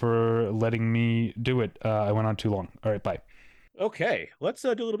and Abe for letting me do it. I went on too long. All right, bye. Okay, let's do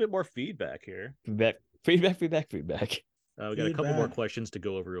a little bit more feedback here. Feedback. We got a couple more questions to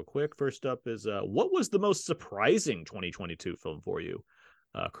go over real quick. First up is, what was the most surprising 2022 film for you?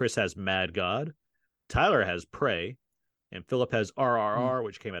 Chris has Mad God, Tyler has Prey, and Philip has RRR,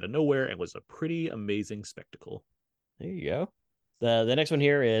 which came out of nowhere and was a pretty amazing spectacle. There you go. The next one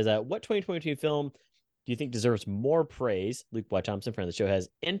here is, what 2022 film do you think deserves more praise? Luke Y. Thompson, friend of the show, has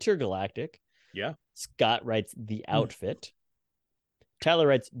Intergalactic. Yeah. Scott writes The Outfit. Tyler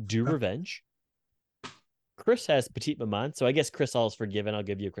writes Do Revenge. Chris has Petite Maman, so I guess Chris all's forgiven. I'll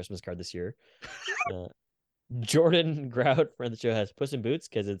give you a Christmas card this year. Jordan Grout, friend of the show, has Puss in Boots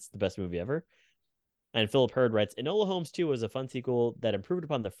because it's the best movie ever. And Philip Hurd writes, Enola Holmes 2 was a fun sequel that improved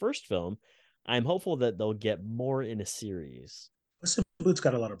upon the first film. I'm hopeful that they'll get more in a series. Puss in Boots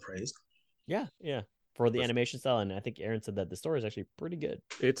got a lot of praise. Yeah. For the animation style, and I think Aaron said that the story is actually pretty good.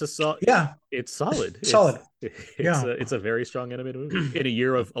 It's a solid. Yeah, it's solid. It's a very strong animated movie in a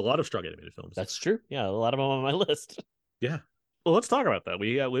year of a lot of strong animated films. That's true. Yeah, a lot of them on my list. Yeah. Well, let's talk about that.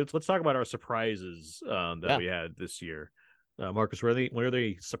 Let's talk about our surprises that we had this year. Marcus, were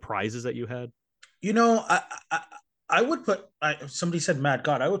there surprises that you had? I would put. Somebody said Mad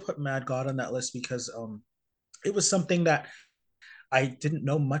God. I would put Mad God on that list because it was something that I didn't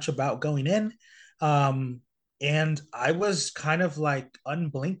know much about going in. And I was kind of like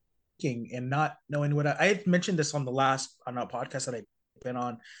unblinking and not knowing what I had mentioned this on the last a podcast that I've been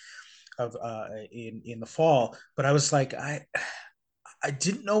on in the fall, but I was like, I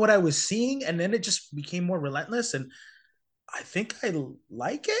didn't know what I was seeing, and then it just became more relentless, and I think I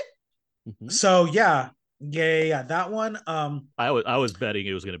like it. Mm-hmm. So yeah, that one. I was betting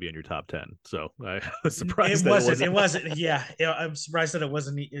it was going to be in your top 10, so I was surprised. It wasn't. Yeah, I'm surprised that it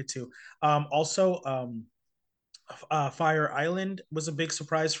wasn't it too. Also, Fire Island was a big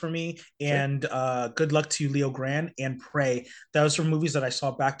surprise for me, and Good Luck to Leo Grande and Prey. Those were movies that I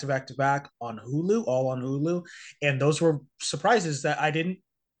saw back to back to back on Hulu, all on Hulu, and those were surprises that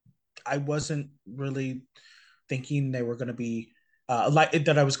I wasn't really thinking they were going to be like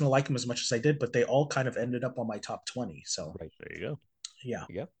that. I was going to like them as much as I did, but they all kind of ended up on my top 20. So right, there you go.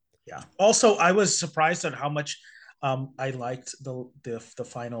 Yeah. Also, I was surprised at how much I liked the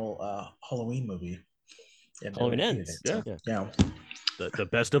final Halloween movie. Halloween Ends. Yeah. The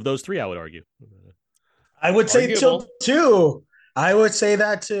best of those three, I would argue. I would say two. I would say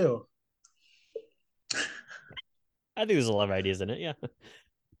that too. I think there's a lot of ideas in it. Yeah.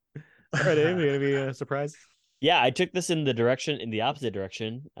 All right, Dave, you gonna be surprised? Yeah, I took this in the opposite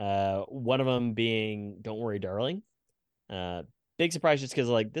direction. One of them being "Don't Worry, Darling." Big surprise, just because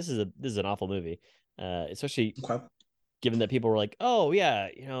like this is an awful movie, especially given that people were like, "Oh yeah,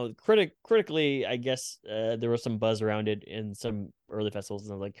 critically, I guess there was some buzz around it in some early festivals,"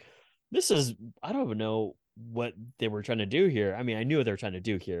 and I was like, I don't even know what they were trying to do here. I mean, I knew what they were trying to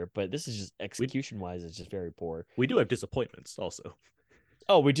do here, but this is just execution wise, it's just very poor. We do have disappointments also.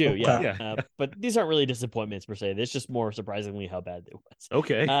 Oh, we do, yeah. But these aren't really disappointments per se. It's just more surprisingly how bad it was.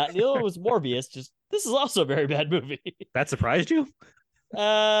 Okay. The other one was Morbius. This is also a very bad movie. That surprised you?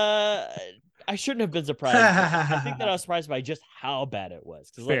 I shouldn't have been surprised. I think that I was surprised by just how bad it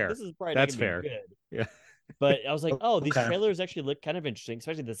was. Because fair. This is probably that's not fair. Good. Yeah. But I was like, these trailers actually look kind of interesting,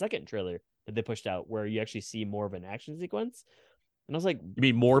 especially the second trailer that they pushed out, where you actually see more of an action sequence. And I was like, you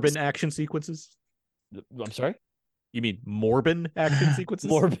mean Morbin action sequences? I'm sorry. You mean Morbin action sequences?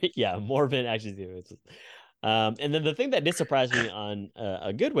 Morbin action sequences. And then the thing that did surprise me on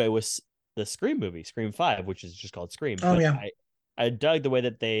a good way was the Scream movie, Scream 5, which is just called Scream. Oh, yeah. I dug the way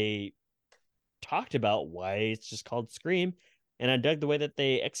that they talked about why it's just called Scream, and I dug the way that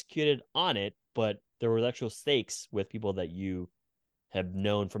they executed on it, but there were actual stakes with people that you have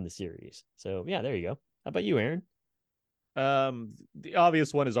known from the series. So yeah, there you go. How about you, Aaron? The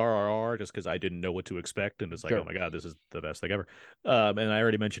obvious one is RRR, just because I didn't know what to expect, and it's like, oh my god, this is the best thing ever. And I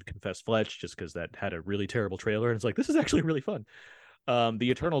already mentioned Confess Fletch, just because that had a really terrible trailer, and it's like, this is actually really fun. The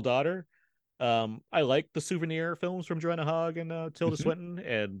Eternal Daughter. I like the Souvenir films from Joanna Hogg and Tilda Swinton,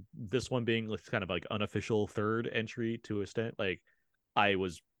 and this one being kind of like unofficial third entry to an extent. Like, I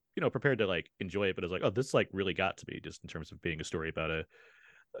was prepared to like enjoy it, but I was like, oh, this like really got to me, just in terms of being a story about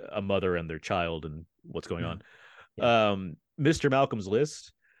a mother and their child and what's going on. Mr. Malcolm's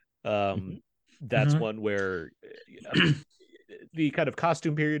List. That's one where the kind of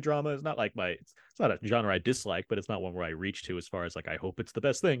costume period drama is not like it's not a genre I dislike, but it's not one where I reach to as far as like I hope it's the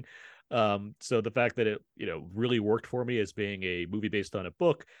best thing. So the fact that it really worked for me as being a movie based on a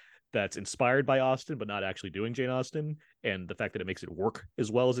book that's inspired by Austen but not actually doing Jane Austen, and the fact that it makes it work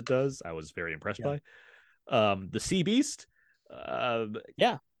as well as it does, I was very impressed by. The Sea Beast.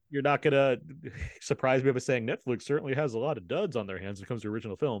 You're not gonna surprise me by saying Netflix certainly has a lot of duds on their hands when it comes to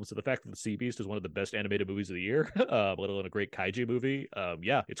original films. So the fact that The Sea Beast is one of the best animated movies of the year, let alone a great kaiju movie,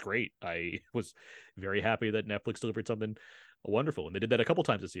 it's great. I was very happy that Netflix delivered something wonderful, and they did that a couple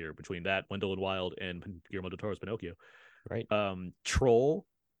times this year between that, Wendell and Wild, and Guillermo del Toro's Pinocchio. Right. Troll.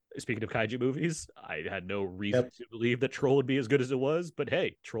 Speaking of kaiju movies, I had no reason to believe that Troll would be as good as it was, but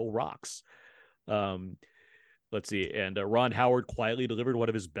hey, Troll rocks. Let's see. And Ron Howard quietly delivered one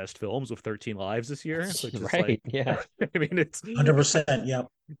of his best films with 13 Lives this year. Right. Yeah. I mean, it's 100%. Yep.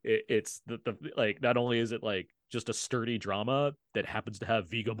 It's the like, not only is it like just a sturdy drama that happens to have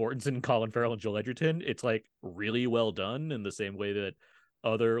Viggo Mortensen, Colin Farrell, and Joel Edgerton, it's like really well done in the same way that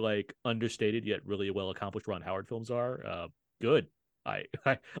other like understated yet really well accomplished Ron Howard films are. Good.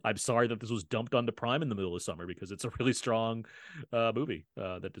 I'm sorry that this was dumped onto Prime in the middle of summer, because it's a really strong movie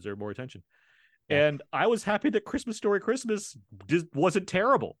that deserved more attention. And I was happy that Christmas Story Christmas wasn't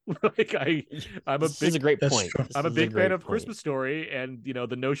terrible. Like This is a great point. I'm a big fan of Christmas Story, and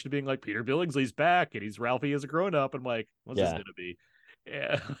the notion of being like Peter Billingsley's back and he's Ralphie as a grown up. I'm like, what's this gonna be?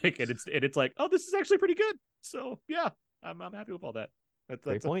 Yeah, like, and it's like, oh, this is actually pretty good. So yeah, I'm happy with all that. That's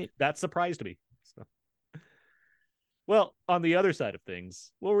great point. That surprised me. So. Well, on the other side of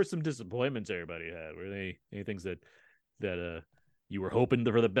things, what were some disappointments everybody had? Were there any things that you were hoping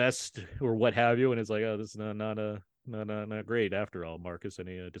for the best or what have you, and it's like, oh, this is not great after all? Marcus,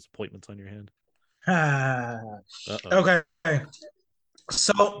 any disappointments on your hand? Okay.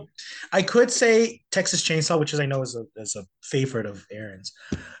 So I could say Texas Chainsaw, which I know is a favorite of Aaron's.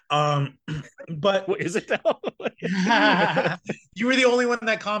 But what is it now? You were the only one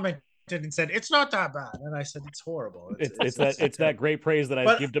that commented and said it's not that bad, and I said it's horrible. It's that great praise that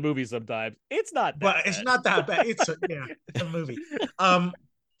I give to movies sometimes. It's not, but it's not that bad. It's a movie.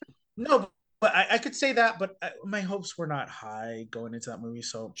 No, but I could say that, but my hopes were not high going into that movie.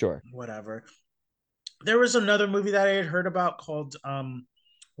 So sure, whatever. There was another movie that I had heard about called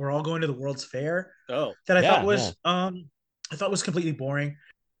 "We're All Going to the World's Fair." Oh, that I thought was completely boring.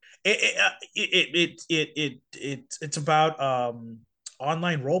 It's about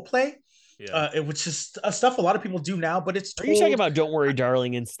online role play. Yeah. Which is stuff a lot of people do now, but it's Are you talking about Don't Worry,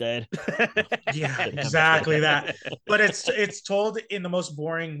 Darling instead? Yeah, exactly that. But it's told in the most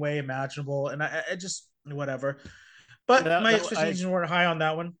boring way imaginable, and I just whatever. But my expectations weren't high on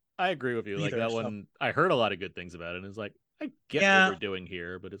that one. I agree with you. Like that one, I heard a lot of good things about it, and it's like I get what we're doing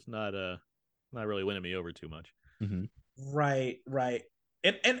here, but it's not really winning me over too much. Mm-hmm. Right.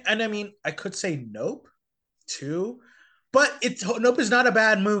 And I mean, I could say Nope too, but Nope is not a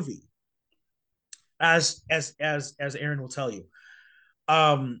bad movie. As Aaron will tell you,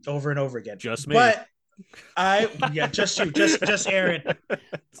 over and over again. Just me. But just you, just Aaron.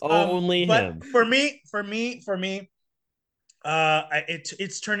 Only him. But for me,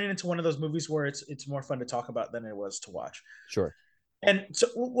 it's turning into one of those movies where it's more fun to talk about than it was to watch. Sure. And so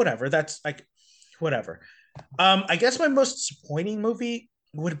whatever. That's like whatever. I guess my most disappointing movie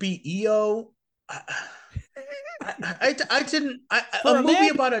would be EO. I didn't. A movie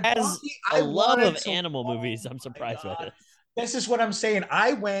about a donkey. A love of animal movies. I'm surprised by this. This is what I'm saying.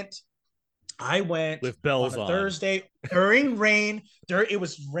 I went with bells on a Thursday during rain. It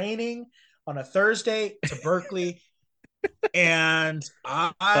was raining on a Thursday to Berkeley, and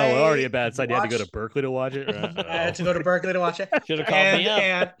already a bad sign. You had to go to Berkeley to watch it. Right? I had to go to Berkeley to watch it. Should have called me up.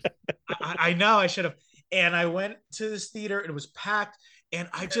 And I know I should have. And I went to this theater. And it was packed. And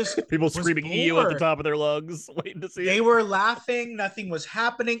I just people screaming EO at the top of their lungs, waiting to see. They were laughing. Nothing was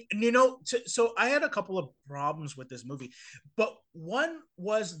happening. And, so I had a couple of problems with this movie, but one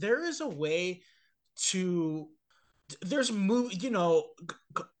was there is a way to. There's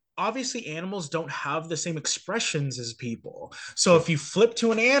obviously animals don't have the same expressions as people. So if you flip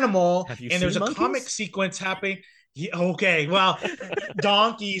to an animal and there's a comic sequence happening. Yeah, okay, well,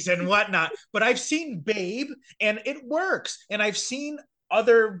 donkeys and whatnot, but I've seen Babe and it works, and I've seen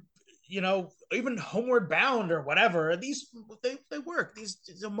other, even Homeward Bound or whatever. These they work. These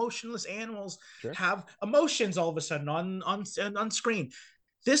emotionless animals have emotions all of a sudden on screen.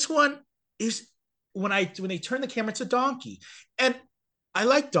 This one is when they turn the camera, it's a donkey, and I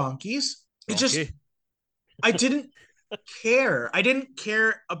like donkeys. I didn't care. I didn't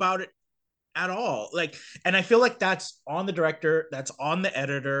care about it at all. And I feel like that's on the director, that's on the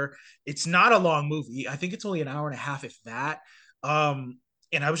editor. It's not a long movie. I think it's only an hour and a half, if that.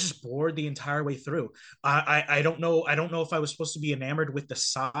 And I was just bored the entire way through. I don't know if I was supposed to be enamored with the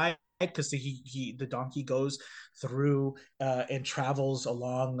side, because the donkey goes through and travels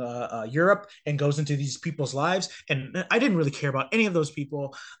along Europe and goes into these people's lives, and I didn't really care about any of those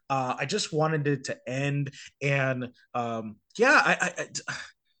people. I just wanted it to end, and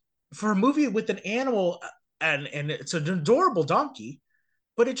for a movie with an animal, and it's an adorable donkey,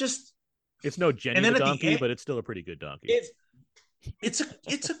 but it's no Jenny the donkey, but it's still a pretty good donkey. It's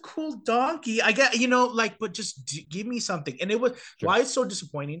a cool donkey. I get, but just give me something. And it was why it's so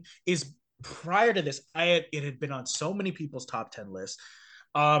disappointing is prior to this, it had been on so many people's top 10 lists.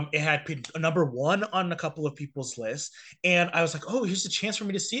 It had been number one on a couple of people's lists, and I was like, oh, here's a chance for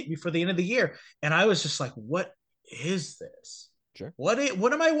me to see it before the end of the year. And I was just like, what is this? Sure. What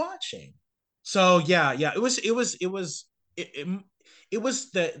am I watching? So yeah, it was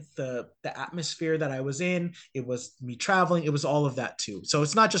the atmosphere that I was in. It was me traveling. It was all of that too. So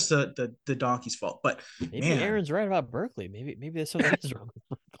it's not just the donkey's fault, but maybe Aaron's right about Berkeley. Maybe there's something is wrong.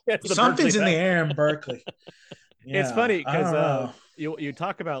 Something's in the air in Berkeley. Yeah, it's funny because you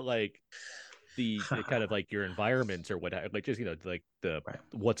talk about like the kind of like your environment or what, like just like the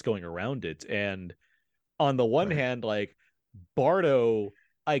what's going around it, and on the one hand, like Bardo,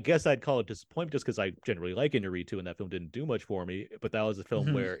 I guess I'd call it disappointment just because I generally like Inarritu, and that film didn't do much for me. But that was a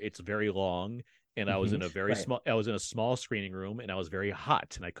film where it's very long, and I was in a small screening room, and I was very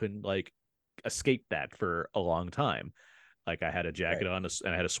hot, and I couldn't like escape that for a long time. Like I had a jacket on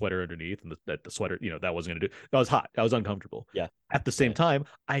and I had a sweater underneath, and the sweater, that wasn't going to do. I was hot. I was uncomfortable. Yeah. At the same time,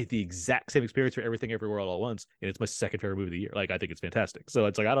 I had the exact same experience for Everything Everywhere All at Once, and it's my second favorite movie of the year. Like I think it's fantastic. So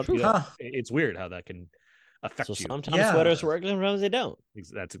it's like it's weird how that can. affect So you. sometimes sweaters work, sometimes they don't.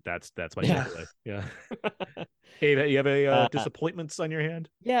 That's my takeaway. Yeah. Hey, you have a disappointments on your hand?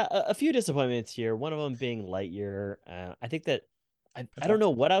 Yeah, a few disappointments here. One of them being Lightyear. I think that I don't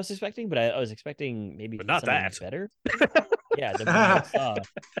know what I was expecting, but I was expecting maybe But not something that. better. Yeah, than what I saw.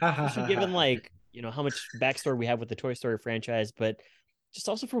 Especially given like how much backstory we have with the Toy Story franchise, but just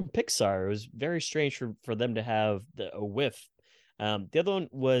also from Pixar, it was very strange for them to have a whiff. The other one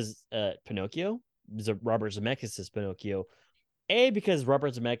was Pinocchio. Robert Zemeckis' Pinocchio. Because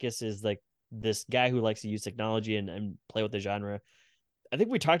Robert Zemeckis is like this guy who likes to use technology and play with the genre. I think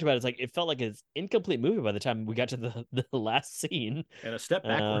we talked about it. It's like it felt like an incomplete movie by the time we got to the last scene. And a step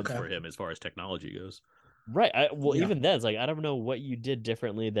backwards for him as far as technology goes. Right. Even then, it's like I don't know what you did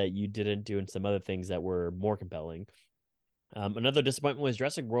differently that you didn't do in some other things that were more compelling. Another disappointment was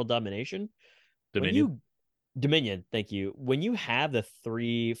Jurassic World Domination. Dominion, thank you. When you have the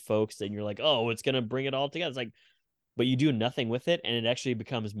three folks and you're like, oh, it's gonna bring it all together, it's like, but you do nothing with it, and it actually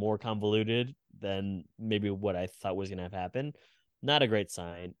becomes more convoluted than maybe what I thought was gonna have happened. Not a great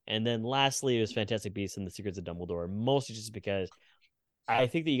sign. And then lastly, it was Fantastic Beasts and the Secrets of Dumbledore, mostly just because I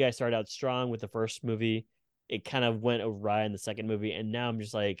think that you guys started out strong with the first movie. It kind of went awry in the second movie, and now I'm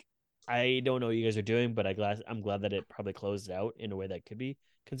just like, I don't know what you guys are doing, but I'm glad that it probably closed out in a way that could be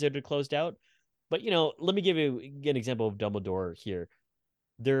considered closed out. But, let me give you an example of Dumbledore here.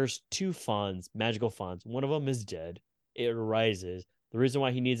 There's two Fonz, magical Fonz. One of them is dead. It arises. The reason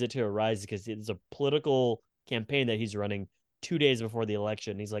why he needs it to arise is because it's a political campaign that he's running 2 days before the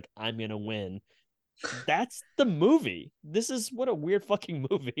election. He's like, I'm going to win. That's the movie. This is what a weird fucking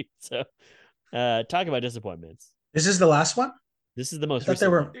movie. So talk about disappointments. This is the last one? This is the most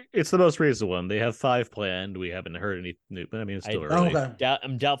recent one. It's the most recent one. They have 5 planned. We haven't heard any new, but I mean, it's still early.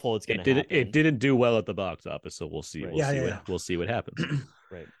 I'm doubtful it's going to happen. It didn't do well at the box office, so we'll see. Right. We'll see what happens.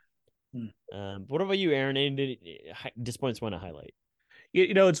 Right. What about you, Aaron? Any disappointments want to highlight?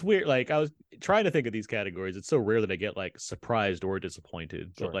 It's weird. Like I was trying to think of these categories. It's so rare that I get like surprised or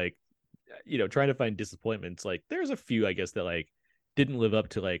disappointed. Sure. But like, trying to find disappointments, like there's a few, I guess, that like didn't live up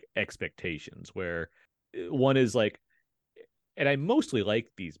to like expectations. Where one is like, and I mostly like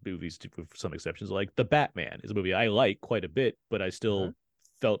these movies with some exceptions. Like The Batman is a movie I like quite a bit, but I still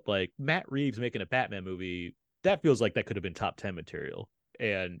felt like Matt Reeves making a Batman movie, that feels like that could have been top 10 material.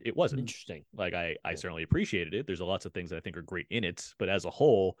 And it wasn't. Interesting. Like I certainly appreciated it. There's lots of things that I think are great in it, but as a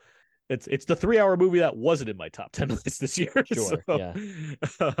whole, it's the 3-hour movie that wasn't in my top 10 list this year. Sure. So, Yeah.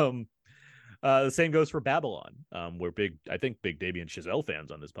 The same goes for Babylon. We're big Damien Chazelle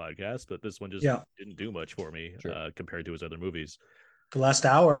fans on this podcast, but this one just didn't do much for me compared to his other movies. The last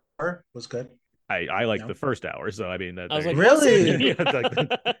hour was good. I like the first hour, so I mean, I was like, really?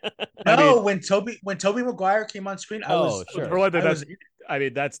 No, when Toby Maguire came on screen, I was for one thing,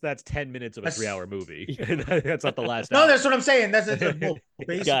 that's 10 minutes of a 3-hour movie. That's not the last hour. No, that's what I'm saying. That's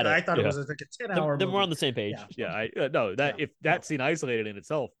basically. I thought it was like a 10-hour. Then we're on the same page. If that scene isolated in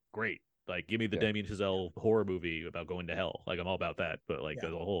itself, great. Like, give me the Damien Chazelle horror movie about going to hell. Like, I'm all about that. But like,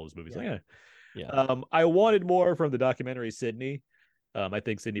 as a whole, this movie's I wanted more from the documentary Sydney. I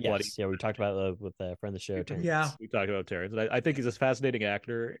think Sidney Poitier. Yeah, we talked about with a friend of the show, Terrence. Yeah, we talked about Terrence. And I think he's a fascinating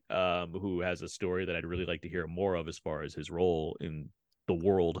actor who has a story that I'd really like to hear more of as far as his role in the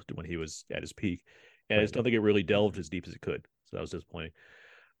world when he was at his peak. And I just don't think it really delved as deep as it could. So that was disappointing.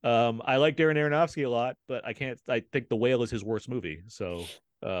 I like Darren Aronofsky a lot, but I think The Whale is his worst movie. So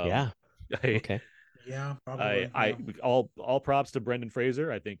okay. Yeah, probably. All props to Brendan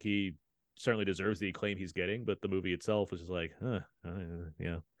Fraser. I think he certainly deserves the acclaim he's getting, but the movie itself is just like,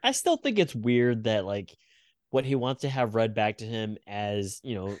 I still think it's weird that like what he wants to have read back to him as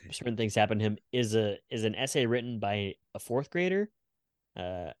certain things happen to him is an essay written by a 4th grader,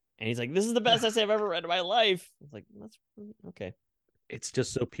 and he's like, "This is the best essay I've ever read in my life." It's like, that's okay. It's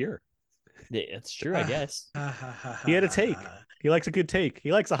just so pure. It's true, I guess. He had a take. He likes a good take.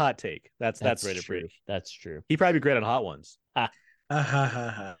 He likes a hot take. That's rated true. pretty. That's true. He'd probably be great on Hot Ones. I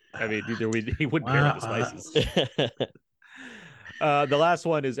mean, he wouldn't pair with the spices. The last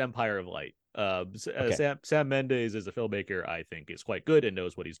one is Empire of Light. Sam Mendes is a filmmaker I think is quite good and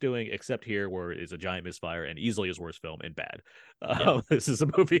knows what he's doing, except here where is a giant misfire and easily his worst film and bad. This is a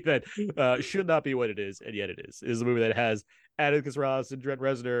movie that should not be what it is, and yet it is. It is a movie that has Atticus Ross and Trent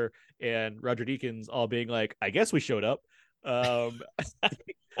Reznor and Roger Deakins all being like, I guess we showed up.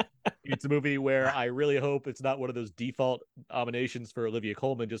 It's a movie where I really hope it's not one of those default nominations for Olivia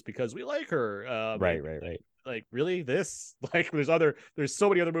Colman just because we like her. Right. Like, really, this? Like, there's so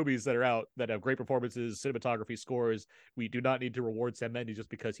many other movies that are out that have great performances, cinematography, scores. We do not need to reward Sam Mendes just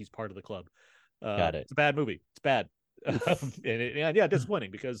because he's part of the club. Got it. It's a bad movie. It's bad. Yeah,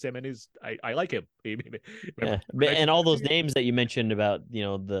 disappointing because I mean, I like him. And all those names that you mentioned about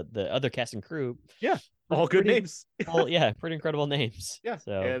the other cast and crew. Yeah, all good names. Yeah, pretty incredible names. Yeah,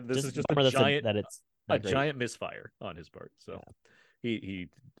 so and this is just a giant misfire on his part. So he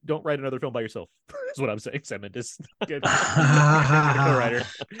don't write another film by yourself. Is what I'm saying, Sam Mendes. Get a writer.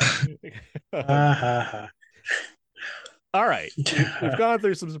 All right, we've gone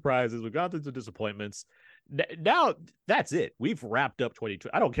through some surprises. We've gone through some disappointments. Now that's it. We've wrapped up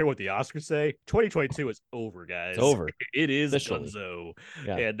 2020. I don't care what the Oscars say. 2022 is over, guys. It's over. It is Dunzo.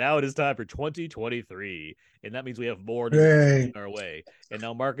 And now it is time for 2023. And that means we have more news our way. And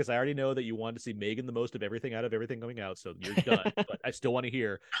now, Marcus, I already know that you want to see Megan the most of everything out of everything coming out, so you're done. But I still want to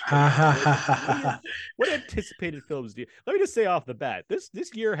hear what anticipated films do you... Let me just say off the bat, this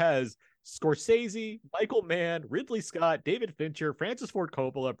year has Scorsese, Michael Mann, Ridley Scott, David Fincher, Francis Ford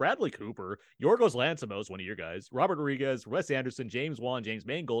Coppola, Bradley Cooper, Yorgos Lanthimos, one of your guys, Robert Rodriguez, Wes Anderson, James Wan, James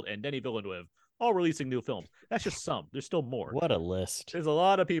Mangold, and Denis Villeneuve, all releasing new films. That's just some. There's still more. What a list. There's a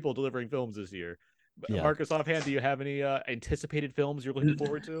lot of people delivering films this year. Yeah. Marcus, offhand, do you have any anticipated films you're looking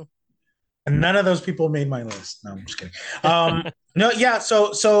forward to? None of those people made my list. No, I'm just kidding. No, yeah.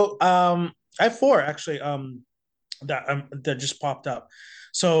 So I have 4 actually. That just popped up.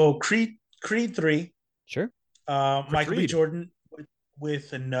 So Creed 3. Sure. Michael B. Jordan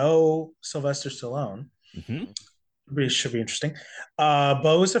with no Sylvester Stallone. Mm-hmm. Should be interesting.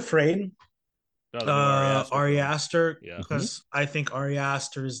 Beau is Afraid. Ari Aster, because I think Ari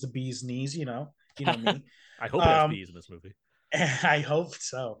Aster is the bee's knees. You know me. I hope it has bees in this movie. I hope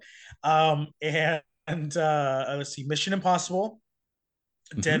so. And let's see, Mission Impossible,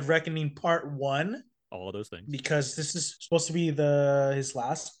 Dead Reckoning Part 1. All of those things. Because this is supposed to be his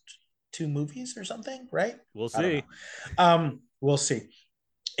last 2 movies or something, right? We'll see. We'll see.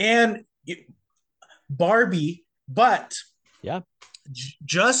 And Barbie, but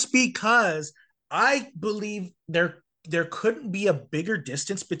just because I believe there couldn't be a bigger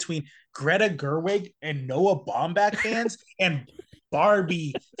distance between Greta Gerwig and Noah Baumbach fans and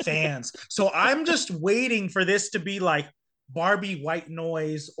Barbie fans. So I'm just waiting for this to be like Barbie White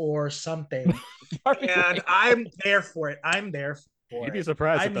Noise or something. And I'm there for it. You'd be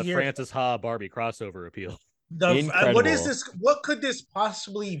surprised at the Frances Ha Barbie crossover appeal. What is this? What could this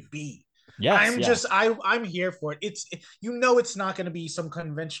possibly be? Yes, I'm here for it. It's it's not going to be some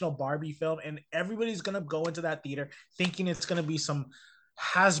conventional Barbie film, and everybody's going to go into that theater thinking it's going to be some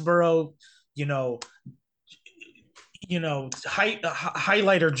Hasbro,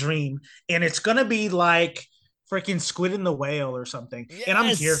 highlighter dream, and it's going to be like freaking Squid and the Whale or something. Yes. And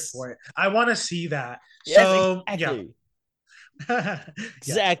I'm here for it. I want to see that. Yes, so exactly.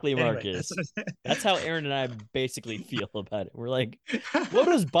 Exactly, Marcus. That's how Aaron and I basically feel about it. We're like, what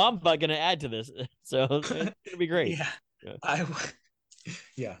is Baumbach going to add to this? So it's going to be great. So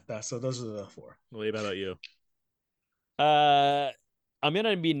those are the 4. What about you? I'm going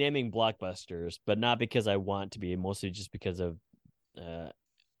to be naming blockbusters, but not because I want to be, mostly just because of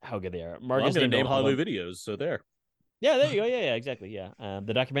how good they are. Marcus, I'm going to name Hollywood Videos, so there. Yeah, there you go. Yeah, exactly. Yeah,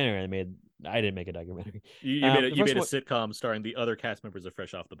 the documentary I made. I didn't make a documentary. You made a sitcom starring the other cast members of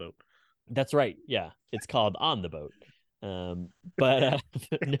Fresh Off the Boat. That's right. Yeah, it's called On the Boat. But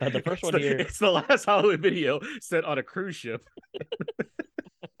no, the first one here. It's the last Hollywood Video set on a cruise ship.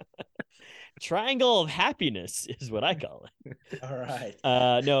 Triangle of Happiness is what I call it. All right.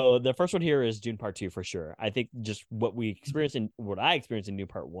 No, the first one here is Dune Part 2 for sure. I think just what I experienced in Dune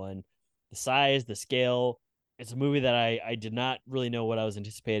Part 1, the size, the scale. It's a movie that I did not really know what I was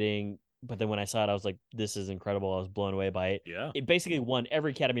anticipating, but then when I saw it, I was like, this is incredible. I was blown away by it. Yeah. It basically won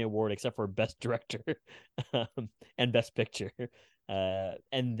every Academy Award except for Best Director and Best Picture.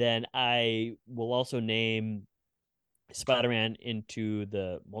 And then I will also name Spider-Man Into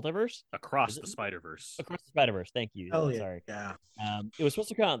the Multiverse. Across the Spider-Verse. Across the Spider-Verse. Thank you. Oh, yeah. Sorry. Yeah. It was supposed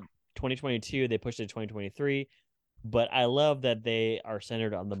to come out in 2022. They pushed it to 2023. But I love that they are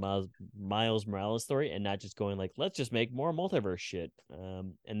centered on the Miles Morales story and not just going like, let's just make more multiverse shit.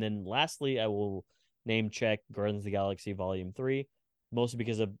 And then lastly, I will name check Guardians of the Galaxy Volume 3, mostly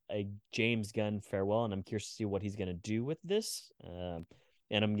because of a James Gunn farewell, and I'm curious to see what he's going to do with this. And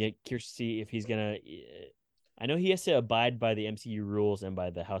I'm curious to see if he's going to... I know he has to abide by the MCU rules and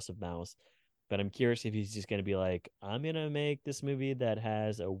by the House of Mouse, but I'm curious if he's just going to be like, I'm going to make this movie that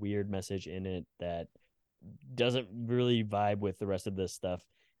has a weird message in it that doesn't really vibe with the rest of this stuff.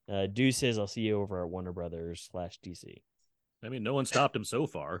 Deuces, I'll see you over at Warner Brothers /DC. I mean, no one stopped him so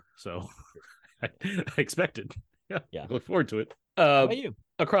far, so I expected. Yeah. Look forward to it. How about you?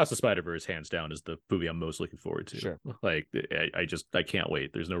 Across the Spider-Verse, hands down, is the movie I'm most looking forward to. Sure. Like, I can't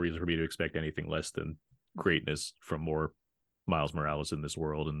wait. There's no reason for me to expect anything less than greatness from more Miles Morales in this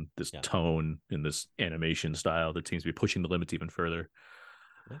world, and this tone and this animation style that seems to be pushing the limits even further.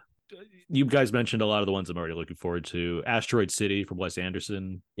 You guys mentioned a lot of the ones I'm already looking forward to. Asteroid City from Wes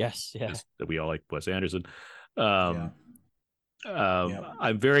Anderson. Yes, that we all like Wes Anderson. I'm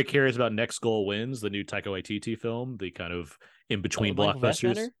very curious about Next Goal Wins, the new Taika Waititi film, the kind of in between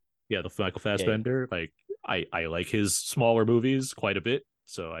blockbusters. Yeah, the Michael Fassbender. Like I like his smaller movies quite a bit,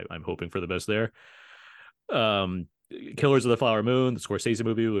 so I'm hoping for the best there. Killers of the Flower Moon, the Scorsese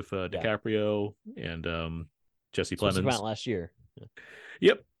movie with DiCaprio and Jesse Plemons. Came out last year.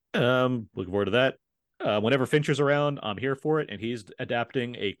 Yep. Looking forward to that. Whenever Fincher's around, I'm here for it, and he's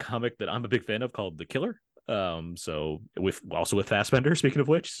adapting a comic that I'm a big fan of called The Killer. So with Fassbender, speaking of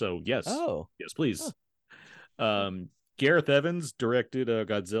which, so yes, please. Gareth Evans directed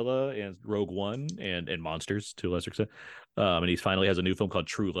Godzilla and Rogue One and Monsters to a lesser extent, and he finally has a new film called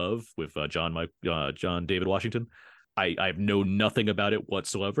True Love with John David Washington. I know nothing about it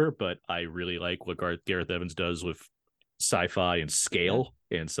whatsoever, but I really like what Gareth Evans does with sci-fi and scale,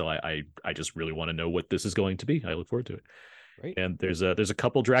 and so I just really want to know what this is going to be. I look forward to it. Right. And there's a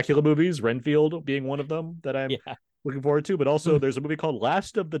couple Dracula movies, Renfield being one of them that I'm looking forward to, but also there's a movie called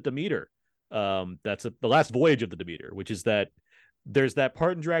Last of the Demeter. That's the Last Voyage of the Demeter, which is that there's that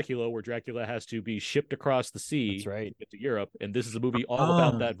part in Dracula where Dracula has to be shipped across the sea to get to Europe, and this is a movie all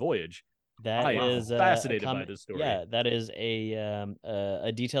about that voyage. That is fascinated by this story. Yeah, that is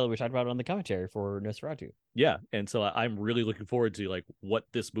a detail we talked about on the commentary for Nosferatu. Yeah, and so I'm really looking forward to like what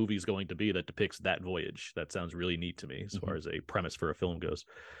this movie is going to be that depicts that voyage. That sounds really neat to me as far as a premise for a film goes.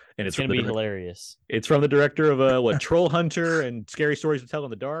 And it's going to be hilarious. It's from the director of Troll Hunter and Scary Stories to Tell in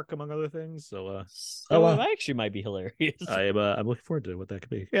the Dark, among other things. So, it actually might be hilarious. I'm looking forward to what that could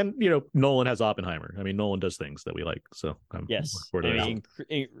be. And Nolan has Oppenheimer. I mean, Nolan does things that we like. So I'm looking forward to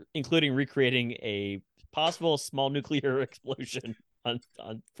that. Including recreating a possible small nuclear explosion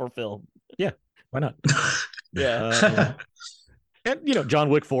for film. Yeah, why not? Yeah. And John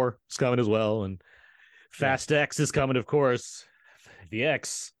Wick 4 is coming as well, and Fast X is coming, of course. The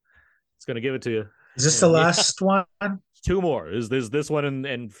X. It's going to give it to you. Is this the last one? Two more. Is this one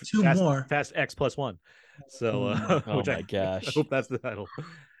and two more? Fast X plus one. So, oh my gosh! I hope that's the title.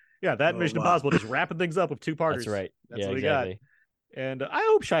 Yeah, that Mission Impossible just wrapping things up with two parters. That's right. That's what we got. And I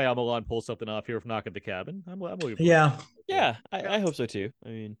hope Shyamalan pulls something off here from Knock at the Cabin. I'm looking for Yeah, I hope so too. I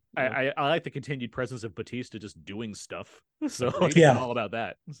mean, I like the continued presence of Batista just doing stuff. So yeah, I'm all about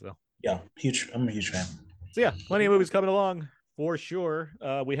that. So yeah, I'm a huge fan. So yeah, plenty of movies coming along. For sure.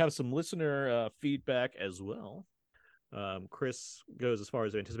 We have some listener feedback as well. Chris goes as far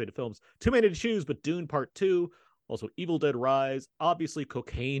as anticipated films. Too many to choose, but Dune Part 2, also Evil Dead Rise, obviously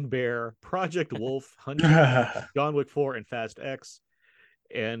Cocaine Bear, Project Wolf, Hunter, John Wick 4, and Fast X.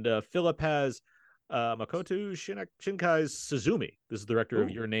 And Philip has Makoto Shinkai's Suzumi. This is the director of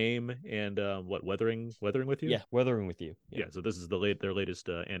Your Name and Weathering with You? Yeah, Weathering with You. Yeah, so this is their latest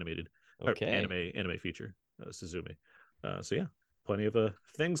animated anime feature, Suzumi. So yeah, plenty of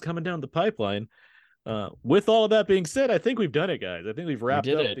things coming down the pipeline. With all of that being said, I think we've done it, guys. I think we've wrapped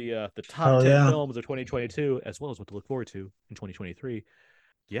up the top 10 films of 2022, as well as what to look forward to in 2023.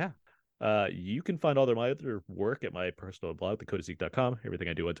 Yeah. You can find all my other work at my personal blog, thecodeofzeke.com. Everything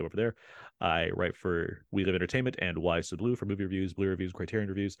I do ends over there. I write for We Live Entertainment and Wise to Blue for movie reviews, Blue reviews, Criterion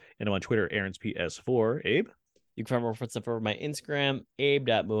reviews, and I'm on Twitter, AaronsPS4. Abe? You can find more stuff over my Instagram,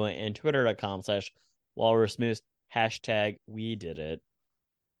 abe.mua, and twitter.com/walrusmoose. #we did it.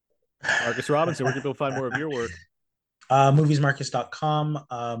 Marcus Robinson, where can people find more of your work? Moviesmarcus.com,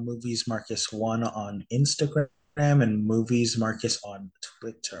 moviesmarcus1 on Instagram, and moviesmarcus on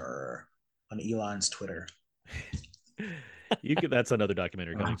Twitter, on Elon's Twitter. That's another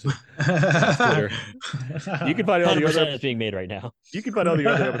documentary coming soon. Twitter. You can find all the other being made right now. You can find all the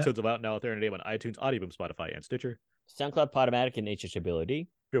other episodes of Out and Out There and Today on iTunes, Audioboom, Spotify, and Stitcher. SoundCloud, Podomatic, and HHability.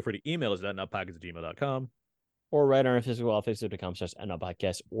 Feel free to email us at outnoutpodcast@gmail.com. Or write on our physical wall,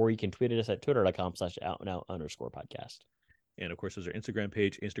 facebook.com/outnoutpodcast, or you can tweet at us at twitter.com/outnout_podcast. And of course, there's our Instagram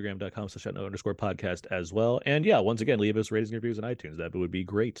page, instagram.com/outnout_podcast as well. And yeah, once again, leave us ratings and reviews on iTunes. That would be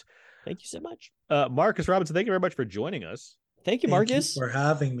great. Thank you so much. Marcus Robinson, thank you very much for joining us. Thank you, Marcus. Thank you for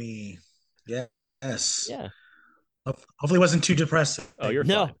having me. Yes. Yeah. Hopefully it wasn't too depressing. Oh, you're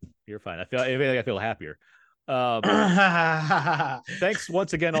fine. You're fine. I feel happier. Thanks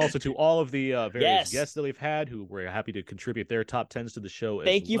once again also to all of the various guests that we've had who were happy to contribute their top 10s to the show.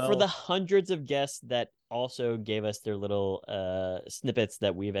 Thank you for the hundreds of guests that also gave us their little snippets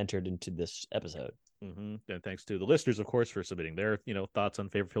that we've entered into this episode. And thanks to the listeners, of course, for submitting their thoughts on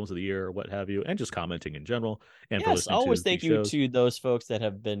favorite films of the year or what have you, and just commenting in general. And for listening always to thank you to those folks that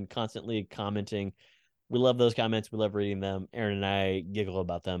have been constantly commenting. We love those comments. We love reading them. Aaron and I giggle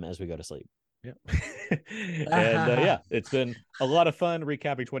about them as we go to sleep. Yeah. And it's been a lot of fun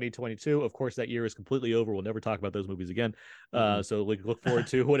recapping 2022. Of course, that year is completely over. We'll never talk about those movies again. So look forward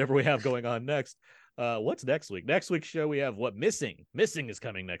to whatever we have going on next. What's next week? Next week's show, we have Missing. Missing is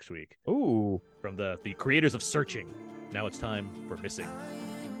coming next week. Ooh. From the creators of Searching. Now it's time for Missing.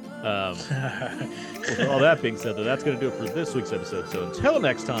 With all that being said, that's going to do it for this week's episode. So until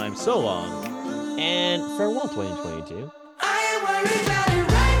next time, so long. And farewell, 2022. I ain't worried about it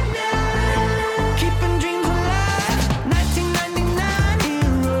right now. Keeping dreams alive. 1999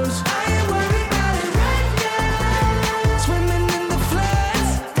 heroes. I ain't worried about it right now. Swimming in the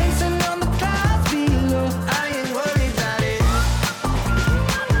floods, dancing on the clouds below. I ain't worried about it.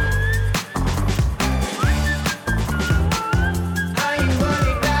 I ain't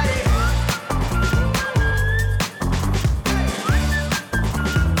worried about it.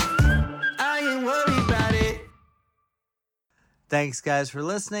 I ain't worried about it. Thanks, guys, for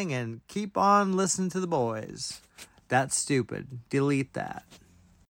listening, and keep on listening to the boys. That's stupid. Delete that.